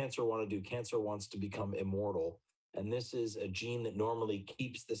what does cancer want to do? Cancer wants to become immortal. And this is a gene that normally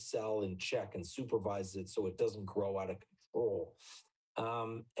keeps the cell in check and supervises it so it doesn't grow out of control.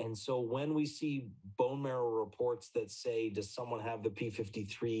 And so when we see bone marrow reports that say, does someone have the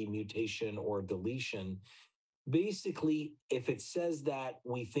P53 mutation or deletion? Basically, if it says that,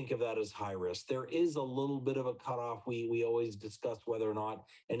 we think of that as high risk. There is a little bit of a cutoff. We always discuss whether or not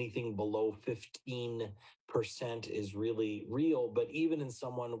anything below 15% is really real. But even in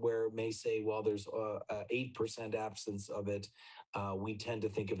someone where it may say, well, there's a 8% absence of it, we tend to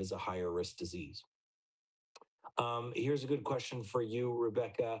think of as a higher risk disease. Here's a good question for you,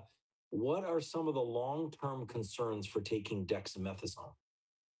 Rebecca. What are some of the long-term concerns for taking dexamethasone?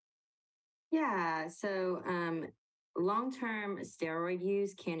 Yeah, so long-term steroid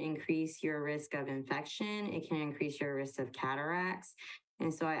use can increase your risk of infection. It can increase your risk of cataracts.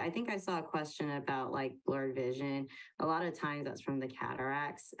 And so I think I saw a question about like blurred vision. A lot of times that's from the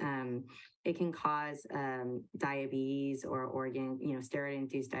cataracts. It can cause diabetes or organ,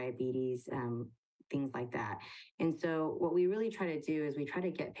 steroid-induced diabetes, things like that. And so what we really try to do is we try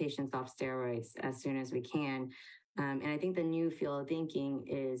to get patients off steroids as soon as we can. And I think the new field of thinking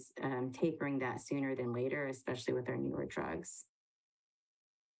is tapering that sooner than later, especially with our newer drugs.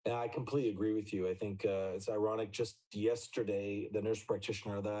 Yeah, I completely agree with you. I think it's ironic. Just yesterday, the nurse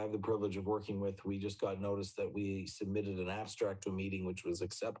practitioner that I have the privilege of working with, we just got notice that we submitted an abstract to a meeting, which was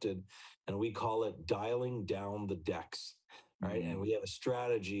accepted, and we call it dialing down the dex. Right. And we have a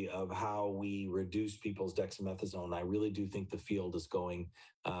strategy of how we reduce people's dexamethasone. I really do think the field is going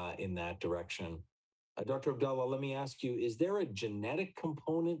in that direction. Dr. Abdallah, let me ask you, is there a genetic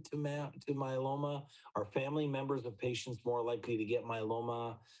component to myeloma? Are family members of patients more likely to get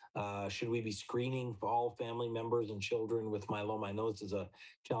myeloma? Should we be screening for all family members and children with myeloma? I know this is a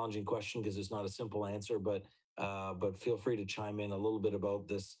challenging question because it's not a simple answer, but feel free to chime in a little bit about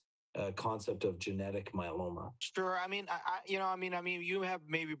this concept of genetic myeloma. Sure. I mean, you have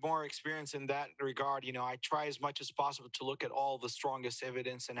maybe more experience in that regard. I try as much as possible to look at all the strongest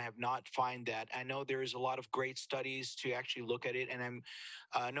evidence, and I have not find that. I know there is a lot of great studies to actually look at it, and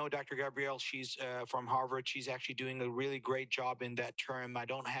I know Dr. Gabrielle, she's from Harvard. She's actually doing a really great job in that term. I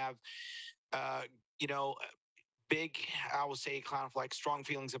don't have, big, I would say, kind of like strong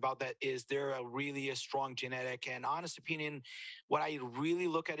feelings about that. Is there a strong genetic? And honest opinion, what I really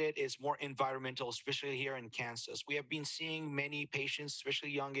look at it is more environmental, especially here in Kansas. We have been seeing many patients, especially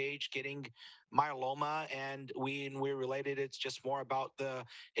young age, getting myeloma, and we're related. It's just more about the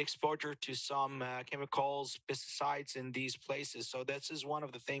exposure to some chemicals, pesticides in these places. So this is one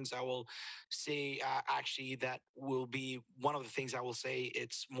of the things I will say, actually, that will be one of the things I will say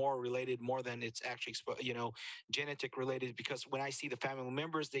it's more related more than it's actually, genetic related, because when I see the family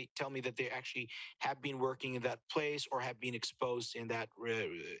members, they tell me that they actually have been working in that place or have been exposed in that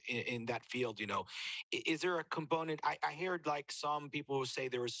field. Is there a component? I heard like some people who say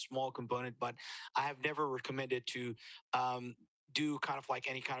there is a small component, but I have never recommended to do kind of like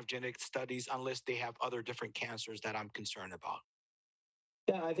any kind of genetic studies unless they have other different cancers that I'm concerned about.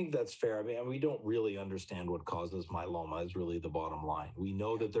 Yeah, I think that's fair. I mean, we don't really understand what causes myeloma is really the bottom line. We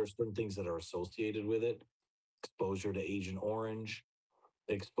know that there's certain things that are associated with it: exposure to Agent Orange,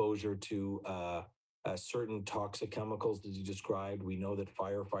 exposure to certain toxic chemicals that you described. We know that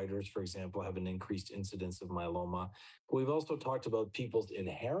firefighters, for example, have an increased incidence of myeloma. But we've also talked about people's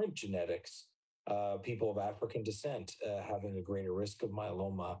inherent genetics, people of African descent having a greater risk of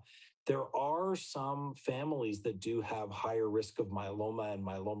myeloma. There are some families that do have higher risk of myeloma and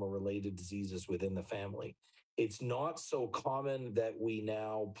myeloma-related diseases within the family. It's not so common that we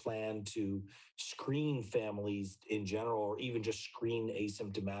now plan to screen families in general, or even just screen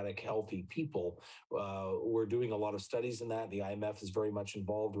asymptomatic healthy people. We're doing a lot of studies in that. The IMF is very much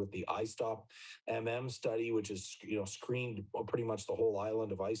involved with the iStop study, which is screened pretty much the whole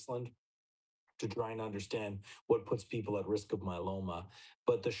island of Iceland to try and understand what puts people at risk of myeloma.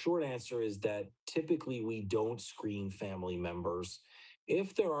 But the short answer is that typically we don't screen family members.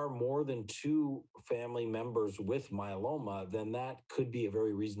 If there are more than 2 family members with myeloma, then that could be a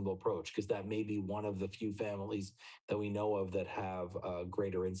very reasonable approach, because that may be one of the few families that we know of that have a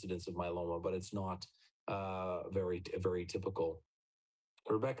greater incidence of myeloma, but it's not very typical.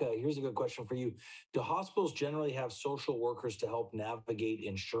 Rebecca, here's a good question for you. Do hospitals generally have social workers to help navigate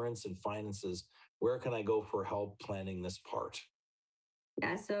insurance and finances? Where can I go for help planning this part?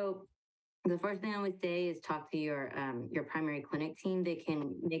 Yeah, so the first thing I would say is talk to your primary clinic team. They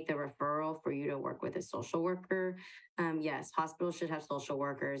can make the referral for you to work with a social worker. Yes, hospitals should have social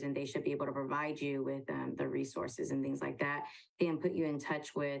workers, and they should be able to provide you with the resources and things like that. They can put you in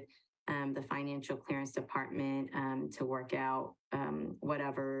touch with the financial clearance department to work out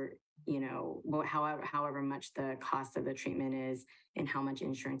whatever, however much the cost of the treatment is and how much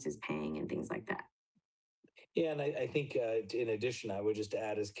insurance is paying and things like that. Yeah, and I think in addition, I would just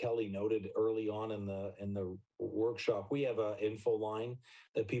add, as Kelly noted early on in the workshop, we have an info line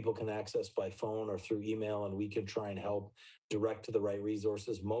that people can access by phone or through email, and we can try and help direct to the right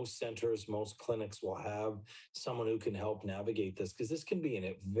resources. Most centers, most clinics will have someone who can help navigate this, because this can be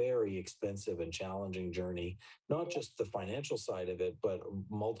a very expensive and challenging journey, not just the financial side of it, but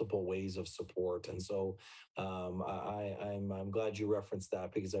multiple ways of support. And so I'm glad you referenced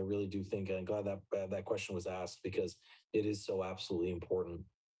that, because I really do think, and I'm glad that that question was asked, because it is so absolutely important.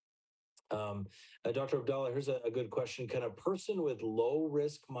 Dr. Abdallah, here's a good question. Can a person with low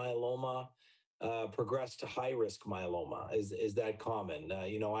risk myeloma progress to high risk myeloma? Is that common?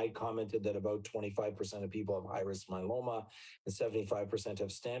 I commented that about 25% of people have high risk myeloma and 75%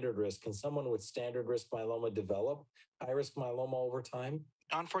 have standard risk. Can someone with standard risk myeloma develop high risk myeloma over time?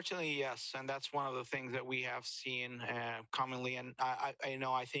 Unfortunately, yes, and that's one of the things that we have seen commonly. And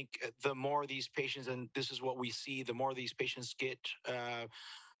I think the more these patients, and this is what we see, the more these patients get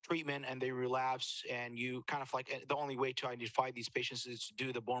treatment and they relapse, and you kind of like, the only way to identify these patients is to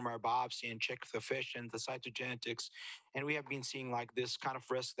do the bone marrow biopsy and check the FISH and the cytogenetics. And we have been seeing like this kind of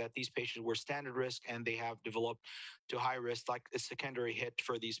risk, that these patients were standard risk and they have developed to high risk, like a secondary hit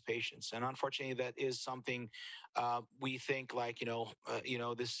for these patients. And unfortunately, that is something we think like,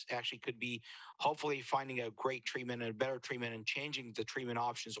 this actually could be hopefully finding a great treatment and a better treatment and changing the treatment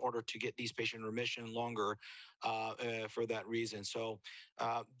options in order to get these patients in remission longer for that reason. So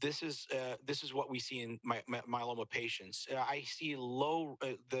this is what we see in myeloma patients. I see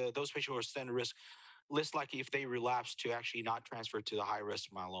those patients who are standard risk less likely, if they relapse, to actually not transfer to the high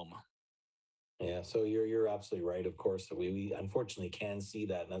risk myeloma. Yeah, so you're absolutely right. Of course, we unfortunately can see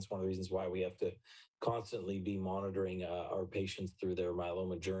that, and that's one of the reasons why we have to constantly be monitoring our patients through their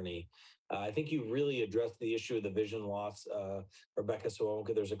myeloma journey. I think you really addressed the issue of the vision loss, Rebecca. So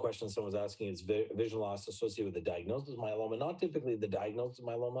there's a question someone's asking: is vision loss associated with the diagnosis of myeloma? Not typically the diagnosis of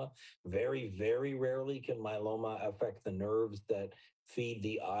myeloma. Very, very rarely can myeloma affect the nerves that feed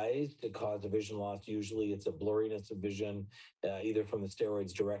the eyes to cause a vision loss. Usually it's a blurriness of vision, either from the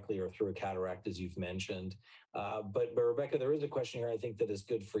steroids directly or through a cataract, as you've mentioned. But Rebecca, there is a question here I think that is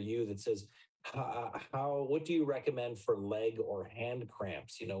good for you that says, what do you recommend for leg or hand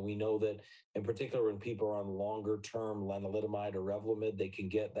cramps? We know that in particular when people are on longer term lenalidomide or Revlimid, they can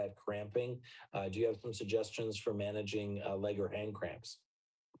get that cramping. Do you have some suggestions for managing leg or hand cramps?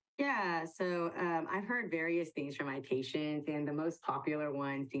 Yeah, so I've heard various things from my patients, and the most popular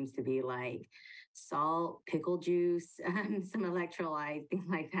one seems to be like salt, pickle juice, some electrolytes, things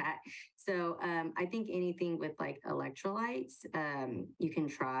like that. So I think anything with like electrolytes, you can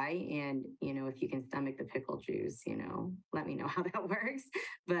try, and if you can stomach the pickle juice, let me know how that works.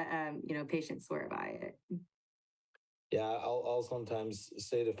 But patients swear by it. Yeah, I'll sometimes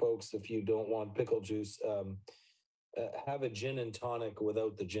say to folks, if you don't want pickle juice, have a gin and tonic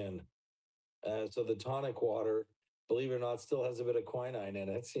without the gin. So the tonic water, believe it or not, still has a bit of quinine in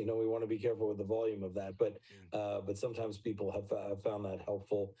it. We want to be careful with the volume of that, but sometimes people have found that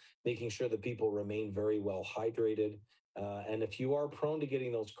helpful, making sure that people remain very well hydrated. And if you are prone to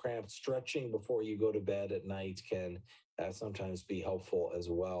getting those cramps, stretching before you go to bed at night can sometimes be helpful as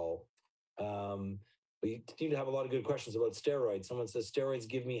well. We seem to have a lot of good questions about steroids. Someone says, steroids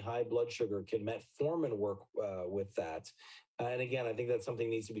give me high blood sugar. Can metformin work with that? And again, I think that's something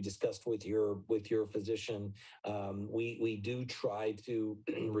that needs to be discussed with your physician. We do try to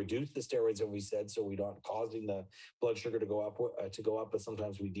reduce the steroids, and we said, so we're not causing the blood sugar to go up, but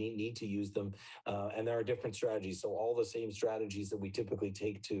sometimes we need to use them. And there are different strategies. So all the same strategies that we typically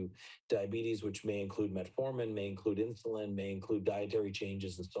take to diabetes, which may include metformin, may include insulin, may include dietary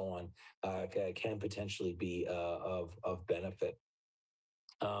changes, and so on, can potentially be of benefit.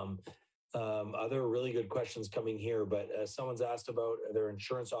 Other really good questions coming here, but someone's asked about their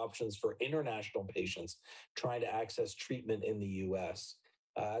insurance options for international patients trying to access treatment in the U.S.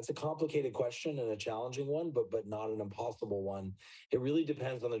 It's a complicated question and a challenging one, but not an impossible one. It really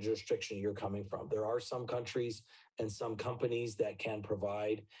depends on the jurisdiction you're coming from. There are some countries and some companies that can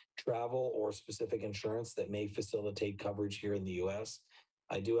provide travel or specific insurance that may facilitate coverage here in the U.S.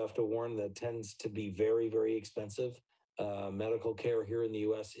 I do have to warn that tends to be very, very expensive. Medical care here in the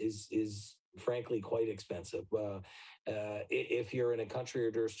U.S. is frankly quite expensive. If you're in a country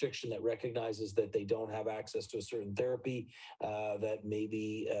or jurisdiction that recognizes that they don't have access to a certain therapy that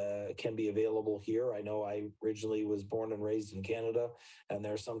maybe can be available here. I know I originally was born and raised in Canada, and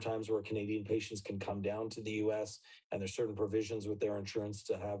there are some times where Canadian patients can come down to the US, and there's certain provisions with their insurance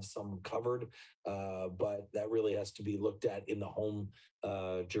to have some covered, but that really has to be looked at in the home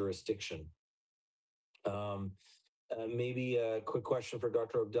jurisdiction. Maybe a quick question for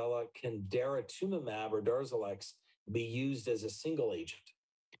Dr. Abdallah. Can daratumumab or Darzalex be used as a single agent?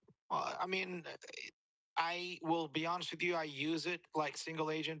 Well, I mean, I will be honest with you, I use it like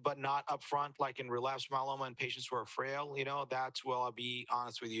single agent, but not upfront, like in relapse myeloma in patients who are frail. That's where I'll be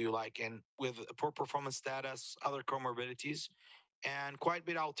honest with you, like with poor performance status, other comorbidities. And quite a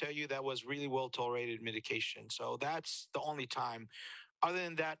bit, I'll tell you, that was really well tolerated medication. So that's the only time. Other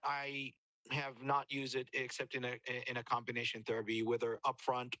than that, I have not used it except in a combination therapy, whether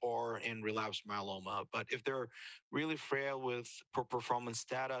upfront or in relapse myeloma. But if they're really frail with poor performance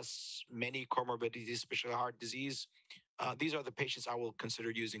status, many comorbidities, especially heart disease, these are the patients I will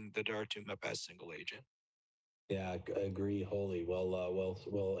consider using the daratumumab as single agent. Yeah, I agree wholly.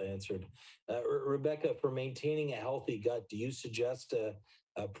 Well answered. Rebecca, for maintaining a healthy gut, do you suggest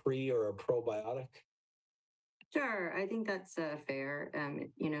a pre or a probiotic? Sure, I think that's fair.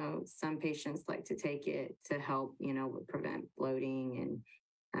 Some patients like to take it to help, prevent bloating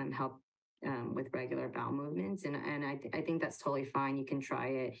and help with regular bowel movements. And I think that's totally fine. You can try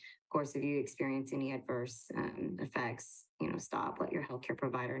it. Of course, if you experience any adverse effects, stop, let your healthcare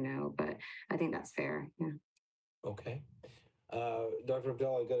provider know. But I think that's fair. Yeah. Okay. Dr.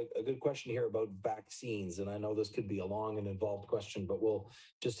 Abdallah, I got a good question here about vaccines. And I know this could be a long and involved question, but we'll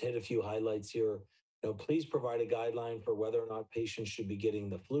just hit a few highlights here. Please provide a guideline for whether or not patients should be getting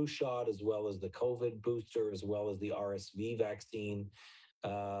the flu shot, as well as the COVID booster, as well as the RSV vaccine.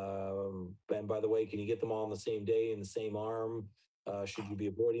 And by the way, can you get them all on the same day in the same arm? Should you be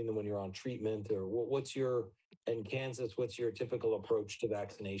avoiding them when you're on treatment? Or in Kansas, what's your typical approach to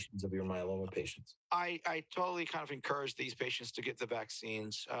vaccinations of your myeloma patients? I totally kind of encourage these patients to get the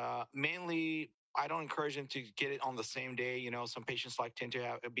vaccines. Mainly, I don't encourage them to get it on the same day. Some patients tend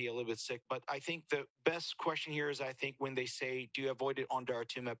to be a little bit sick, but I think the best question here is, I think when they say, do you avoid it on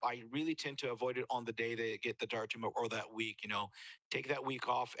daratumumab? I really tend to avoid it on the day they get the daratumumab or that week. Take that week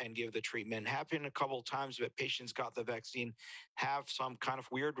off and give the treatment. Happened a couple of times that patients got the vaccine, have some kind of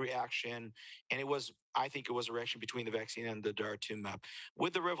weird reaction, and I think it was a reaction between the vaccine and the daratumumab.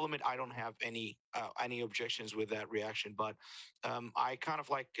 With the Revlimid, I don't have any objections with that reaction, but I kind of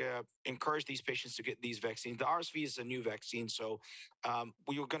encourage these patients to get these vaccines. The RSV is a new vaccine, so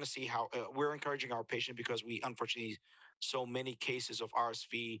we are going to see how we're encouraging our patient, because we unfortunately so many cases of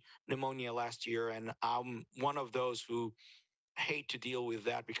RSV pneumonia last year, and I'm one of those who hate to deal with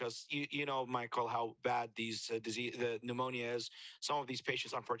that, because you know, Michael, how bad the pneumonia is. Some of these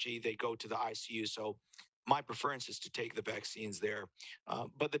patients, unfortunately, they go to the ICU. So my preference is to take the vaccines there.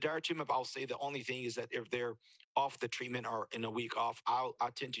 But the daratumumab, I'll say the only thing is that if they're off the treatment or in a week off, I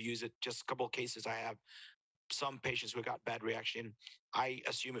tend to use it. Just a couple of cases I have some patients who got bad reaction. I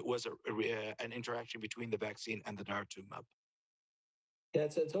assume it was an interaction between the vaccine and the daratumumab. Yeah,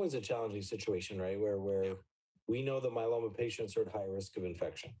 it's always a challenging situation, right? Where we know that myeloma patients are at high risk of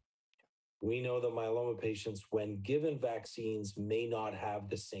infection. We know that myeloma patients, when given vaccines, may not have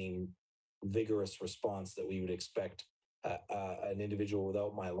the same vigorous response that we would expect an individual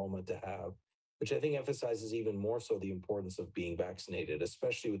without myeloma to have, which I think emphasizes even more so the importance of being vaccinated,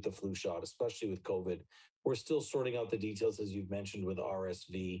 especially with the flu shot, especially with COVID. We're still sorting out the details, as you've mentioned, with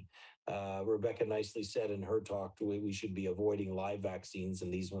RSV. Rebecca nicely said in her talk, we should be avoiding live vaccines,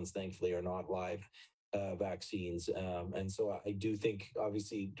 and these ones, thankfully, are not live vaccines. And so I do think,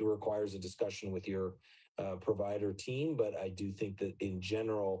 obviously, it requires a discussion with your provider team, but I do think that in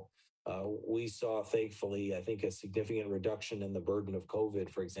general, we saw, thankfully, I think a significant reduction in the burden of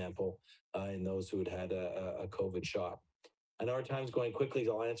COVID, for example, in those who had a COVID shot. I know our time's going quickly,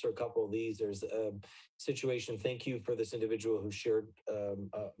 so I'll answer a couple of these. There's a situation, thank you for this individual who shared a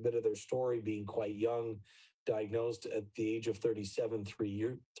bit of their story, being quite young, diagnosed at the age of 37,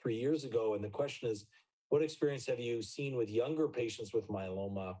 3 years ago. And the question is, what experience have you seen with younger patients with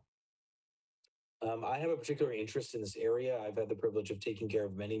myeloma? I have a particular interest in this area. I've had the privilege of taking care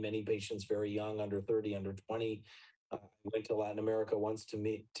of many, many patients very young, under 30, under 20, I went to Latin America once to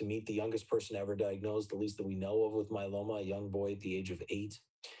meet the youngest person ever diagnosed, at least that we know of, with myeloma, a young boy at the age of 8.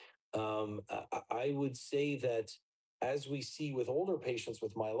 I would say that as we see with older patients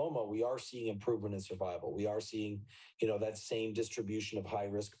with myeloma, we are seeing improvement in survival. We are seeing, that same distribution of high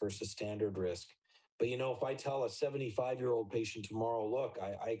risk versus standard risk. But, if I tell a 75-year-old patient tomorrow, look,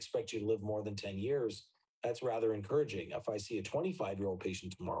 I expect you to live more than 10 years, that's rather encouraging. If I see a 25-year-old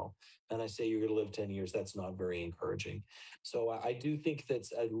patient tomorrow and I say you're going to live 10 years, that's not very encouraging. So I do think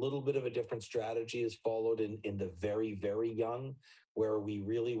that's a little bit of a different strategy is followed in the very, very young, where we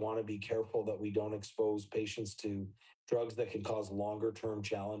really want to be careful that we don't expose patients to drugs that can cause longer term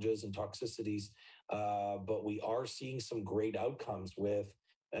challenges and toxicities. But we are seeing some great outcomes with,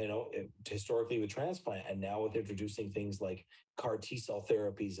 historically with transplant, and now with introducing things like CAR T cell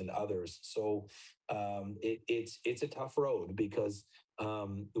therapies and others. So it's a tough road because,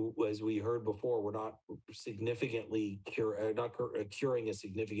 as we heard before, we're not significantly curing a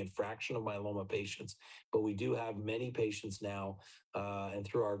significant fraction of myeloma patients, but we do have many patients now, and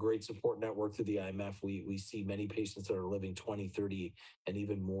through our great support network through the IMF, we see many patients that are living 20, 30, and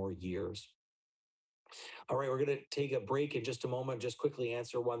even more years. All right, we're going to take a break in just a moment. Just quickly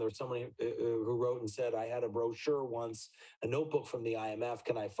answer one. There was somebody who wrote and said, I had a brochure once, a notebook from the IMF.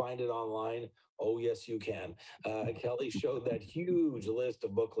 Can I find it online? Oh, yes, you can. Kelly showed that huge list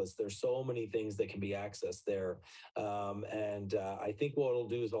of booklets. There's so many things that can be accessed there. I think what it'll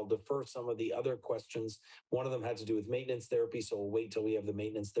do is I'll defer some of the other questions. One of them had to do with maintenance therapy, so we'll wait till we have the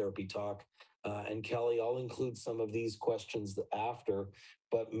maintenance therapy talk. And Kelly, I'll include some of these questions after.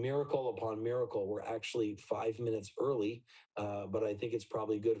 But miracle upon miracle, we're actually 5 minutes early, but I think it's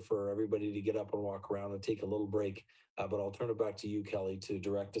probably good for everybody to get up and walk around and take a little break. But I'll turn it back to you, Kelly, to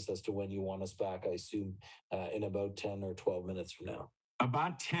direct us as to when you want us back, I assume in about 10 or 12 minutes from now.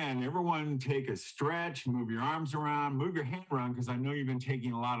 About 10, everyone take a stretch, move your arms around, move your hand around, because I know you've been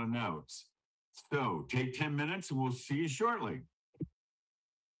taking a lot of notes. So take 10 minutes and we'll see you shortly.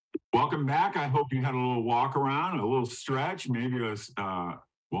 Welcome back. I hope you had a little walk around, a little stretch, maybe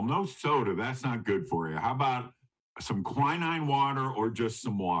no soda. That's not good for you. How about some quinine water or just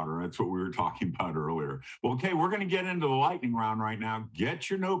some water? That's what we were talking about earlier. Well, okay, we're going to get into the lightning round right now. Get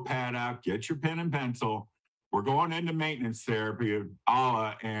your notepad out, get your pen and pencil. We're going into maintenance therapy of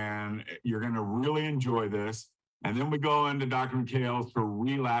Allah, and you're going to really enjoy this. And then we go into Dr. Mikhael for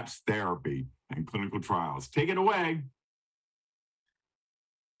relapse therapy and clinical trials. Take it away.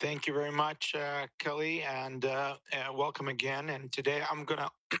 Thank you very much, Kelly, and welcome again. And today I'm going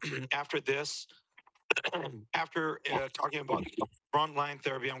to, after talking about frontline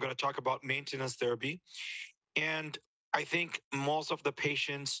therapy, I'm going to talk about maintenance therapy. And I think most of the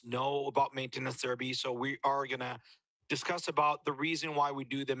patients know about maintenance therapy, so we are going to discuss about the reason why we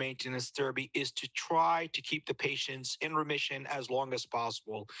do the maintenance therapy is to try to keep the patients in remission as long as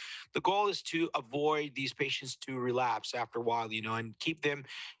possible. The goal is to avoid these patients to relapse after a while, and keep them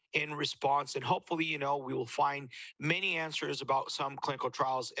in response. And hopefully, we will find many answers about some clinical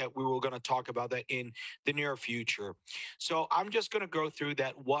trials. We were going to talk about that in the near future. So I'm just going to go through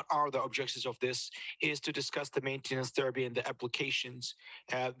that. What are the objectives of this is to discuss the maintenance therapy and the applications,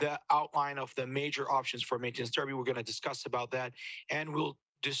 the outline of the major options for maintenance therapy. We're going to discuss about that, and we'll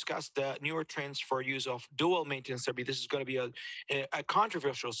discuss the newer trends for use of dual maintenance therapy. This is going to be a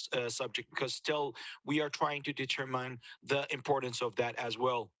controversial subject because still we are trying to determine the importance of that as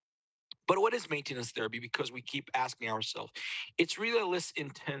well. But what is maintenance therapy? Because we keep asking ourselves. It's really a less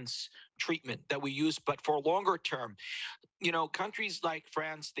intense treatment that we use, but for longer term. Countries like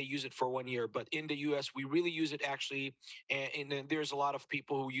France, they use it for 1 year, but in the US, we really use it actually. And there's a lot of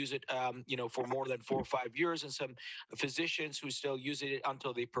people who use it, for more than 4 or 5 years, and some physicians who still use it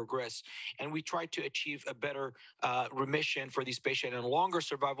until they progress. And we try to achieve a better remission for these patients and longer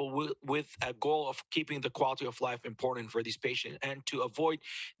survival with a goal of keeping the quality of life important for these patients and to avoid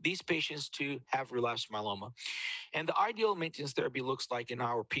these patients to have relapsed myeloma. And the ideal maintenance therapy looks like, in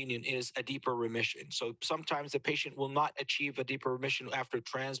our opinion, is a deeper remission. So sometimes the patient will not achieve a deeper remission after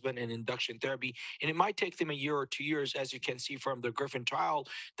transplant and induction therapy, and it might take them 1 year or 2 years, as you can see from the Griffin trial,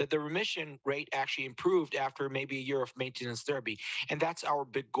 that the remission rate actually improved after maybe 1 year of maintenance therapy. And that's our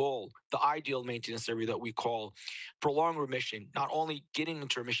big goal, the ideal maintenance therapy that we call prolonged remission, not only getting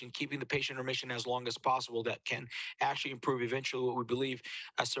into remission, keeping the patient in remission as long as possible, that can actually improve eventually what we believe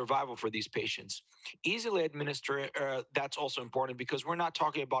a survival for these patients. Easily administered, that's also important because we're not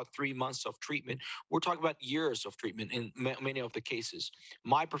talking about 3 months of treatment. We're talking about years of treatment in many of the cases.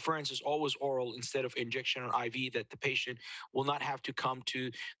 My preference is always oral instead of injection or IV, that the patient will not have to come to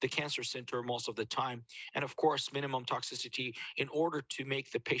the cancer center most of the time. And of course, minimum toxicity in order to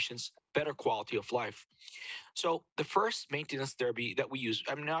make the patients better quality of life. So the first maintenance therapy that we use,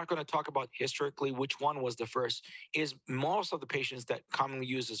 I'm not going to talk about historically which one was the first, is most of the patients that commonly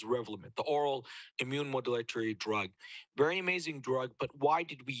use is Revlimid, the oral immune modulatory drug. Very amazing drug, but why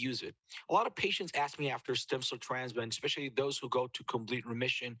did we use it? A lot of patients ask me after stem cell transplant, especially those who go to complete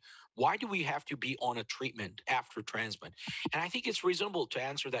remission, why do we have to be on a treatment after transplant? And I think it's reasonable to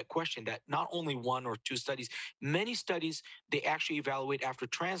answer that question, that not only one or two studies, many studies, they actually evaluate after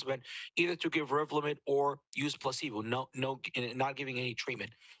transplant either to give Revlimid or use placebo, not giving any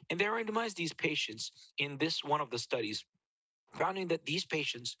treatment. And they randomized these patients in this one of the studies, finding that these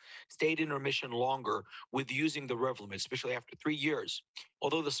patients stayed in remission longer with using the Revlimid, especially after 3 years.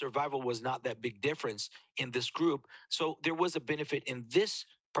 Although the survival was not that big difference in this group, so there was a benefit in this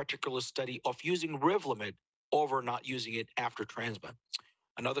particular study of using Revlimid over not using it after transplant.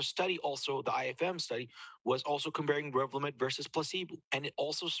 Another study, also the IFM study, was also comparing Revlimid versus placebo, and it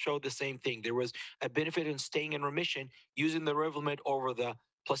also showed the same thing. There was a benefit in staying in remission using the Revlimid over the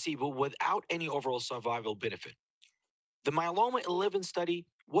placebo without any overall survival benefit. The myeloma 11 study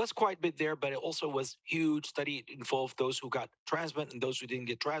was quite a bit there, but it also was huge study. It involved those who got transplant and those who didn't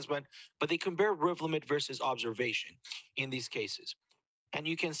get transplant, but they compared Revlimid versus observation in these cases. And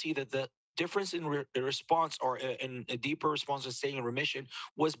you can see that the difference in response, or in a deeper response to staying in remission,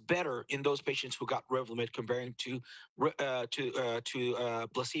 was better in those patients who got Revlimid comparing to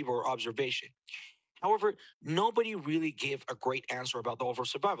placebo or observation. However, nobody really gave a great answer about the overall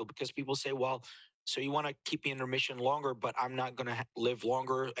survival, because people say, well, so you want to keep me in remission longer, but I'm not going to live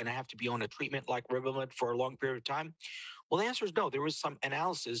longer and I have to be on a treatment like Revlimid for a long period of time? Well, the answer is no. There was some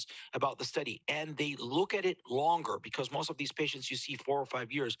analysis about the study, and they look at it longer because most of these patients you see 4 or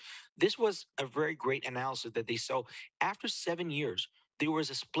 5 years. This was a very great analysis that they saw after 7 years. There was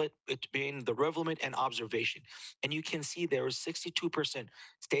a split between the Revlimid and observation, and you can see there was 62%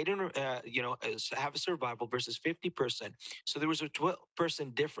 stayed in, have a survival versus 50%. So there was a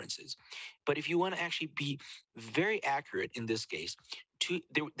 12% differences. But if you want to actually be very accurate in this case,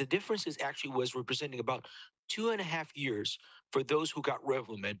 the differences actually was representing about 2.5 years for those who got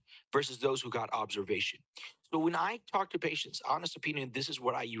Revlimid versus those who got observation. So when I talk to patients, honest opinion, this is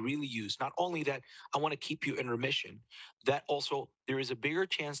what I really use. Not only that I want to keep you in remission, that also there is a bigger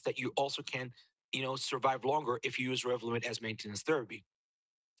chance that you also can, survive longer if you use Revlimid as maintenance therapy.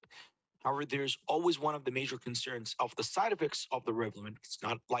 However, there's always one of the major concerns of the side effects of the Revlimid. It's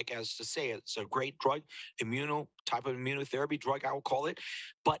not like, as to say, it's a great drug, type of immunotherapy drug, I will call it,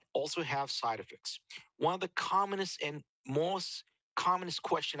 but also have side effects. One of the commonest and most commonest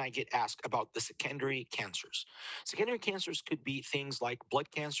question I get asked about the secondary cancers. Secondary cancers could be things like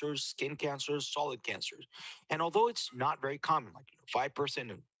blood cancers, skin cancers, solid cancers. And although it's not very common, like 5%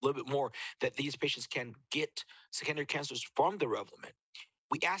 and a little bit more, that these patients can get secondary cancers from the Revlimid,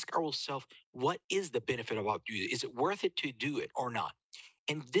 we ask ourselves, what is the benefit about doing it? Is it worth it to do it or not?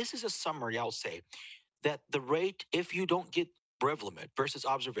 And this is a summary, I'll say, that the rate, if you don't get Revlimid versus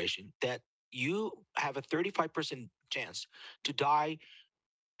observation, that you have a 35% chance to die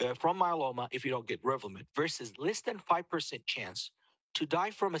from myeloma if you don't get Revlimid, versus less than 5% chance to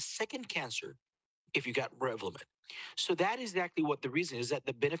die from a second cancer if you got Revlimid. So that is exactly what the reason is, that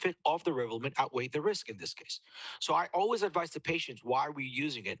the benefit of the Revlimid outweigh the risk in this case. So I always advise the patients, why are we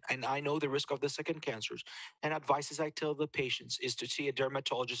using it? And I know the risk of the second cancers. And advices I tell the patients is to see a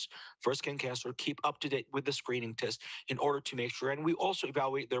dermatologist for skin cancer, keep up to date with the screening test in order to make sure. And we also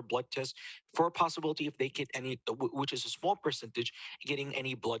evaluate their blood test for a possibility if they get any, which is a small percentage, getting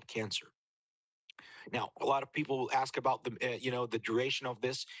any blood cancer. Now, a lot of people will ask about the duration of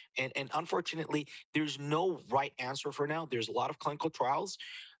this, and unfortunately, there's no right answer for now. There's a lot of clinical trials.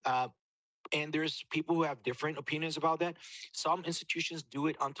 And there's people who have different opinions about that. Some institutions do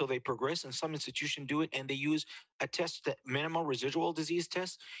it until they progress, and some institutions do it and they use a test, that minimal residual disease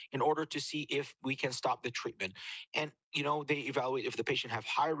test, in order to see if we can stop the treatment. And they evaluate if the patient have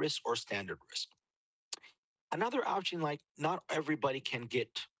high risk or standard risk. Another option, like, not everybody can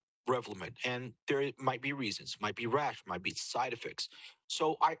get Revlimid, and there might be reasons, might be rash, might be side effects.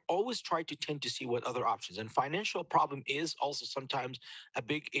 So I always try to tend to see what other options. And financial problem is also sometimes a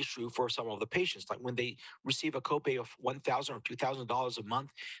big issue for some of the patients. Like when they receive a copay of $1,000 or $2,000 a month,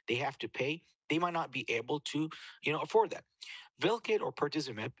 they have to pay. They might not be able to, afford that. Velcade or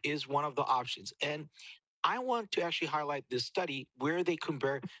pertuzumab is one of the options, and I want to actually highlight this study where they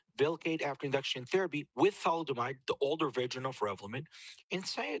compare Velcade after induction therapy with thalidomide, the older version of Revlimid, and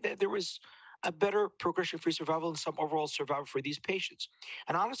say that there was a better progression-free survival and some overall survival for these patients.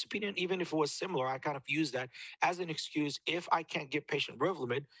 An honest opinion, even if it was similar, I kind of use that as an excuse. If I can't give patient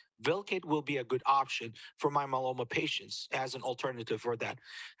Revlimid, Velcade will be a good option for my myeloma patients as an alternative for that.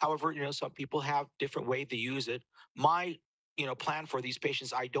 However, some people have different way they use it. My plan for these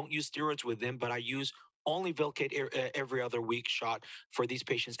patients, I don't use steroids with them, but I use only Velcade every other week shot for these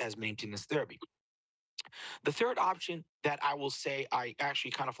patients as maintenance therapy. The third option that I will say I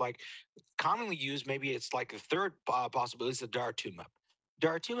actually kind of like commonly used, maybe it's like the third possibility, is the daratumumab.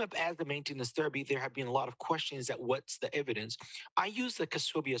 Daratumumab as the maintenance therapy, there have been a lot of questions that what's the evidence. I use the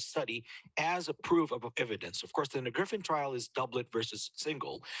Casubia study as a proof of evidence. Of course, the Griffin trial is doublet versus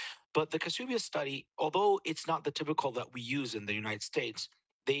single, but the Casubia study, although it's not the typical that we use in the United States,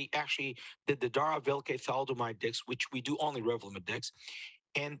 they actually did the Dara Velcade thalidomide dix, which we do only Revlimid dix,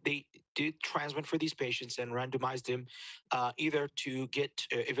 and they did transplant for these patients and randomized them either to get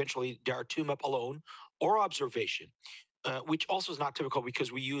eventually daratumumab alone or observation. Which also is not typical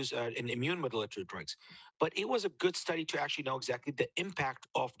because we use an immune modulator drugs. But it was a good study to actually know exactly the impact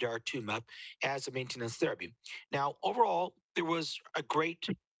of daratumumab as a maintenance therapy. Now, overall, there was a great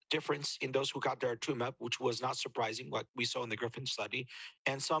difference in those who got daratumumab, which was not surprising, like we saw in the Griffin study,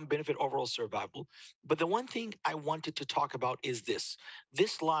 and some benefit overall survival. But the one thing I wanted to talk about is this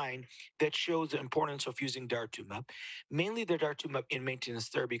line that shows the importance of using daratumumab, mainly the daratumumab in maintenance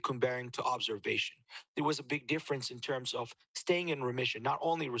therapy comparing to observation. There was a big difference in terms of staying in remission. Not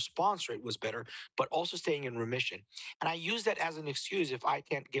only response rate was better, but also staying in remission. And I use that as an excuse. If I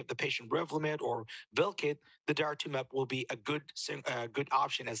can't give the patient Revlimid or Velcade, the daratumumab will be a good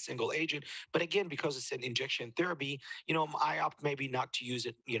option as single agent. But again, because it's an injection therapy, I opt maybe not to use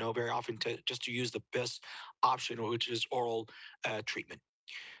it, very often, to just to use the best option, which is oral treatment.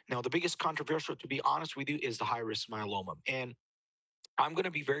 Now, the biggest controversial, to be honest with you, is the high-risk myeloma. And I'm going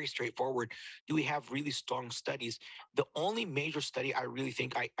to be very straightforward. Do we have really strong studies? The only major study I really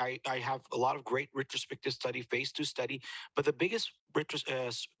think I have a lot of great retrospective study, phase 2 study, but the biggest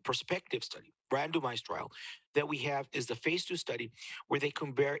prospective study, randomized trial that we have is the phase 2 study where they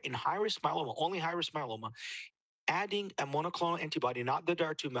compare in high-risk myeloma, only high-risk myeloma, adding a monoclonal antibody, not the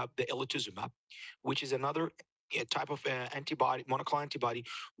daratumumab, the elotuzumab, which is another type of antibody, monoclonal antibody,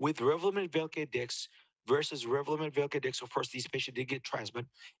 with Revlimid Velcade dix versus Revlimid Velcade dix. Of course, these patients did get transplant,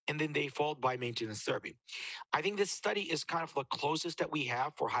 and then they followed by maintenance therapy. I think this study is kind of the closest that we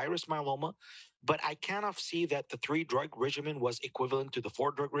have for high-risk myeloma, but I cannot see that the 3-drug regimen was equivalent to the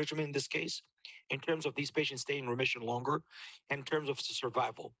 4-drug regimen in this case, in terms of these patients staying in remission longer, and in terms of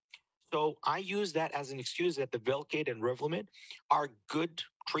survival. So I use that as an excuse that the Velcade and Revlimid are good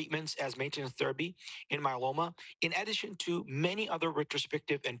treatments as maintenance therapy in myeloma, in addition to many other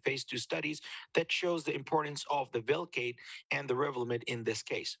retrospective and phase 2 studies that shows the importance of the Velcade and the Revlimid in this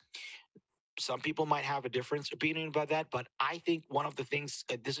case. Some people might have a different opinion about that, but I think one of the things,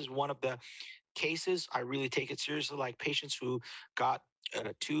 this is one of the cases I really take it seriously, like patients who got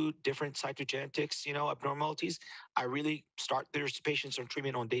 2 different cytogenetics, abnormalities. I really start these patients on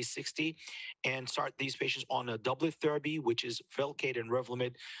treatment on day 60 and start these patients on a doublet therapy, which is Velcade and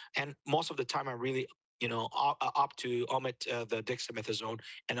Revlimid. And most of the time, I really, opt to omit the dexamethasone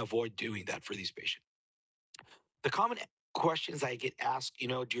and avoid doing that for these patients. The common questions I get asked,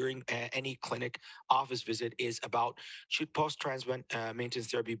 during any clinic office visit is about should post-transplant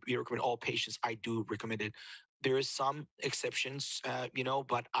maintenance therapy be recommended all patients? I do recommend it. There is some exceptions,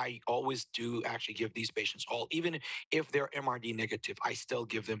 but I always do actually give these patients all, even if they're MRD negative, I still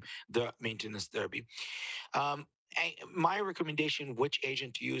give them the maintenance therapy. My recommendation, which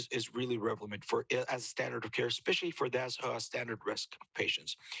agent to use, is really Revlimid for as standard of care, especially for those standard risk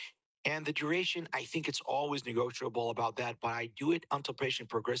patients. And the duration, I think it's always negotiable about that, but I do it until patient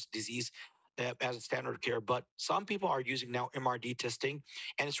progresses disease as a standard of care. But some people are using now MRD testing,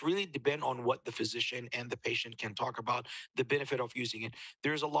 and it's really depend on what the physician and the patient can talk about the benefit of using it.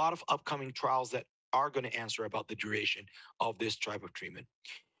 There's a lot of upcoming trials that are going to answer about the duration of this type of treatment.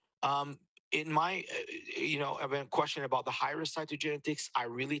 In my, question about the high-risk cytogenetics, I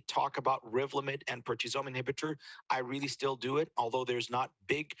really talk about Revlimid and proteasome inhibitor. I really still do it, although there's not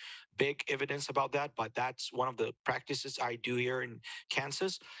big evidence about that, but that's one of the practices I do here in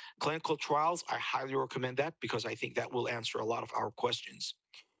Kansas. Clinical trials, I highly recommend that because I think that will answer a lot of our questions.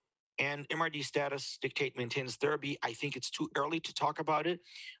 And MRD status dictate maintenance therapy. I think it's too early to talk about it.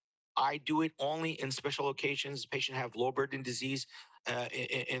 I do it only in special occasions. Patient have low burden disease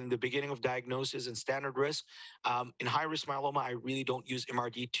in the beginning of diagnosis and standard risk. In high risk myeloma, I really don't use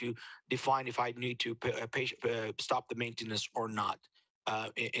MRD to define if I need to stop the maintenance or not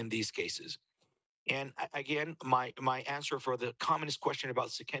in these cases. And again, my answer for the commonest question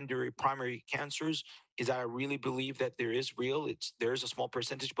about secondary primary cancers is that I really believe that there is a small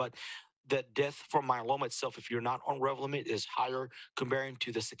percentage, but the death from myeloma itself, if you're not on Revlimid, is higher comparing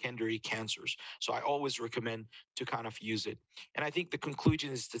to the secondary cancers. So I always recommend to kind of use it. And I think the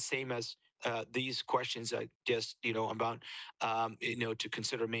conclusion is the same as these questions. I just about to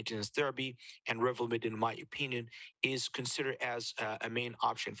consider maintenance therapy, and Revlimid, in my opinion, is considered as a main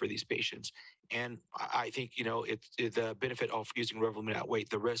option for these patients. And I think the benefit of using Revlimid outweigh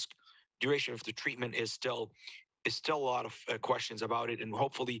the risk. Duration of the treatment is still a lot of questions about it, and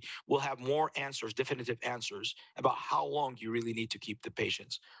hopefully we'll have more answers, definitive answers about how long you really need to keep the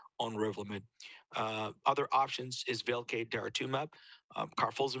patients on Revlimid. Other options is Velcade, daratumumab,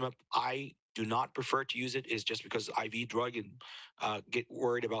 carfilzomib. I do not prefer to use it, is just because IV drug and get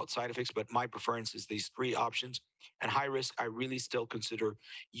worried about side effects, but my preference is these three options. And high risk, I really still consider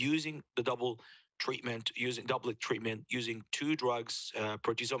using the doublet treatment, using two drugs,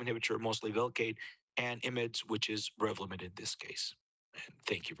 proteasome inhibitor, mostly Velcade, and IMiDs, which is Revlimid in this case. And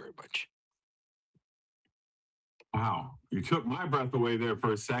thank you very much. Wow, you took my breath away there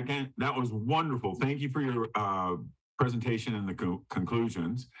for a second. That was wonderful. Thank you for your presentation and the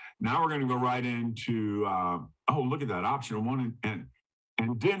conclusions. Now we're going to go right into, oh, look at that, option one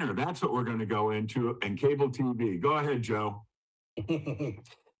and dinner. That's what we're going to go into, and cable TV. Go ahead, Joe.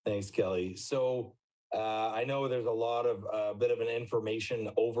 Thanks, Kelly. So I know there's a lot of bit of an information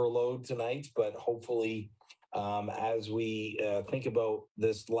overload tonight, but hopefully as we think about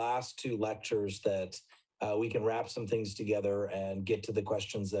this last two lectures that we can wrap some things together and get to the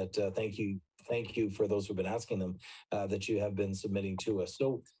questions that thank you for those who've been asking them that you have been submitting to us.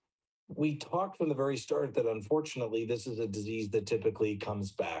 So we talked from the very start that unfortunately this is a disease that typically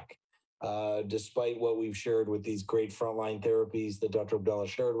comes back. Despite what we've shared with these great frontline therapies that Dr. Abdallah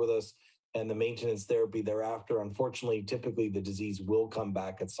shared with us and the maintenance therapy thereafter, unfortunately, typically the disease will come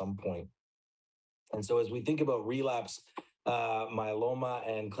back at some point. And so as we think about relapse myeloma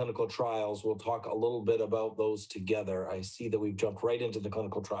and clinical trials, we'll talk a little bit about those together. I see that we've jumped right into the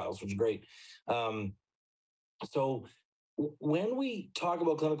clinical trials, which is great. So when we talk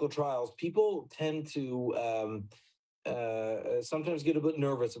about clinical trials, people tend to sometimes get a bit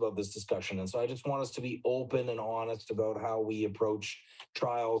nervous about this discussion. And so I just want us to be open and honest about how we approach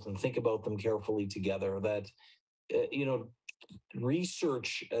trials and think about them carefully together. That,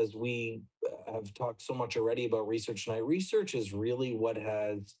 research, as we have talked so much already about research tonight, research is really what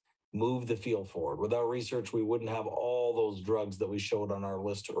has moved the field forward. Without research, we wouldn't have all those drugs that we showed on our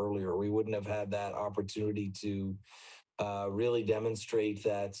list earlier. We wouldn't have had that opportunity to really demonstrate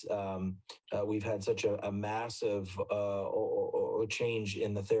that we've had such a massive change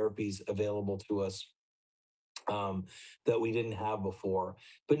in the therapies available to us that we didn't have before.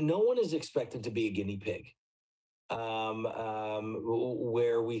 But no one is expected to be a guinea pig.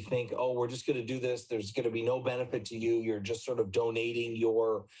 Where we think, oh, we're just going to do this. There's going to be no benefit to you. You're just sort of donating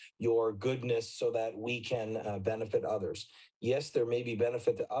your goodness so that we can benefit others. Yes, there may be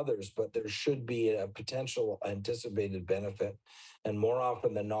benefit to others, but there should be a potential anticipated benefit, and more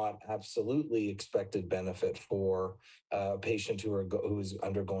often than not, absolutely expected benefit for a patient who is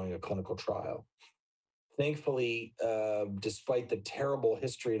undergoing a clinical trial. Thankfully, despite the terrible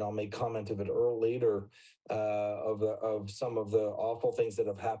history, and I'll make comment of it later, of some of the awful things that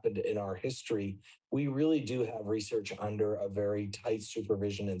have happened in our history, we really do have research under a very tight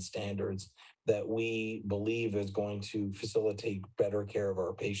supervision and standards that we believe is going to facilitate better care of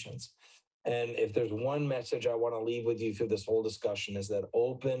our patients. And if there's one message I want to leave with you through this whole discussion, is that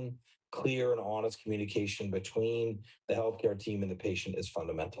open, clear, and honest communication between the healthcare team and the patient is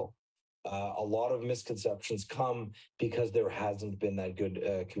fundamental. A lot of misconceptions come because there hasn't been that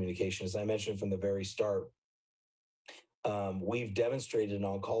good communication. As I mentioned from the very start, we've demonstrated in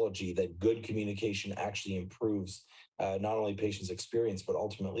oncology that good communication actually improves not only patients' experience, but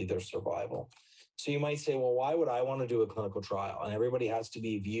ultimately their survival. So you might say, well, why would I want to do a clinical trial? And everybody has to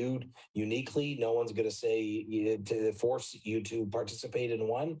be viewed uniquely. No one's going to say to force you to participate in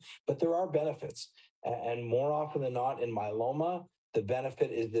one, but there are benefits. And more often than not in myeloma, the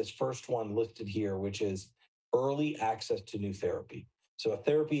benefit is this first one listed here, which is early access to new therapy. So a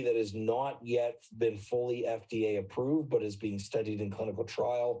therapy that has not yet been fully FDA approved, but is being studied in clinical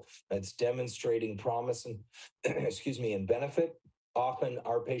trial, that's demonstrating promise and, and benefit. Often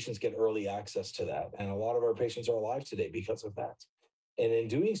our patients get early access to that. And a lot of our patients are alive today because of that. And in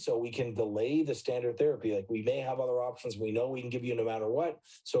doing so, we can delay the standard therapy. Like, we may have other options. We know we can give you no matter what.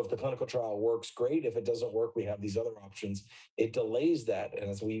 So if the clinical trial works, great. If it doesn't work, we have these other options. It delays that. And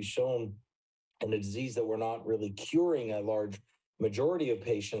as we've shown in a disease that we're not really curing a large majority of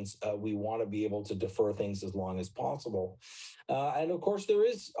patients, we want to be able to defer things as long as possible. And of course, there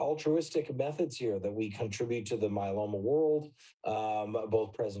is altruistic methods here that we contribute to the myeloma world,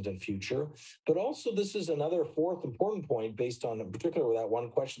 both present and future. But also, this is another fourth important point based on, in particular, that one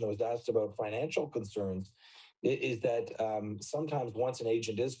question that was asked about financial concerns, is that sometimes once an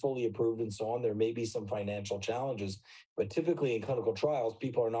agent is fully approved and so on, there may be some financial challenges. But typically in clinical trials,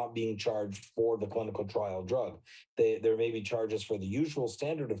 people are not being charged for the clinical trial drug. There may be charges for the usual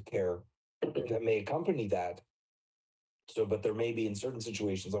standard of care that may accompany that. So, but there may be in certain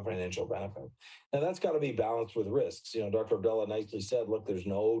situations a financial benefit. Now that's got to be balanced with risks. Dr. Abdullah nicely said, look, there's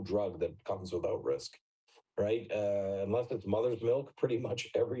no drug that comes without risk. Right? Unless it's mother's milk, pretty much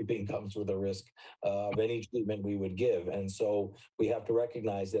everything comes with a risk of any treatment we would give. And so we have to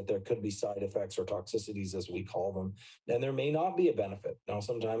recognize that there could be side effects or toxicities, as we call them, and there may not be a benefit. Now,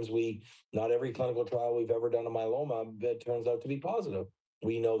 sometimes not every clinical trial we've ever done in myeloma, it turns out to be positive.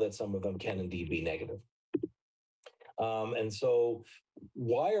 We know that some of them can indeed be negative. And so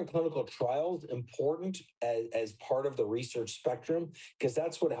why are clinical trials important as part of the research spectrum? Because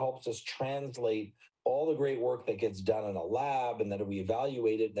that's what helps us translate all the great work that gets done in a lab, and that we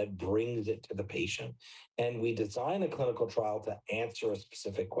evaluate it, that brings it to the patient. And we design a clinical trial to answer a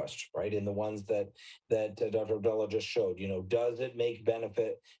specific question, right? And the ones that Dr. Abdullah just showed, does it make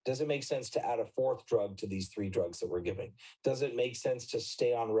benefit? Does it make sense to add a fourth drug to these three drugs that we're giving? Does it make sense to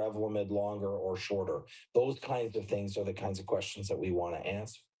stay on Revlimid longer or shorter? Those kinds of things are the kinds of questions that we want to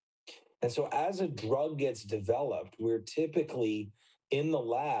answer. And so as a drug gets developed, we're typically in the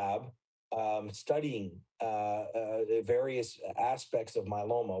lab studying various aspects of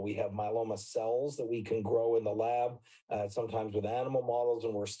myeloma. We have myeloma cells that we can grow in the lab, sometimes with animal models,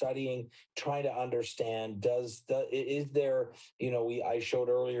 and we're studying, trying to understand, I showed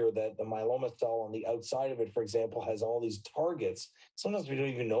earlier that the myeloma cell on the outside of it, for example, has all these targets. Sometimes we don't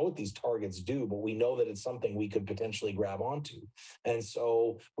even know what these targets do, but we know that it's something we could potentially grab onto. And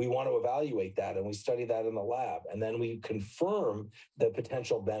so we want to evaluate that, and we study that in the lab. And then we confirm the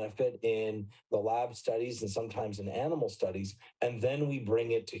potential benefit in the lab studies and sometimes in animal studies. And then we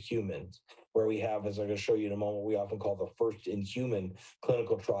bring it to humans, where we have, as I'm going to show you in a moment, we often call the first in human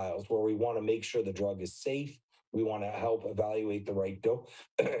clinical trials, where we want to make sure the drug is safe. We want to help evaluate the right dose,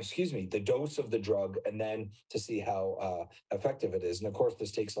 the dose of the drug, and then to see how effective it is. And of course,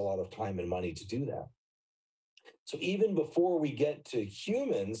 this takes a lot of time and money to do that. So even before we get to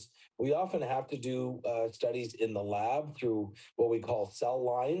humans, we often have to do studies in the lab through what we call cell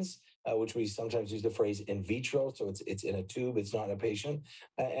lines, which we sometimes use the phrase in vitro. So it's in a tube, it's not in a patient.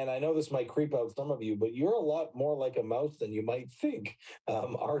 And I know this might creep out some of you, but you're a lot more like a mouse than you might think.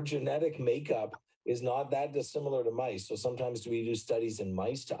 Our genetic makeup is not that dissimilar to mice. So sometimes we do studies in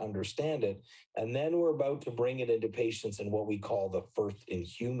mice to understand it. And then we're about to bring it into patients in what we call the first in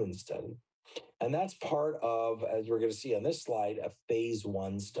human study. And that's part of, as we're going to see on this slide, a phase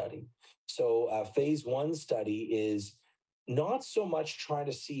 1 study. So a phase 1 study is not so much trying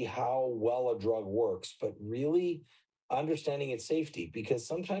to see how well a drug works, but really understanding its safety, because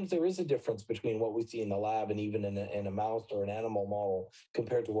sometimes there is a difference between what we see in the lab and even in a mouse or an animal model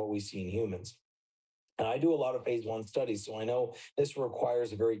compared to what we see in humans. And I do a lot of phase 1 studies, so I know this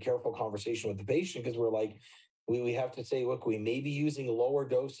requires a very careful conversation with the patient, because we're like, we have to say, look, we may be using lower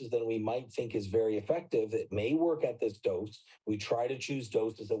doses than we might think is very effective. It may work at this dose. We try to choose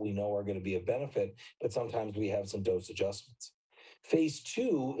doses that we know are going to be of benefit, but sometimes we have some dose adjustments. Phase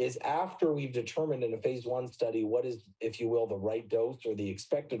 2 is after we've determined in a phase 1 study what is, if you will, the right dose or the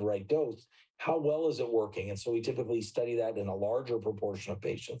expected right dose. How well is it working? And so we typically study that in a larger proportion of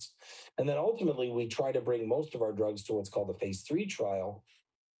patients. And then ultimately, we try to bring most of our drugs to what's called the phase 3 trial,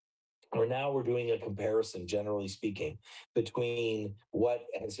 where now we're doing a comparison, generally speaking, between what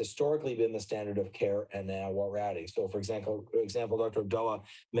has historically been the standard of care and now what we're adding. So, for example, Dr. Abdullah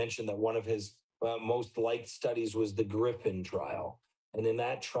mentioned that one of his most liked studies was the Griffin trial. And in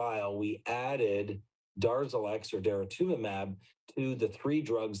that trial, we added Darzalex or daratumumab to the 3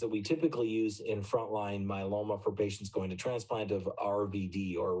 drugs that we typically use in frontline myeloma for patients going to transplant of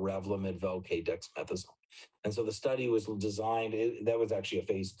RVD, or Revlimid, Velcade, dexamethasone. And so the study was designed, that was actually a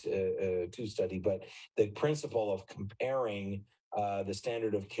phase 2 study, but the principle of comparing the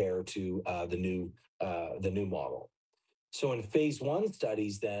standard of care to the new model. So in phase 1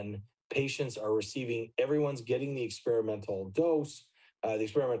 studies, then patients are receiving, everyone's getting the experimental dose, the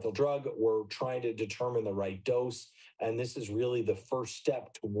experimental drug. We're trying to determine the right dose. And this is really the first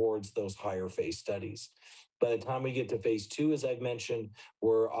step towards those higher phase studies. By the time we get to phase 2, as I've mentioned,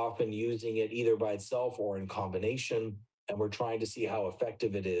 we're often using it either by itself or in combination, and we're trying to see how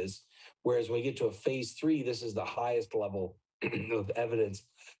effective it is. Whereas when we get to a phase 3, this is the highest level of evidence,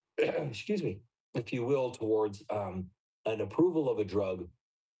 excuse me, if you will, towards an approval of a drug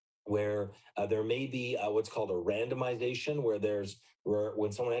where there may be what's called a randomization, where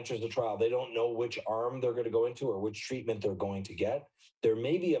when someone enters the trial, they don't know which arm they're going to go into or which treatment they're going to get. There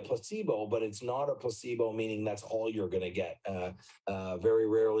may be a placebo, but it's not a placebo, meaning that's all you're going to get. Very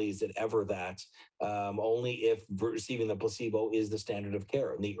rarely is it ever that, only if receiving the placebo is the standard of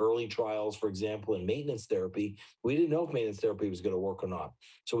care. In the early trials, for example, in maintenance therapy, we didn't know if maintenance therapy was going to work or not.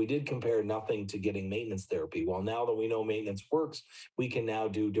 So we did compare nothing to getting maintenance therapy. Well, now that we know maintenance works, we can now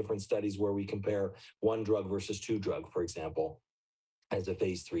do different studies where we compare one drug versus two drug, for example, as a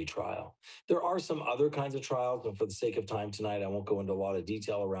phase 3 trial. There are some other kinds of trials, and for the sake of time tonight, I won't go into a lot of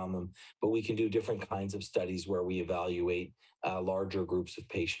detail around them, but we can do different kinds of studies where we evaluate larger groups of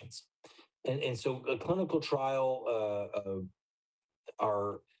patients. And so a clinical trial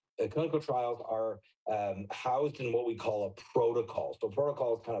clinical trials are housed in what we call a protocol. So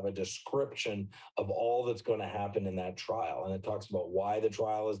protocol is kind of a description of all that's going to happen in that trial. And it talks about why the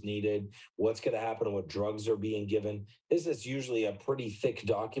trial is needed, what's going to happen, and what drugs are being given. This is usually a pretty thick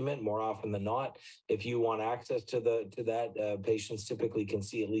document, more often than not. If you want access to that, patients typically can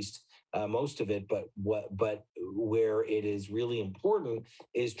see at least most of it, but where it is really important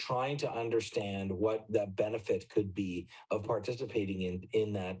is trying to understand what the benefit could be of participating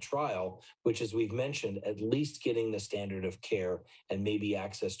in that trial, which, as we've mentioned, at least getting the standard of care and maybe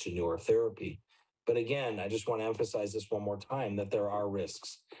access to newer therapy. But again, I just want to emphasize this one more time, that there are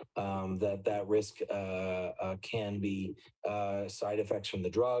risks, that risk can be side effects from the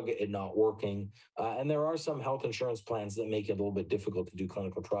drug, it not working. And there are some health insurance plans that make it a little bit difficult to do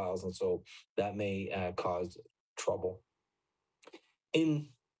clinical trials. And so that may cause trouble. In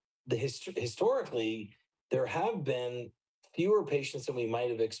the historically, there have been fewer patients than we might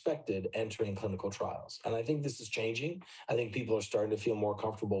have expected entering clinical trials. And I think this is changing. I think people are starting to feel more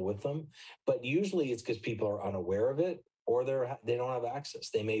comfortable with them, but usually it's because people are unaware of it, or they don't have access.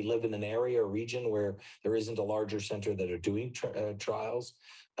 They may live in an area or region where there isn't a larger center that are doing trials.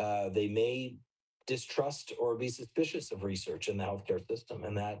 They may distrust or be suspicious of research in the healthcare system,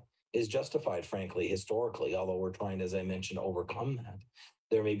 and that is justified, frankly, historically, although we're trying, as I mentioned, overcome that.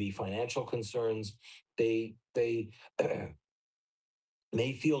 There may be financial concerns. They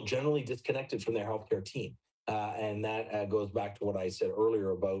may feel generally disconnected from their healthcare team. And that goes back to what I said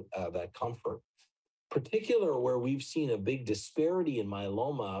earlier about that comfort. Particular where we've seen a big disparity in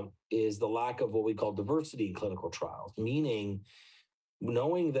myeloma is the lack of what we call diversity in clinical trials, meaning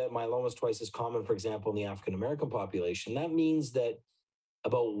knowing that myeloma is twice as common, for example, in the African-American population. That means that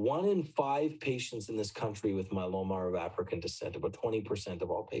about 1 in 5 patients in this country with myeloma are of African descent, about 20%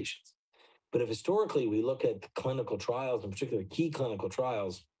 of all patients. But if historically we look at clinical trials, in particular key clinical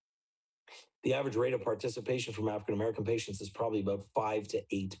trials, the average rate of participation from African-American patients is probably about 5 to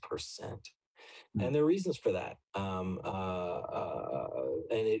 8%. And there are reasons for that. And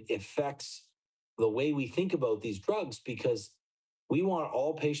it affects the way we think about these drugs, because we want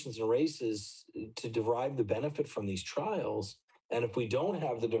all patients and races to derive the benefit from these trials. And if we don't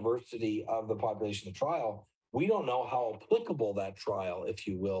have the diversity of the population of the trial, we don't know how applicable that trial, if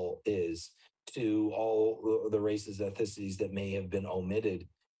you will, is to all the races, ethnicities that may have been omitted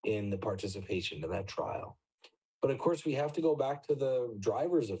in the participation in that trial. But of course, we have to go back to the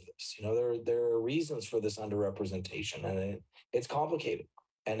drivers of this. You know, there are reasons for this underrepresentation, and it's complicated.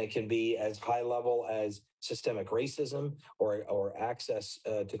 And it can be as high level as systemic racism or access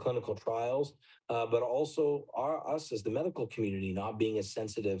to clinical trials, but also us as the medical community not being as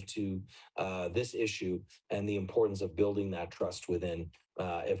sensitive to this issue and the importance of building that trust within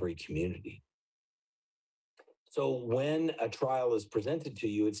every community. So when a trial is presented to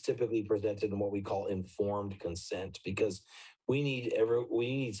you, it's typically presented in what we call informed consent, because we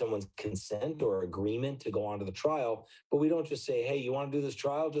need someone's consent or agreement to go on to the trial, but we don't just say, hey, you want to do this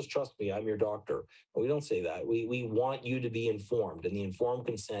trial? Just trust me, I'm your doctor. We don't say that. We want you to be informed, and the informed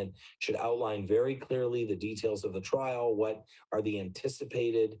consent should outline very clearly the details of the trial, what are the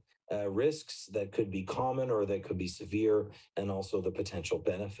anticipated risks that could be common or that could be severe, and also the potential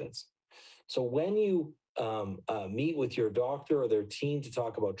benefits. So when you meet with your doctor or their team to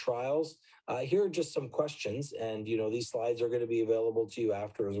talk about trials, here are just some questions, and these slides are going to be available to you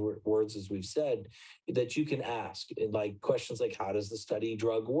afterwards, as we've said, that you can ask, like questions like, how does the study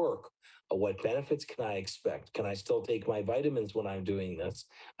drug work? What benefits can I expect? Can I still take my vitamins when I'm doing this?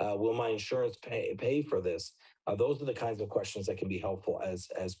 Will my insurance pay for this? Those are the kinds of questions that can be helpful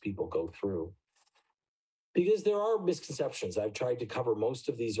as people go through. Because there are misconceptions. I've tried to cover most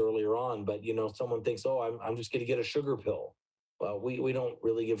of these earlier on, but someone thinks, oh, I'm just going to get a sugar pill. Well, we don't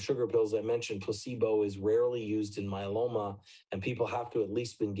really give sugar pills. I mentioned placebo is rarely used in myeloma, and people have to at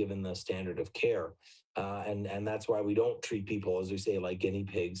least been given the standard of care. And that's why we don't treat people, as we say, like guinea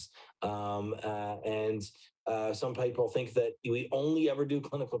pigs. And some people think that we only ever do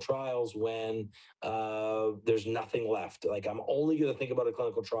clinical trials when there's nothing left. Like, I'm only going to think about a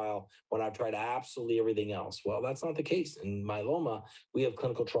clinical trial when I've tried absolutely everything else. Well, that's not the case. In myeloma, we have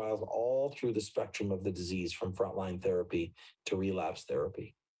clinical trials all through the spectrum of the disease, from frontline therapy to relapse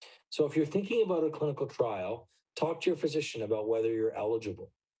therapy. So if you're thinking about a clinical trial, talk to your physician about whether you're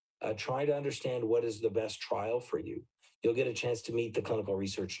eligible. Try to understand what is the best trial for you. You'll get a chance to meet the clinical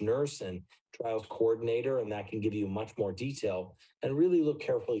research nurse and trials coordinator, and that can give you much more detail, and really look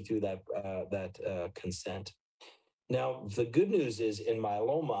carefully through that consent. Now, the good news is in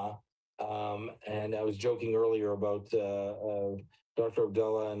myeloma, and I was joking earlier about Dr.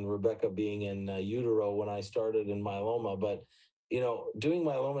 Abdullah and Rebecca being in utero when I started in myeloma, but doing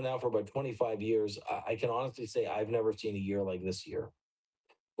myeloma now for about 25 years, I can honestly say I've never seen a year like this year,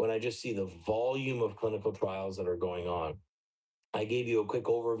 when I just see the volume of clinical trials that are going on. I gave you a quick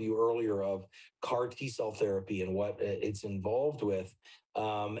overview earlier of CAR T-cell therapy and what it's involved with.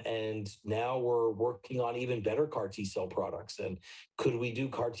 And now we're working on even better CAR T-cell products. And could we do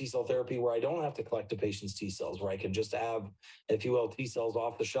CAR T-cell therapy where I don't have to collect a patient's T-cells, where I can just have, if you will, T-cells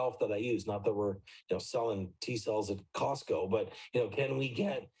off the shelf that I use? Not that we're selling T-cells at Costco, but can we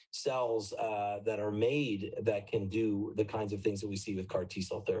get cells that are made that can do the kinds of things that we see with CAR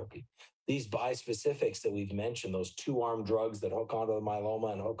T-cell therapy? These bispecifics that we've mentioned, those two-arm drugs that hook onto the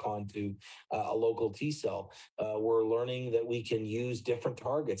myeloma and hook onto a local T cell, we're learning that we can use different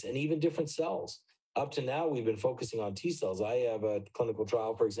targets and even different cells. Up to now, we've been focusing on T cells. I have a clinical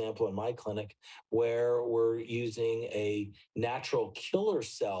trial, for example, in my clinic, where we're using a natural killer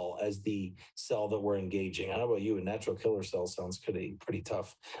cell as the cell that we're engaging. I don't know about you, a natural killer cell sounds pretty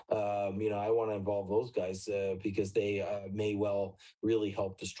tough. I want to involve those guys because they may well really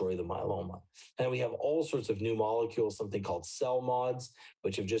help destroy the myeloma. And we have all sorts of new molecules, something called cell mods,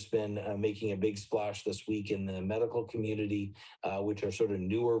 which have just been making a big splash this week in the medical community, which are sort of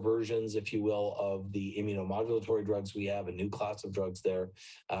newer versions, if you will, of the immunomodulatory drugs we have, a new class of drugs there,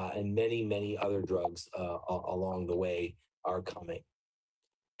 and many, many other drugs along the way are coming.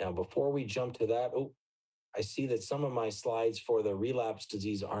 Now, before we jump to that, I see that some of my slides for the relapse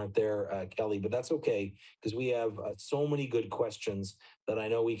disease aren't there, Kelly, but that's okay, because we have so many good questions that I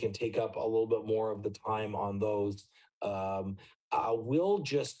know we can take up a little bit more of the time on those. I will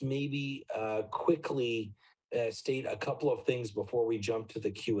just maybe quickly state a couple of things before we jump to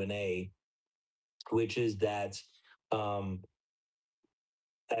the Q&A, which is that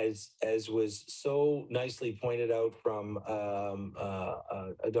as was so nicely pointed out from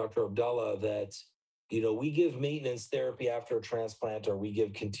Dr. Abdullah, that we give maintenance therapy after a transplant, or we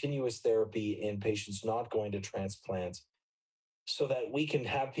give continuous therapy in patients not going to transplant, so that we can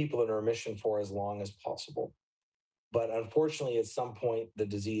have people in remission for as long as possible. But unfortunately, at some point, the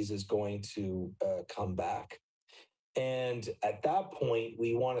disease is going to come back. And at that point,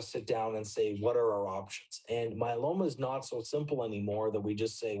 we want to sit down and say, what are our options? And myeloma is not so simple anymore that we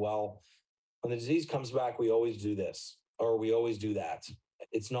just say, well, when the disease comes back, we always do this, or we always do that.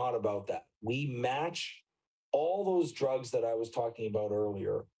 It's not about that. We match all those drugs that I was talking about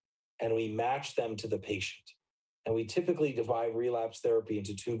earlier, and we match them to the patient. And we typically divide relapse therapy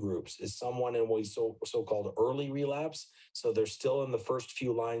into two groups: is someone in what we so-called early relapse, so they're still in the first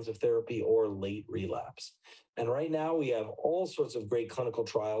few lines of therapy, or late relapse. And right now we have all sorts of great clinical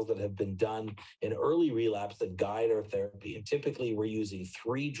trials that have been done in early relapse that guide our therapy. And typically we're using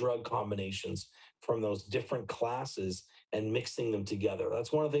 3 drug combinations from those different classes and mixing them together.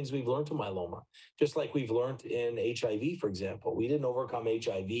 That's one of the things we've learned in myeloma. Just like we've learned in HIV, for example. We didn't overcome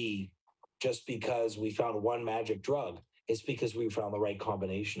HIV just because we found one magic drug. It's because we found the right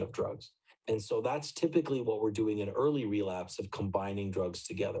combination of drugs. And so that's typically what we're doing in early relapse, of combining drugs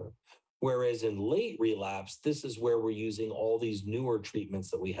together. Whereas in late relapse, this is where we're using all these newer treatments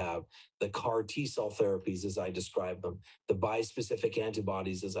that we have, the CAR T-cell therapies, as I described them, the bispecific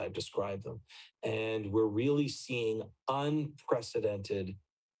antibodies, as I've described them. And we're really seeing unprecedented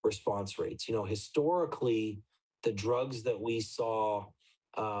response rates. Historically, the drugs that we saw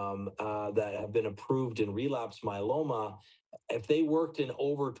that have been approved in relapse myeloma, if they worked in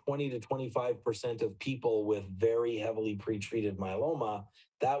over 20 to 25% of people with very heavily pretreated myeloma,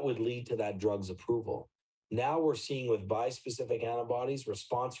 that would lead to that drug's approval. Now we're seeing with bispecific antibodies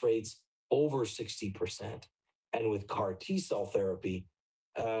response rates over 60%. And with CAR T-cell therapy,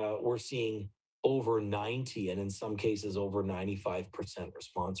 we're seeing over 90, and in some cases over 95%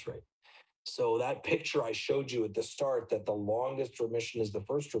 response rate. So that picture I showed you at the start, that the longest remission is the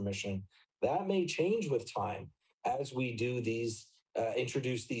first remission, that may change with time as we do these,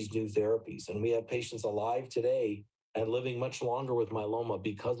 introduce these new therapies. And we have patients alive today and living much longer with myeloma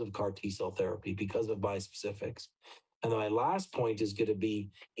because of CAR T cell therapy, because of bispecifics. And then my last point is going to be,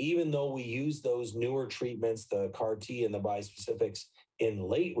 even though we use those newer treatments, the CAR T and the bispecifics in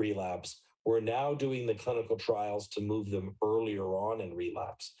late relapse, we're now doing the clinical trials to move them earlier on in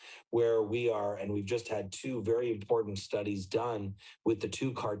relapse, where we are, and we've just had two very important studies done with the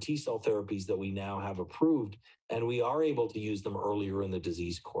two CAR T cell therapies that we now have approved, and we are able to use them earlier in the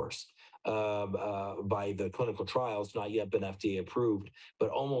disease course. By the clinical trials, not yet been FDA approved, but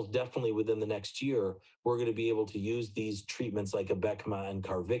almost definitely within the next year, we're going to be able to use these treatments like Abecma and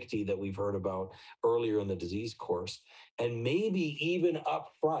Carvykti that we've heard about earlier in the disease course, and maybe even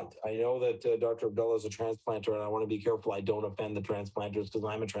upfront. I know that Dr. Abdullah is a transplanter, and I want to be careful I don't offend the transplanters because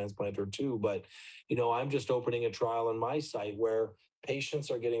I'm a transplanter too. But I'm just opening a trial on my site where patients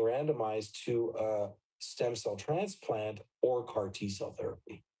are getting randomized to stem cell transplant or CAR T cell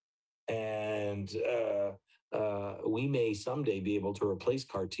therapy. And we may someday be able to replace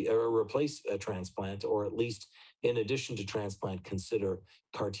CAR T or replace a transplant, or at least in addition to transplant, consider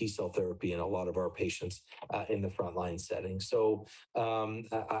CAR T cell therapy in a lot of our patients in the frontline setting. So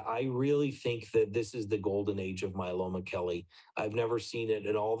I really think that this is the golden age of myeloma, Kelly. I've never seen it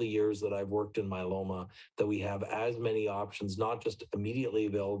in all the years that I've worked in myeloma, that we have as many options, not just immediately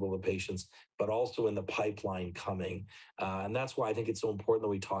available to patients, but also in the pipeline coming. And that's why I think it's so important that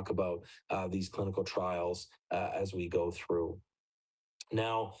we talk about these clinical trials as we go through.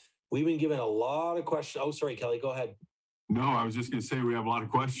 Now, we've been given a lot of questions. Oh, sorry, Kelly, go ahead. No, I was just going to say we have a lot of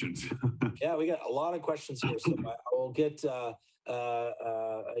questions. Yeah, we got a lot of questions here. So I will get,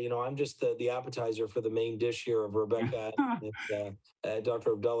 I'm just the appetizer for the main dish here of Rebecca and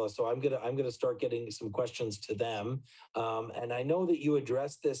Dr. Abdullah. So I'm gonna start getting some questions to them. And I know that you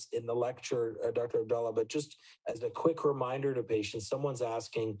addressed this in the lecture, Dr. Abdullah, but just as a quick reminder to patients, someone's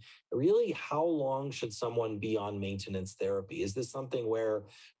asking, really, how long should someone be on maintenance therapy? Is this something where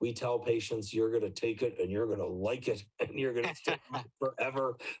we tell patients you're going to take it and you're going to like it and you're going to stay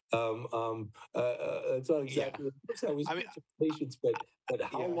forever? It's not exactly how we speak to patients, but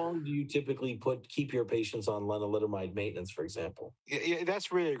how long do you typically keep your patients on lenalidomide maintenance, for example? Yeah,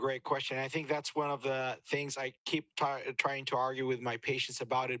 that's really a great question. I think that's one of the things I keep trying to argue with my patients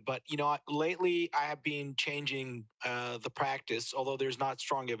about it. But lately I have been changing the practice, although there's not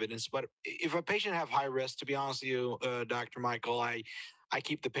strong evidence. But if a patient have high risk, to be honest with you, Dr. Mikhael, I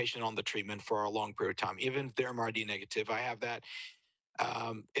keep the patient on the treatment for a long period of time, even if they're MRD negative. I have that.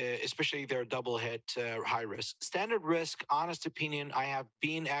 Especially their double hit high risk. Standard risk, honest opinion, I have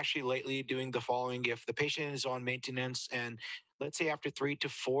been actually lately doing the following. If the patient is on maintenance and let's say after 3 to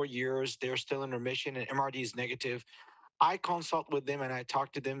 4 years, they're still in remission and MRD is negative, I consult with them and I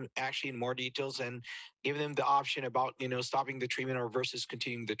talk to them actually in more details and give them the option about, stopping the treatment or versus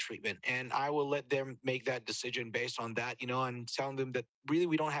continuing the treatment. And I will let them make that decision based on that, and telling them that really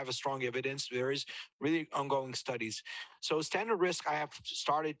we don't have a strong evidence. There is really ongoing studies. So standard risk, I have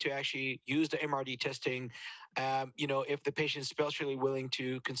started to actually use the MRD testing. If the patient is especially willing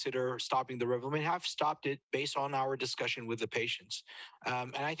to consider stopping the Revlimid, have stopped it based on our discussion with the patients.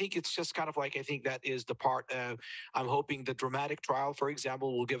 And I think it's just kind of like, I think that is the part I'm hoping the dramatic trial, for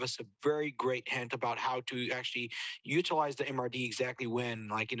example, will give us a very great hint about how to actually utilize the MRD exactly when,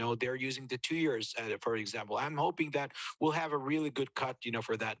 they're using the 2 years, for example. I'm hoping that we'll have a really good cut,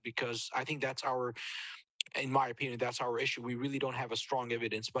 for that, because I think that's in my opinion, that's our issue. We really don't have a strong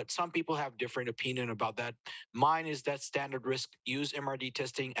evidence, but some people have different opinion about that. Mine is that standard risk, use MRD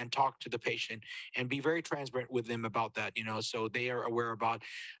testing and talk to the patient and be very transparent with them about that, so they are aware about,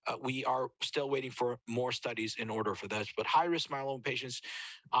 we are still waiting for more studies in order for that. But high risk myeloma patients,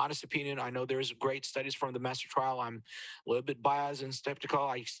 honest opinion, I know there's great studies from the master trial. I'm a little bit biased and skeptical.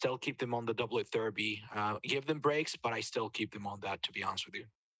 I still keep them on the doublet therapy, give them breaks, but I still keep them on that, to be honest with you.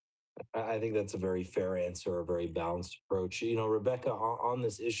 I think that's a very fair answer, a very balanced approach. Rebecca, on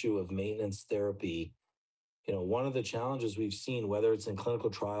this issue of maintenance therapy, one of the challenges we've seen, whether it's in clinical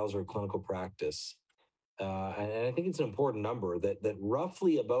trials or clinical practice, and I think it's an important number, that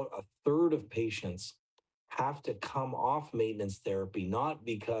roughly about a third of patients have to come off maintenance therapy, not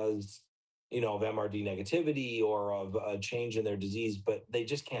because of MRD negativity or of a change in their disease, but they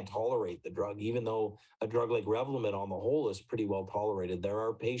just can't tolerate the drug. Even though a drug like Revlimid on the whole is pretty well tolerated, there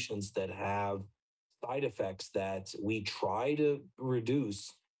are patients that have side effects that we try to reduce,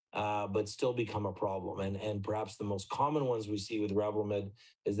 but still become a problem. And perhaps the most common ones we see with Revlimid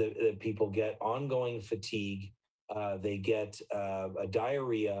is that people get ongoing fatigue, they get a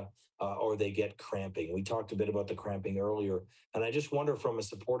diarrhea, or they get cramping. We talked a bit about the cramping earlier, and I just wonder from a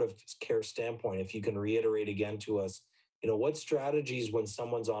supportive care standpoint, if you can reiterate again to us, what strategies when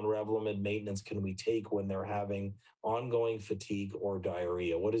someone's on Revlimid maintenance can we take when they're having ongoing fatigue or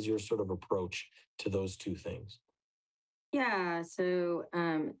diarrhea? What is your sort of approach to those two things? Yeah, so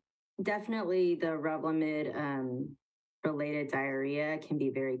definitely the Revlimid related diarrhea can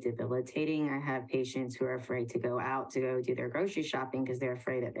be very debilitating. I have patients who are afraid to go out to go do their grocery shopping because they're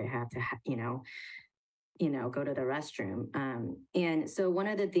afraid that they have to, go to the restroom. And so one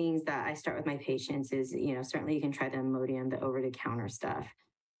of the things that I start with my patients is, certainly you can try the Imodium, the over-the-counter stuff.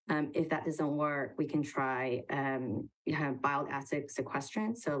 If that doesn't work, we can try bile acid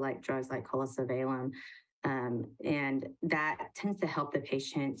sequestrant, so like drugs like colisavalum, and that tends to help the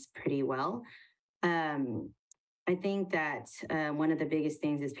patients pretty well. I think that one of the biggest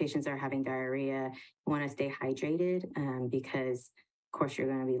things is patients are having diarrhea, want to stay hydrated because, of course, you're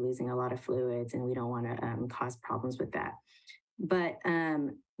going to be losing a lot of fluids, and we don't want to cause problems with that. But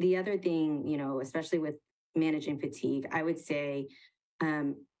the other thing, especially with managing fatigue, I would say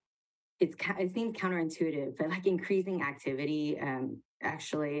it seems counterintuitive, but like increasing activity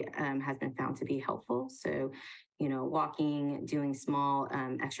actually has been found to be helpful. So, walking, doing small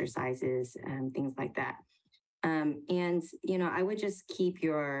exercises, things like that. And, I would just keep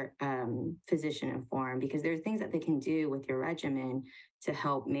your physician informed because there's things that they can do with your regimen to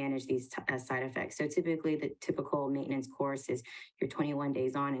help manage these side effects. So typically the typical maintenance course is you're 21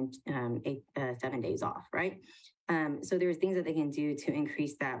 days on and 7 days off, right? So there's things that they can do to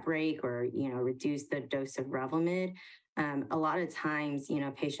increase that break or, reduce the dose of Revlimid. A lot of times,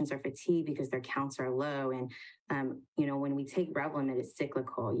 patients are fatigued because their counts are low. And, when we take Revlimid, it's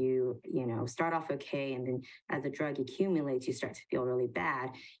cyclical. You start off okay. And then as the drug accumulates, you start to feel really bad.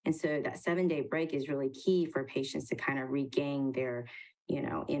 And so that 7-day break is really key for patients to kind of regain their,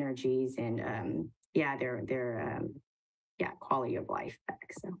 energies and, their quality of life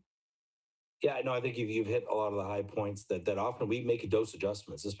back. So. Yeah, no, I think you've hit a lot of the high points that often we make dose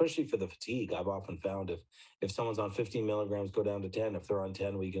adjustments, especially for the fatigue. I've often found if someone's on 15 milligrams, go down to 10. If they're on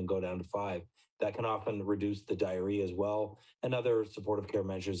 10, we can go down to 5. That can often reduce the diarrhea as well. And other supportive care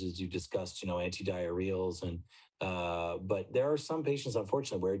measures, as you discussed, antidiarrheals. And but there are some patients,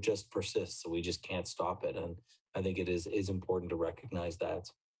 unfortunately, where it just persists, so we just can't stop it. And I think it is important to recognize that.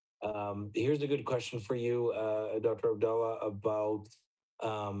 Here's a good question for you, Dr. Abdallah, about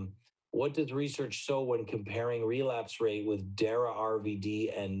what does research show when comparing relapse rate with DARA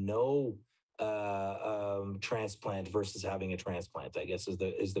RVD and no transplant versus having a transplant? I guess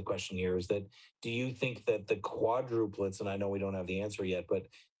is the question here. Is that, do you think that the quadruplets, and I know we don't have the answer yet, but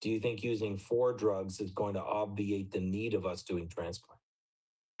do you think using 4 drugs is going to obviate the need of us doing transplant?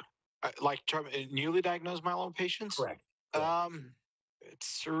 Newly diagnosed myeloma patients? Correct.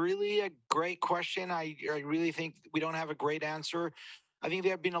 It's really a great question. I really think we don't have a great answer. I think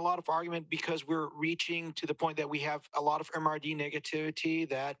there have been a lot of argument because we're reaching to the point that we have a lot of MRD negativity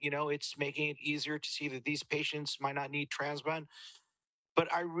that, it's making it easier to see that these patients might not need transplant.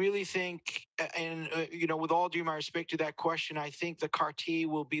 But I really think, and, with all due my respect to that question, I think the CAR T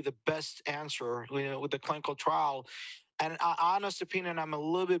will be the best answer, with the clinical trial. And honest opinion, I'm a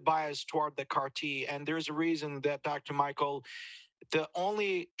little bit biased toward the CAR T. And there's a reason that Dr. Mikhael, the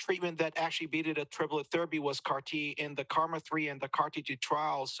only treatment that actually beat a triplet therapy was CAR T in the KarMMa-3 and the CAR T2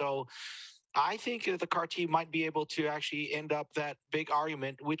 trial. So I think the CAR T might be able to actually end up that big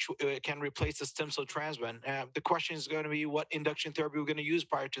argument, which can replace the stem cell transplant. The question is going to be what induction therapy we're going to use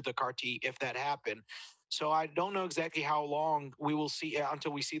prior to the CAR T if that happened. So I don't know exactly how long we will see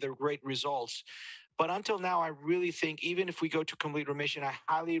until we see the great results. But until now, I really think even if we go to complete remission, I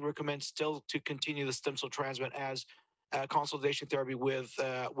highly recommend still to continue the stem cell transplant as consolidation therapy with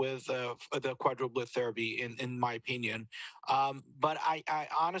the quadruplet therapy, in my opinion. But I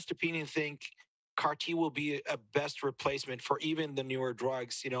honest opinion, think CAR T will be a best replacement for even the newer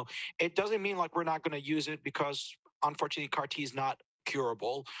drugs. It doesn't mean like we're not going to use it because unfortunately CAR T is not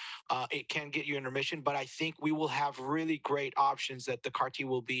curable. It can get you in remission, but I think we will have really great options that the CAR T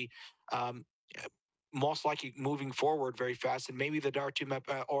will be most likely moving forward very fast, and maybe the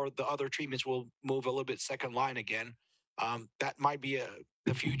daratumumab or the other treatments will move a little bit second line again. That might be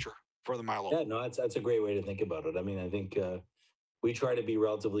the future for the myeloma. Yeah, no, that's a great way to think about it. I mean, I think we try to be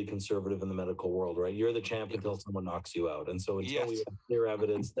relatively conservative in the medical world, right? You're the champ until someone knocks you out, and so until we have clear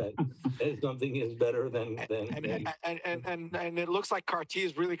evidence that something is better than and it looks like CAR T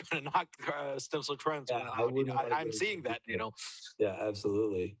is really going to knock stem cell transplant out. I'm seeing that, Yeah,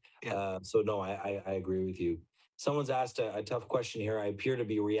 absolutely. Yeah. So no, I agree with you. Someone's asked a tough question here. I appear to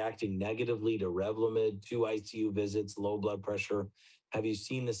be reacting negatively to Revlimid, 2 ICU visits, low blood pressure. Have you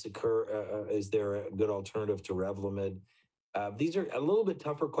seen this occur? Is there a good alternative to Revlimid? These are a little bit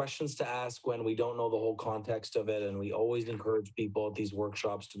tougher questions to ask when we don't know the whole context of it, and we always encourage people at these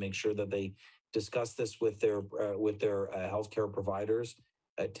workshops to make sure that they discuss this with their healthcare providers.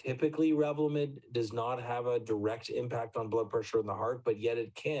 Typically, Revlimid does not have a direct impact on blood pressure in the heart, but yet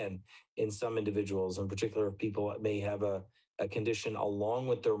it can in some individuals, in particular if people may have a condition along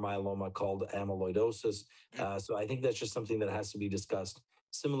with their myeloma called amyloidosis. So I think that's just something that has to be discussed.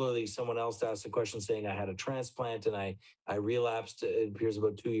 Similarly, someone else asked a question saying, I had a transplant and I relapsed, it appears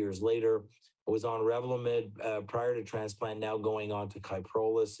about 2 years later. I was on Revlimid prior to transplant, now going on to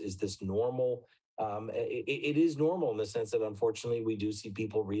Kyprolis. Is this normal? It is normal in the sense that unfortunately we do see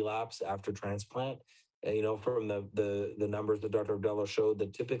people relapse after transplant. You know, from the numbers that Dr. Abdullah showed,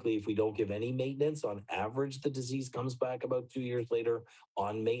 that typically if we don't give any maintenance, on average, the disease comes back about 2 years later.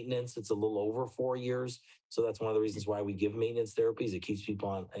 On maintenance, it's a little over 4 years. So that's one of the reasons why we give maintenance therapies. It keeps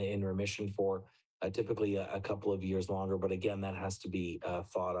people in remission for typically a couple of years longer. But again, that has to be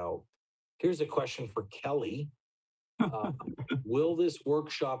thought out. Here's a question for Kelly. Will this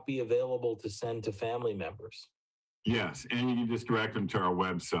workshop be available to send to family members? Yes, and you can just direct them to our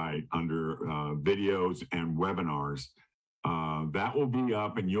website under videos and webinars. That will be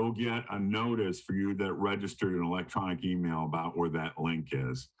up, and you'll get a notice for you that registered an electronic email about where that link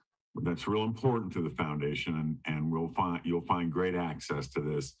is. That's real important to the foundation, and you'll find great access to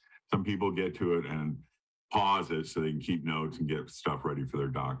this. Some people get to it and pause it so they can keep notes and get stuff ready for their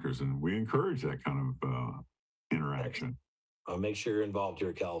doctors, and we encourage that kind of interaction. I'll make sure you're involved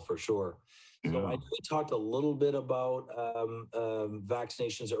here, Cal, for sure. Yeah. So we talked a little bit about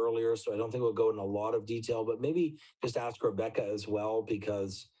vaccinations earlier, so I don't think we'll go in a lot of detail, but maybe just ask Rebecca as well,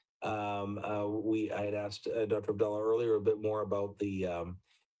 because I had asked Dr. Abdullah earlier a bit more about the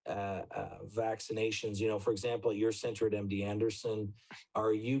vaccinations. You know, for example, at your center at MD Anderson,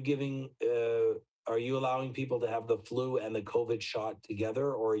 are you allowing people to have the flu and the COVID shot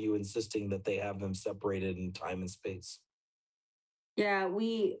together, or are you insisting that they have them separated in time and space? Yeah,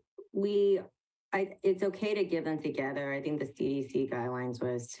 it's okay to give them together. I think the CDC guidelines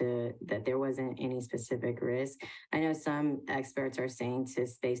was that there wasn't any specific risk. I know some experts are saying to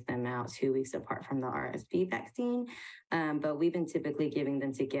space them out 2 weeks apart from the RSV vaccine, but we've been typically giving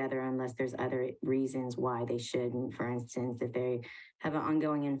them together unless there's other reasons why they shouldn't. For instance, if they have an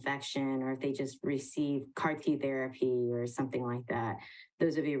ongoing infection or if they just receive CAR T therapy or something like that,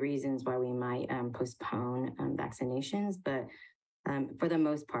 those would be reasons why we might postpone vaccinations. But for the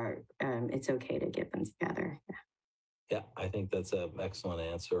most part, it's okay to give them together. Yeah, I think that's an excellent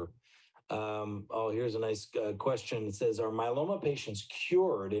answer. Here's a nice question. It says, are myeloma patients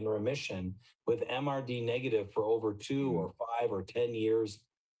cured in remission with MRD negative for over 2 or 5 or 10 years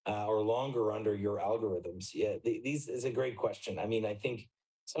or longer under your algorithms? Yeah, these is a great question. I mean, I think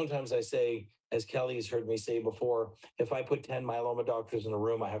sometimes I say, as Kelly has heard me say before, if I put 10 myeloma doctors in a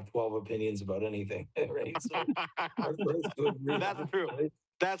room, I have 12 opinions about anything, right? So, that's true. Right?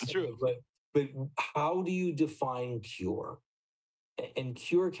 That's true. But how do you define cure? And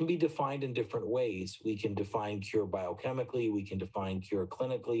cure can be defined in different ways. We can define cure biochemically. We can define cure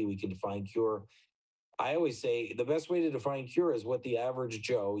clinically. We can define cure. I always say the best way to define cure is what the average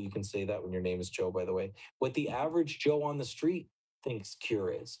Joe, you can say that when your name is Joe, by the way, what the average Joe on the street thinks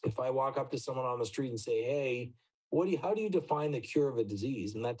cure is. If I walk up to someone on the street and say, hey, how do you define the cure of a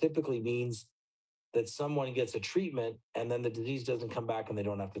disease? And that typically means that someone gets a treatment and then the disease doesn't come back and they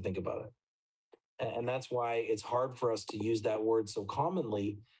don't have to think about it. And that's why it's hard for us to use that word so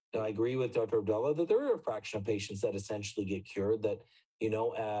commonly. And I agree with Dr. Abdullah that there are a fraction of patients that essentially get cured, that, you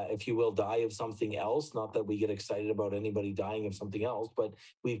know, if you will, die of something else. Not that we get excited about anybody dying of something else, but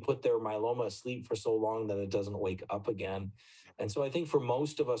we put their myeloma asleep for so long that it doesn't wake up again. And so I think for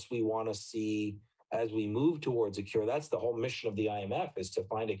most of us, we want to see, as we move towards a cure, that's the whole mission of the IMF, is to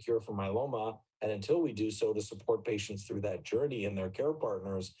find a cure for myeloma. And until we do so, to support patients through that journey and their care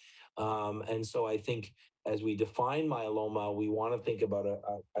partners. And so I think as we define myeloma, we want to think about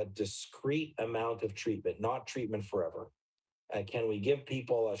a discrete amount of treatment, not treatment forever. Can we give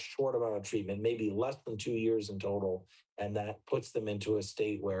people a short amount of treatment, maybe less than 2 years in total, and that puts them into a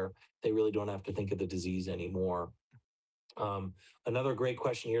state where they really don't have to think of the disease anymore? Another great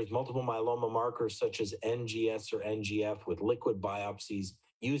question here is multiple myeloma markers such as NGS or NGF with liquid biopsies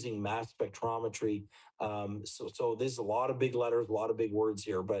using mass spectrometry. So there's a lot of big letters, a lot of big words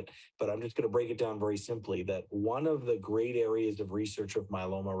here, but I'm just going to break it down very simply, that one of the great areas of research of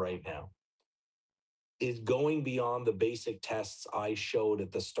myeloma right now is going beyond the basic tests I showed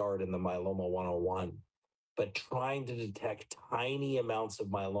at the start in the Myeloma 101 but trying to detect tiny amounts of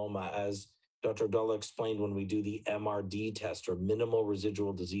myeloma, as Dr. Abdullah explained when we do the MRD test or minimal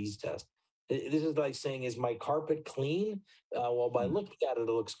residual disease test. This is like saying, is my carpet clean? Well, by looking at it, it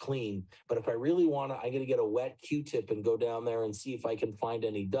looks clean. But if I really want to, I'm going to get a wet Q-tip and go down there and see if I can find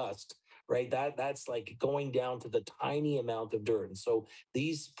any dust, right? That's like going down to the tiny amount of dirt. And so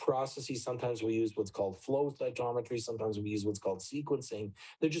these processes, sometimes we use what's called flow cytometry, sometimes we use what's called sequencing.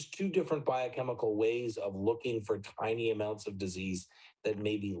 They're just two different biochemical ways of looking for tiny amounts of disease that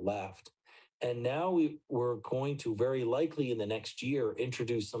may be left. And now we're going to very likely in the next year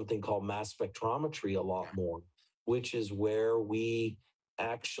introduce something called mass spectrometry a lot more, which is where we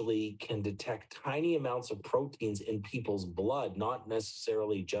actually can detect tiny amounts of proteins in people's blood, not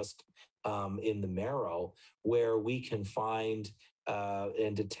necessarily just in the marrow, where we can find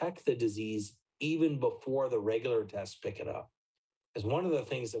and detect the disease even before the regular tests pick it up. Because one of the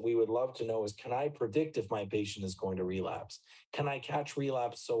things that we would love to know is, can I predict if my patient is going to relapse? Can I catch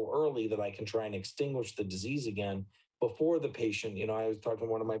relapse so early that I can try and extinguish the disease again before the patient? I was talking to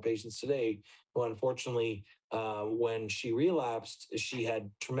one of my patients today who unfortunately, when she relapsed, she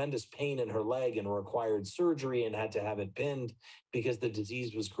had tremendous pain in her leg and required surgery and had to have it pinned because the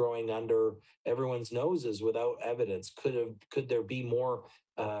disease was growing under everyone's noses without evidence. Could there be more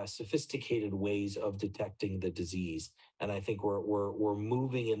sophisticated ways of detecting the disease? And I think we're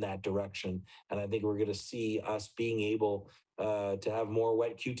moving in that direction. And I think we're going to see us being able to have more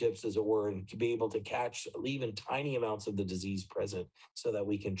wet Q-tips, as it were, and to be able to catch even tiny amounts of the disease present so that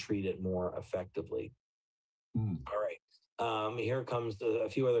we can treat it more effectively. All right. Here comes a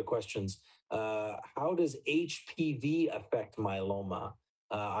few other questions. How does HPV affect myeloma?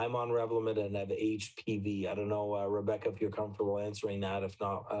 I'm on Revlimid and have HPV. I don't know, Rebecca, if you're comfortable answering that. If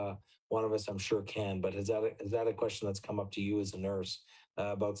not, one of us, I'm sure, can. But is that a question that's come up to you as a nurse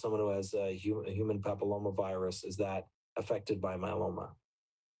about someone who has a human papillomavirus? Is that affected by myeloma?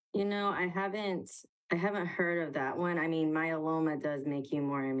 I haven't heard of that one. I mean, myeloma does make you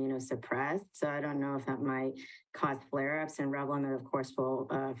more immunosuppressed, so I don't know if that might cause flare-ups, and Revlimid, of course, will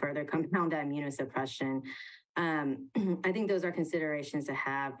further compound that immunosuppression. I think those are considerations to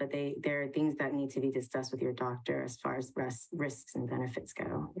have, but there are things that need to be discussed with your doctor as far as risks and benefits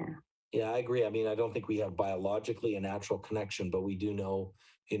go. Yeah. Yeah, I agree. I mean, I don't think we have biologically a natural connection, but we do know,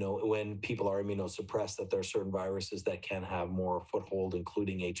 when people are immunosuppressed, that there are certain viruses that can have more foothold,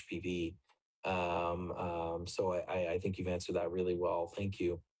 including HPV. So I think you've answered that really well. Thank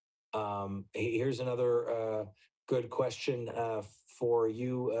you. Here's another good question for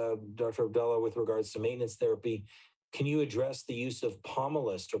you, Dr. Abdullah, with regards to maintenance therapy. Can you address the use of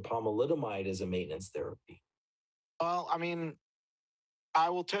Pomalyst or pomalidomide as a maintenance therapy? Well, I mean, I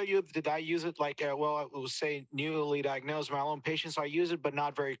will tell you, did I use it like, I will say newly diagnosed myeloma patients, I use it, but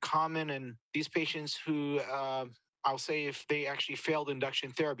not very common. And these patients who, I'll say if they actually failed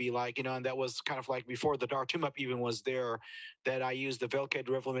induction therapy, and that was kind of like before the daratumumab even was there, that I used the Velcade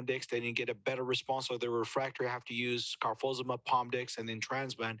Revlimid, they didn't get a better response, or they're refractory, I have to use carfilzomib, Pomdix, and then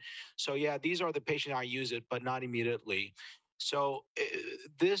transplant. So yeah, these are the patients I use it, but not immediately. So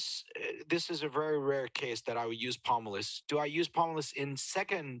this is a very rare case that I would use Pomalyst. Do I use Pomalyst in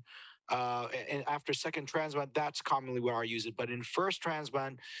second and after second transplant? That's commonly where I use it. But in first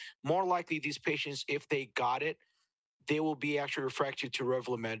transplant, more likely these patients, if they got it, they will be actually refractory to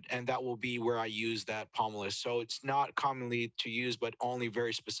Revlimid, and that will be where I use that Pomalyst. So it's not commonly to use, but only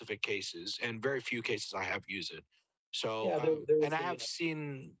very specific cases, and very few cases I have used it. So Yeah, and I have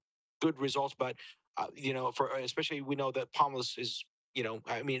seen good results, but for especially we know that Pomalyst is,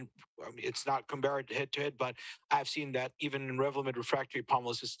 I mean, it's not compared head to head, but I've seen that even in Revlimid refractory,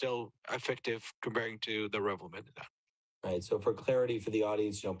 Pomalyst is still effective comparing to the Revlimid. Right. So for clarity for the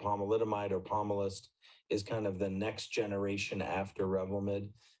audience, pomalidomide or Pomalyst is kind of the next generation after Revlimid.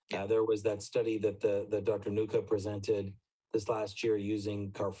 There was that study that Dr. Nuka presented this last year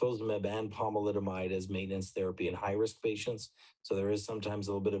using carfilzomib and pomalidomide as maintenance therapy in high-risk patients. So there is sometimes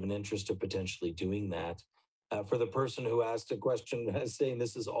a little bit of an interest of potentially doing that. For the person who asked a question saying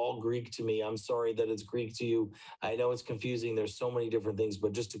this is all Greek to me, I'm sorry that it's Greek to you. I know it's confusing. There's so many different things,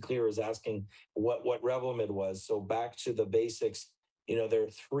 but just to clear is asking what Revlimid was. So back to the basics, there are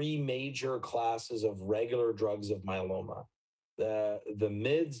three major classes of regular drugs of myeloma. The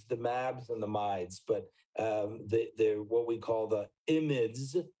MIDs, the MABs, and the MIDs, but the what we call the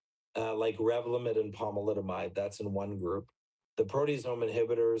IMIDs, like Revlimid and pomalidomide, that's in one group. The proteasome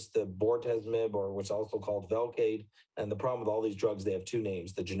inhibitors, the bortezomib, or what's also called Velcade, and the problem with all these drugs, they have two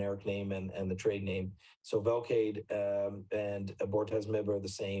names, the generic name and the trade name. So Velcade and bortezomib are the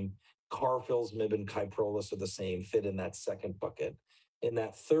same. Carfilzomib and Kyprolis are the same, fit in that second bucket. In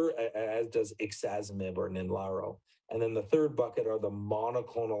that third, as does ixazomib or Ninlaro. And then the third bucket are the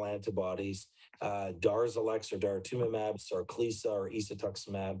monoclonal antibodies, Darzalex or daratumumab, Sarclisa or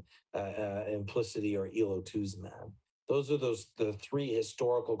isatuximab, Implicity or elotuzumab. Those are the three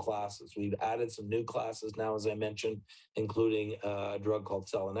historical classes. We've added some new classes now, as I mentioned, including a drug called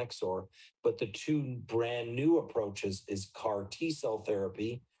selinexor. But the two brand new approaches is CAR T-cell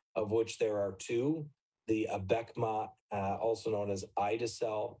therapy, of which there are two, the Abecma, also known as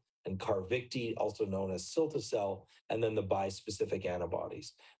ide-cel, and Carvykti, also known as cilta-cel, and then the bispecific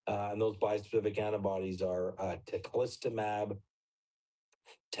antibodies. And those bispecific antibodies are teclistamab,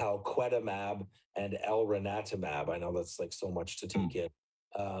 talquetamab, and elranatamab. I know that's like so much to take in.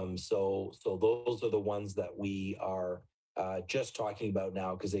 So those are the ones that we are just talking about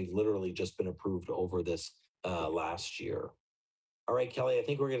now because they've literally just been approved over this last year. All right, Kelly, I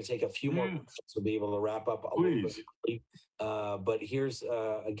think we're going to take a few more questions to be able to wrap up a little bit quickly. But here's,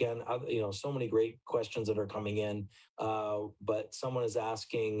 again, so many great questions that are coming in. But someone is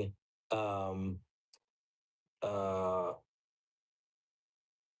asking, where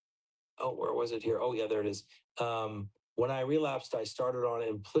was it here? Oh, yeah, there it is. When I relapsed, I started on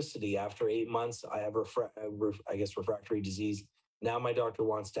Implicity. After 8 months, I have, refractory disease. Now my doctor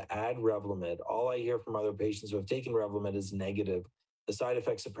wants to add Revlimid. All I hear from other patients who have taken Revlimid is negative. The side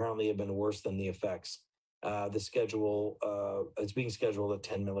effects apparently have been worse than the effects. The schedule, it's being scheduled at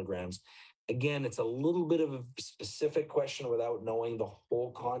 10 milligrams. Again, it's a little bit of a specific question without knowing the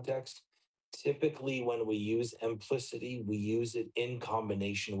whole context. Typically, when we use Implicity, we use it in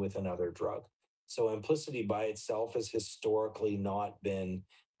combination with another drug. So Implicity by itself has historically not been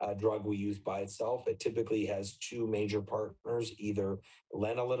a drug we use by itself. It typically has two major partners, either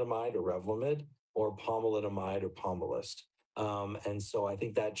lenalidomide or Revlimid, or pomalidomide or Pomalyst. And so I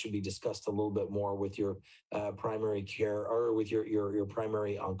think that should be discussed a little bit more with your primary care or with your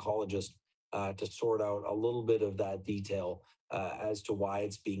primary oncologist to sort out a little bit of that detail as to why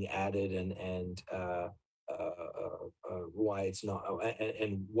it's being added and why it's not,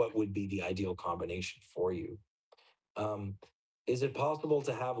 and what would be the ideal combination for you. Is it possible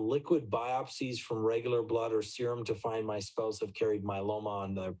to have liquid biopsies from regular blood or serum to find my spouse have carried myeloma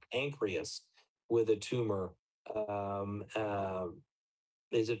on the pancreas with a tumor?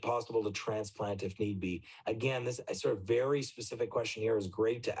 Is it possible to transplant if need be? Again, this sort of very specific question here is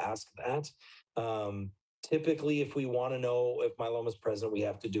great to ask that. Typically, if we want to know if myeloma is present, we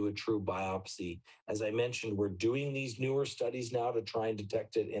have to do a true biopsy. As I mentioned, we're doing these newer studies now to try and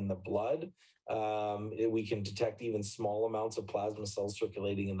detect it in the blood. We can detect even small amounts of plasma cells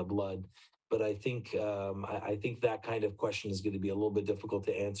circulating in the blood. But I think that kind of question is going to be a little bit difficult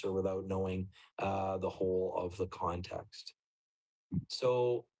to answer without knowing the whole of the context.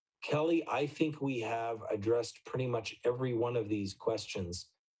 So, Kelly, I think we have addressed pretty much every one of these questions.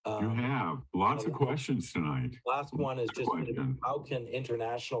 You have lots of questions tonight. Last one is just how can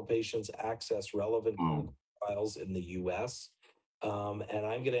international patients access relevant clinical trials in the U.S.? And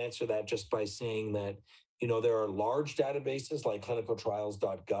I'm going to answer that just by saying that, there are large databases like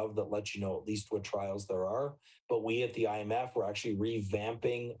clinicaltrials.gov that let you know at least what trials there are. But we at the IMF, we're actually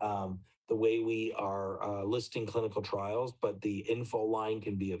revamping the way we are listing clinical trials, but the info line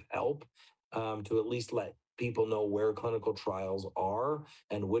can be of help to at least let people know where clinical trials are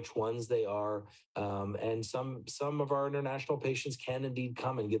and which ones they are. And some of our international patients can indeed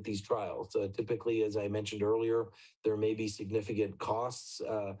come and get these trials. Typically, as I mentioned earlier, there may be significant costs.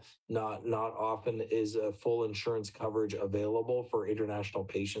 Not often is a full insurance coverage available for international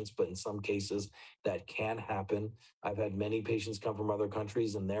patients, but in some cases that can happen. I've had many patients come from other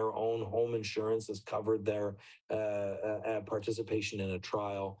countries and their own home insurance has covered their participation in a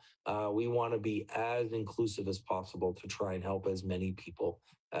trial. We want to be as inclusive as possible to try and help as many people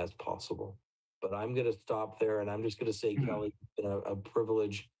as possible. But I'm going to stop there, and I'm just going to say, Kelly, it's been a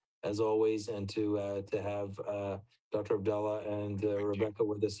privilege as always, and to have Dr. Abdallah and Rebecca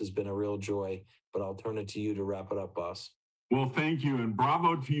with us has been a real joy. But I'll turn it to you to wrap it up, boss. Well, thank you, and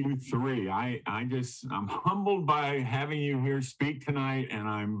bravo to you three. I'm humbled by having you here speak tonight, and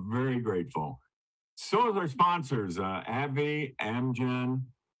I'm very grateful. So is our sponsors, AbbVie, Amgen,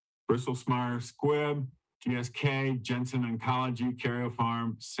 Bristol Myers Squibb, GSK, Jensen Oncology,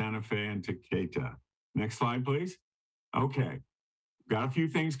 Karyopharm, Santa Fe, and Takeda. Next slide, please. Okay, got a few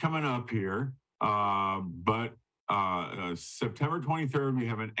things coming up here, but September 23rd, we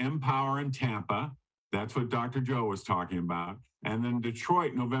have an Empower in Tampa. That's what Dr. Joe was talking about. And then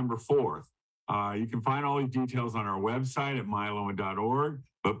Detroit, November 4th. You can find all these details on our website at myeloma.org,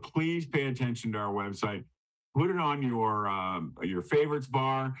 but please pay attention to our website. Put it on your favorites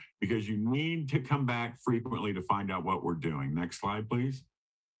bar because you need to come back frequently to find out what we're doing. Next slide, please.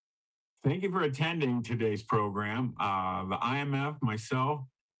 Thank you for attending today's program. The IMF, myself,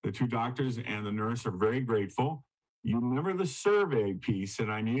 the two doctors, and the nurse are very grateful. You remember the survey piece that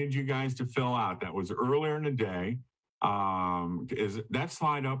I needed you guys to fill out. That was earlier in the day. Is that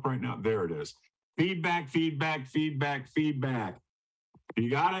slide up right now? There it is. Feedback, feedback, feedback, feedback. You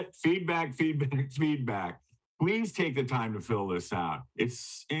got it? Feedback, feedback, feedback. Please take the time to fill this out.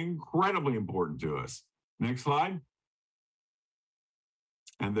 It's incredibly important to us. Next slide.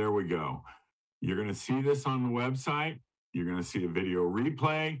 And there we go. You're going to see this on the website. You're going to see a video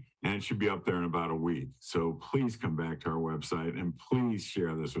replay, and it should be up there in about a week. So please come back to our website and please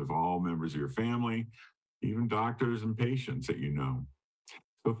share this with all members of your family, even doctors and patients that you know.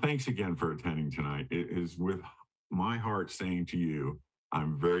 So thanks again for attending tonight. It is with my heart saying to you,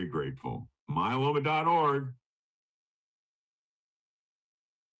 I'm very grateful. Myeloma.org.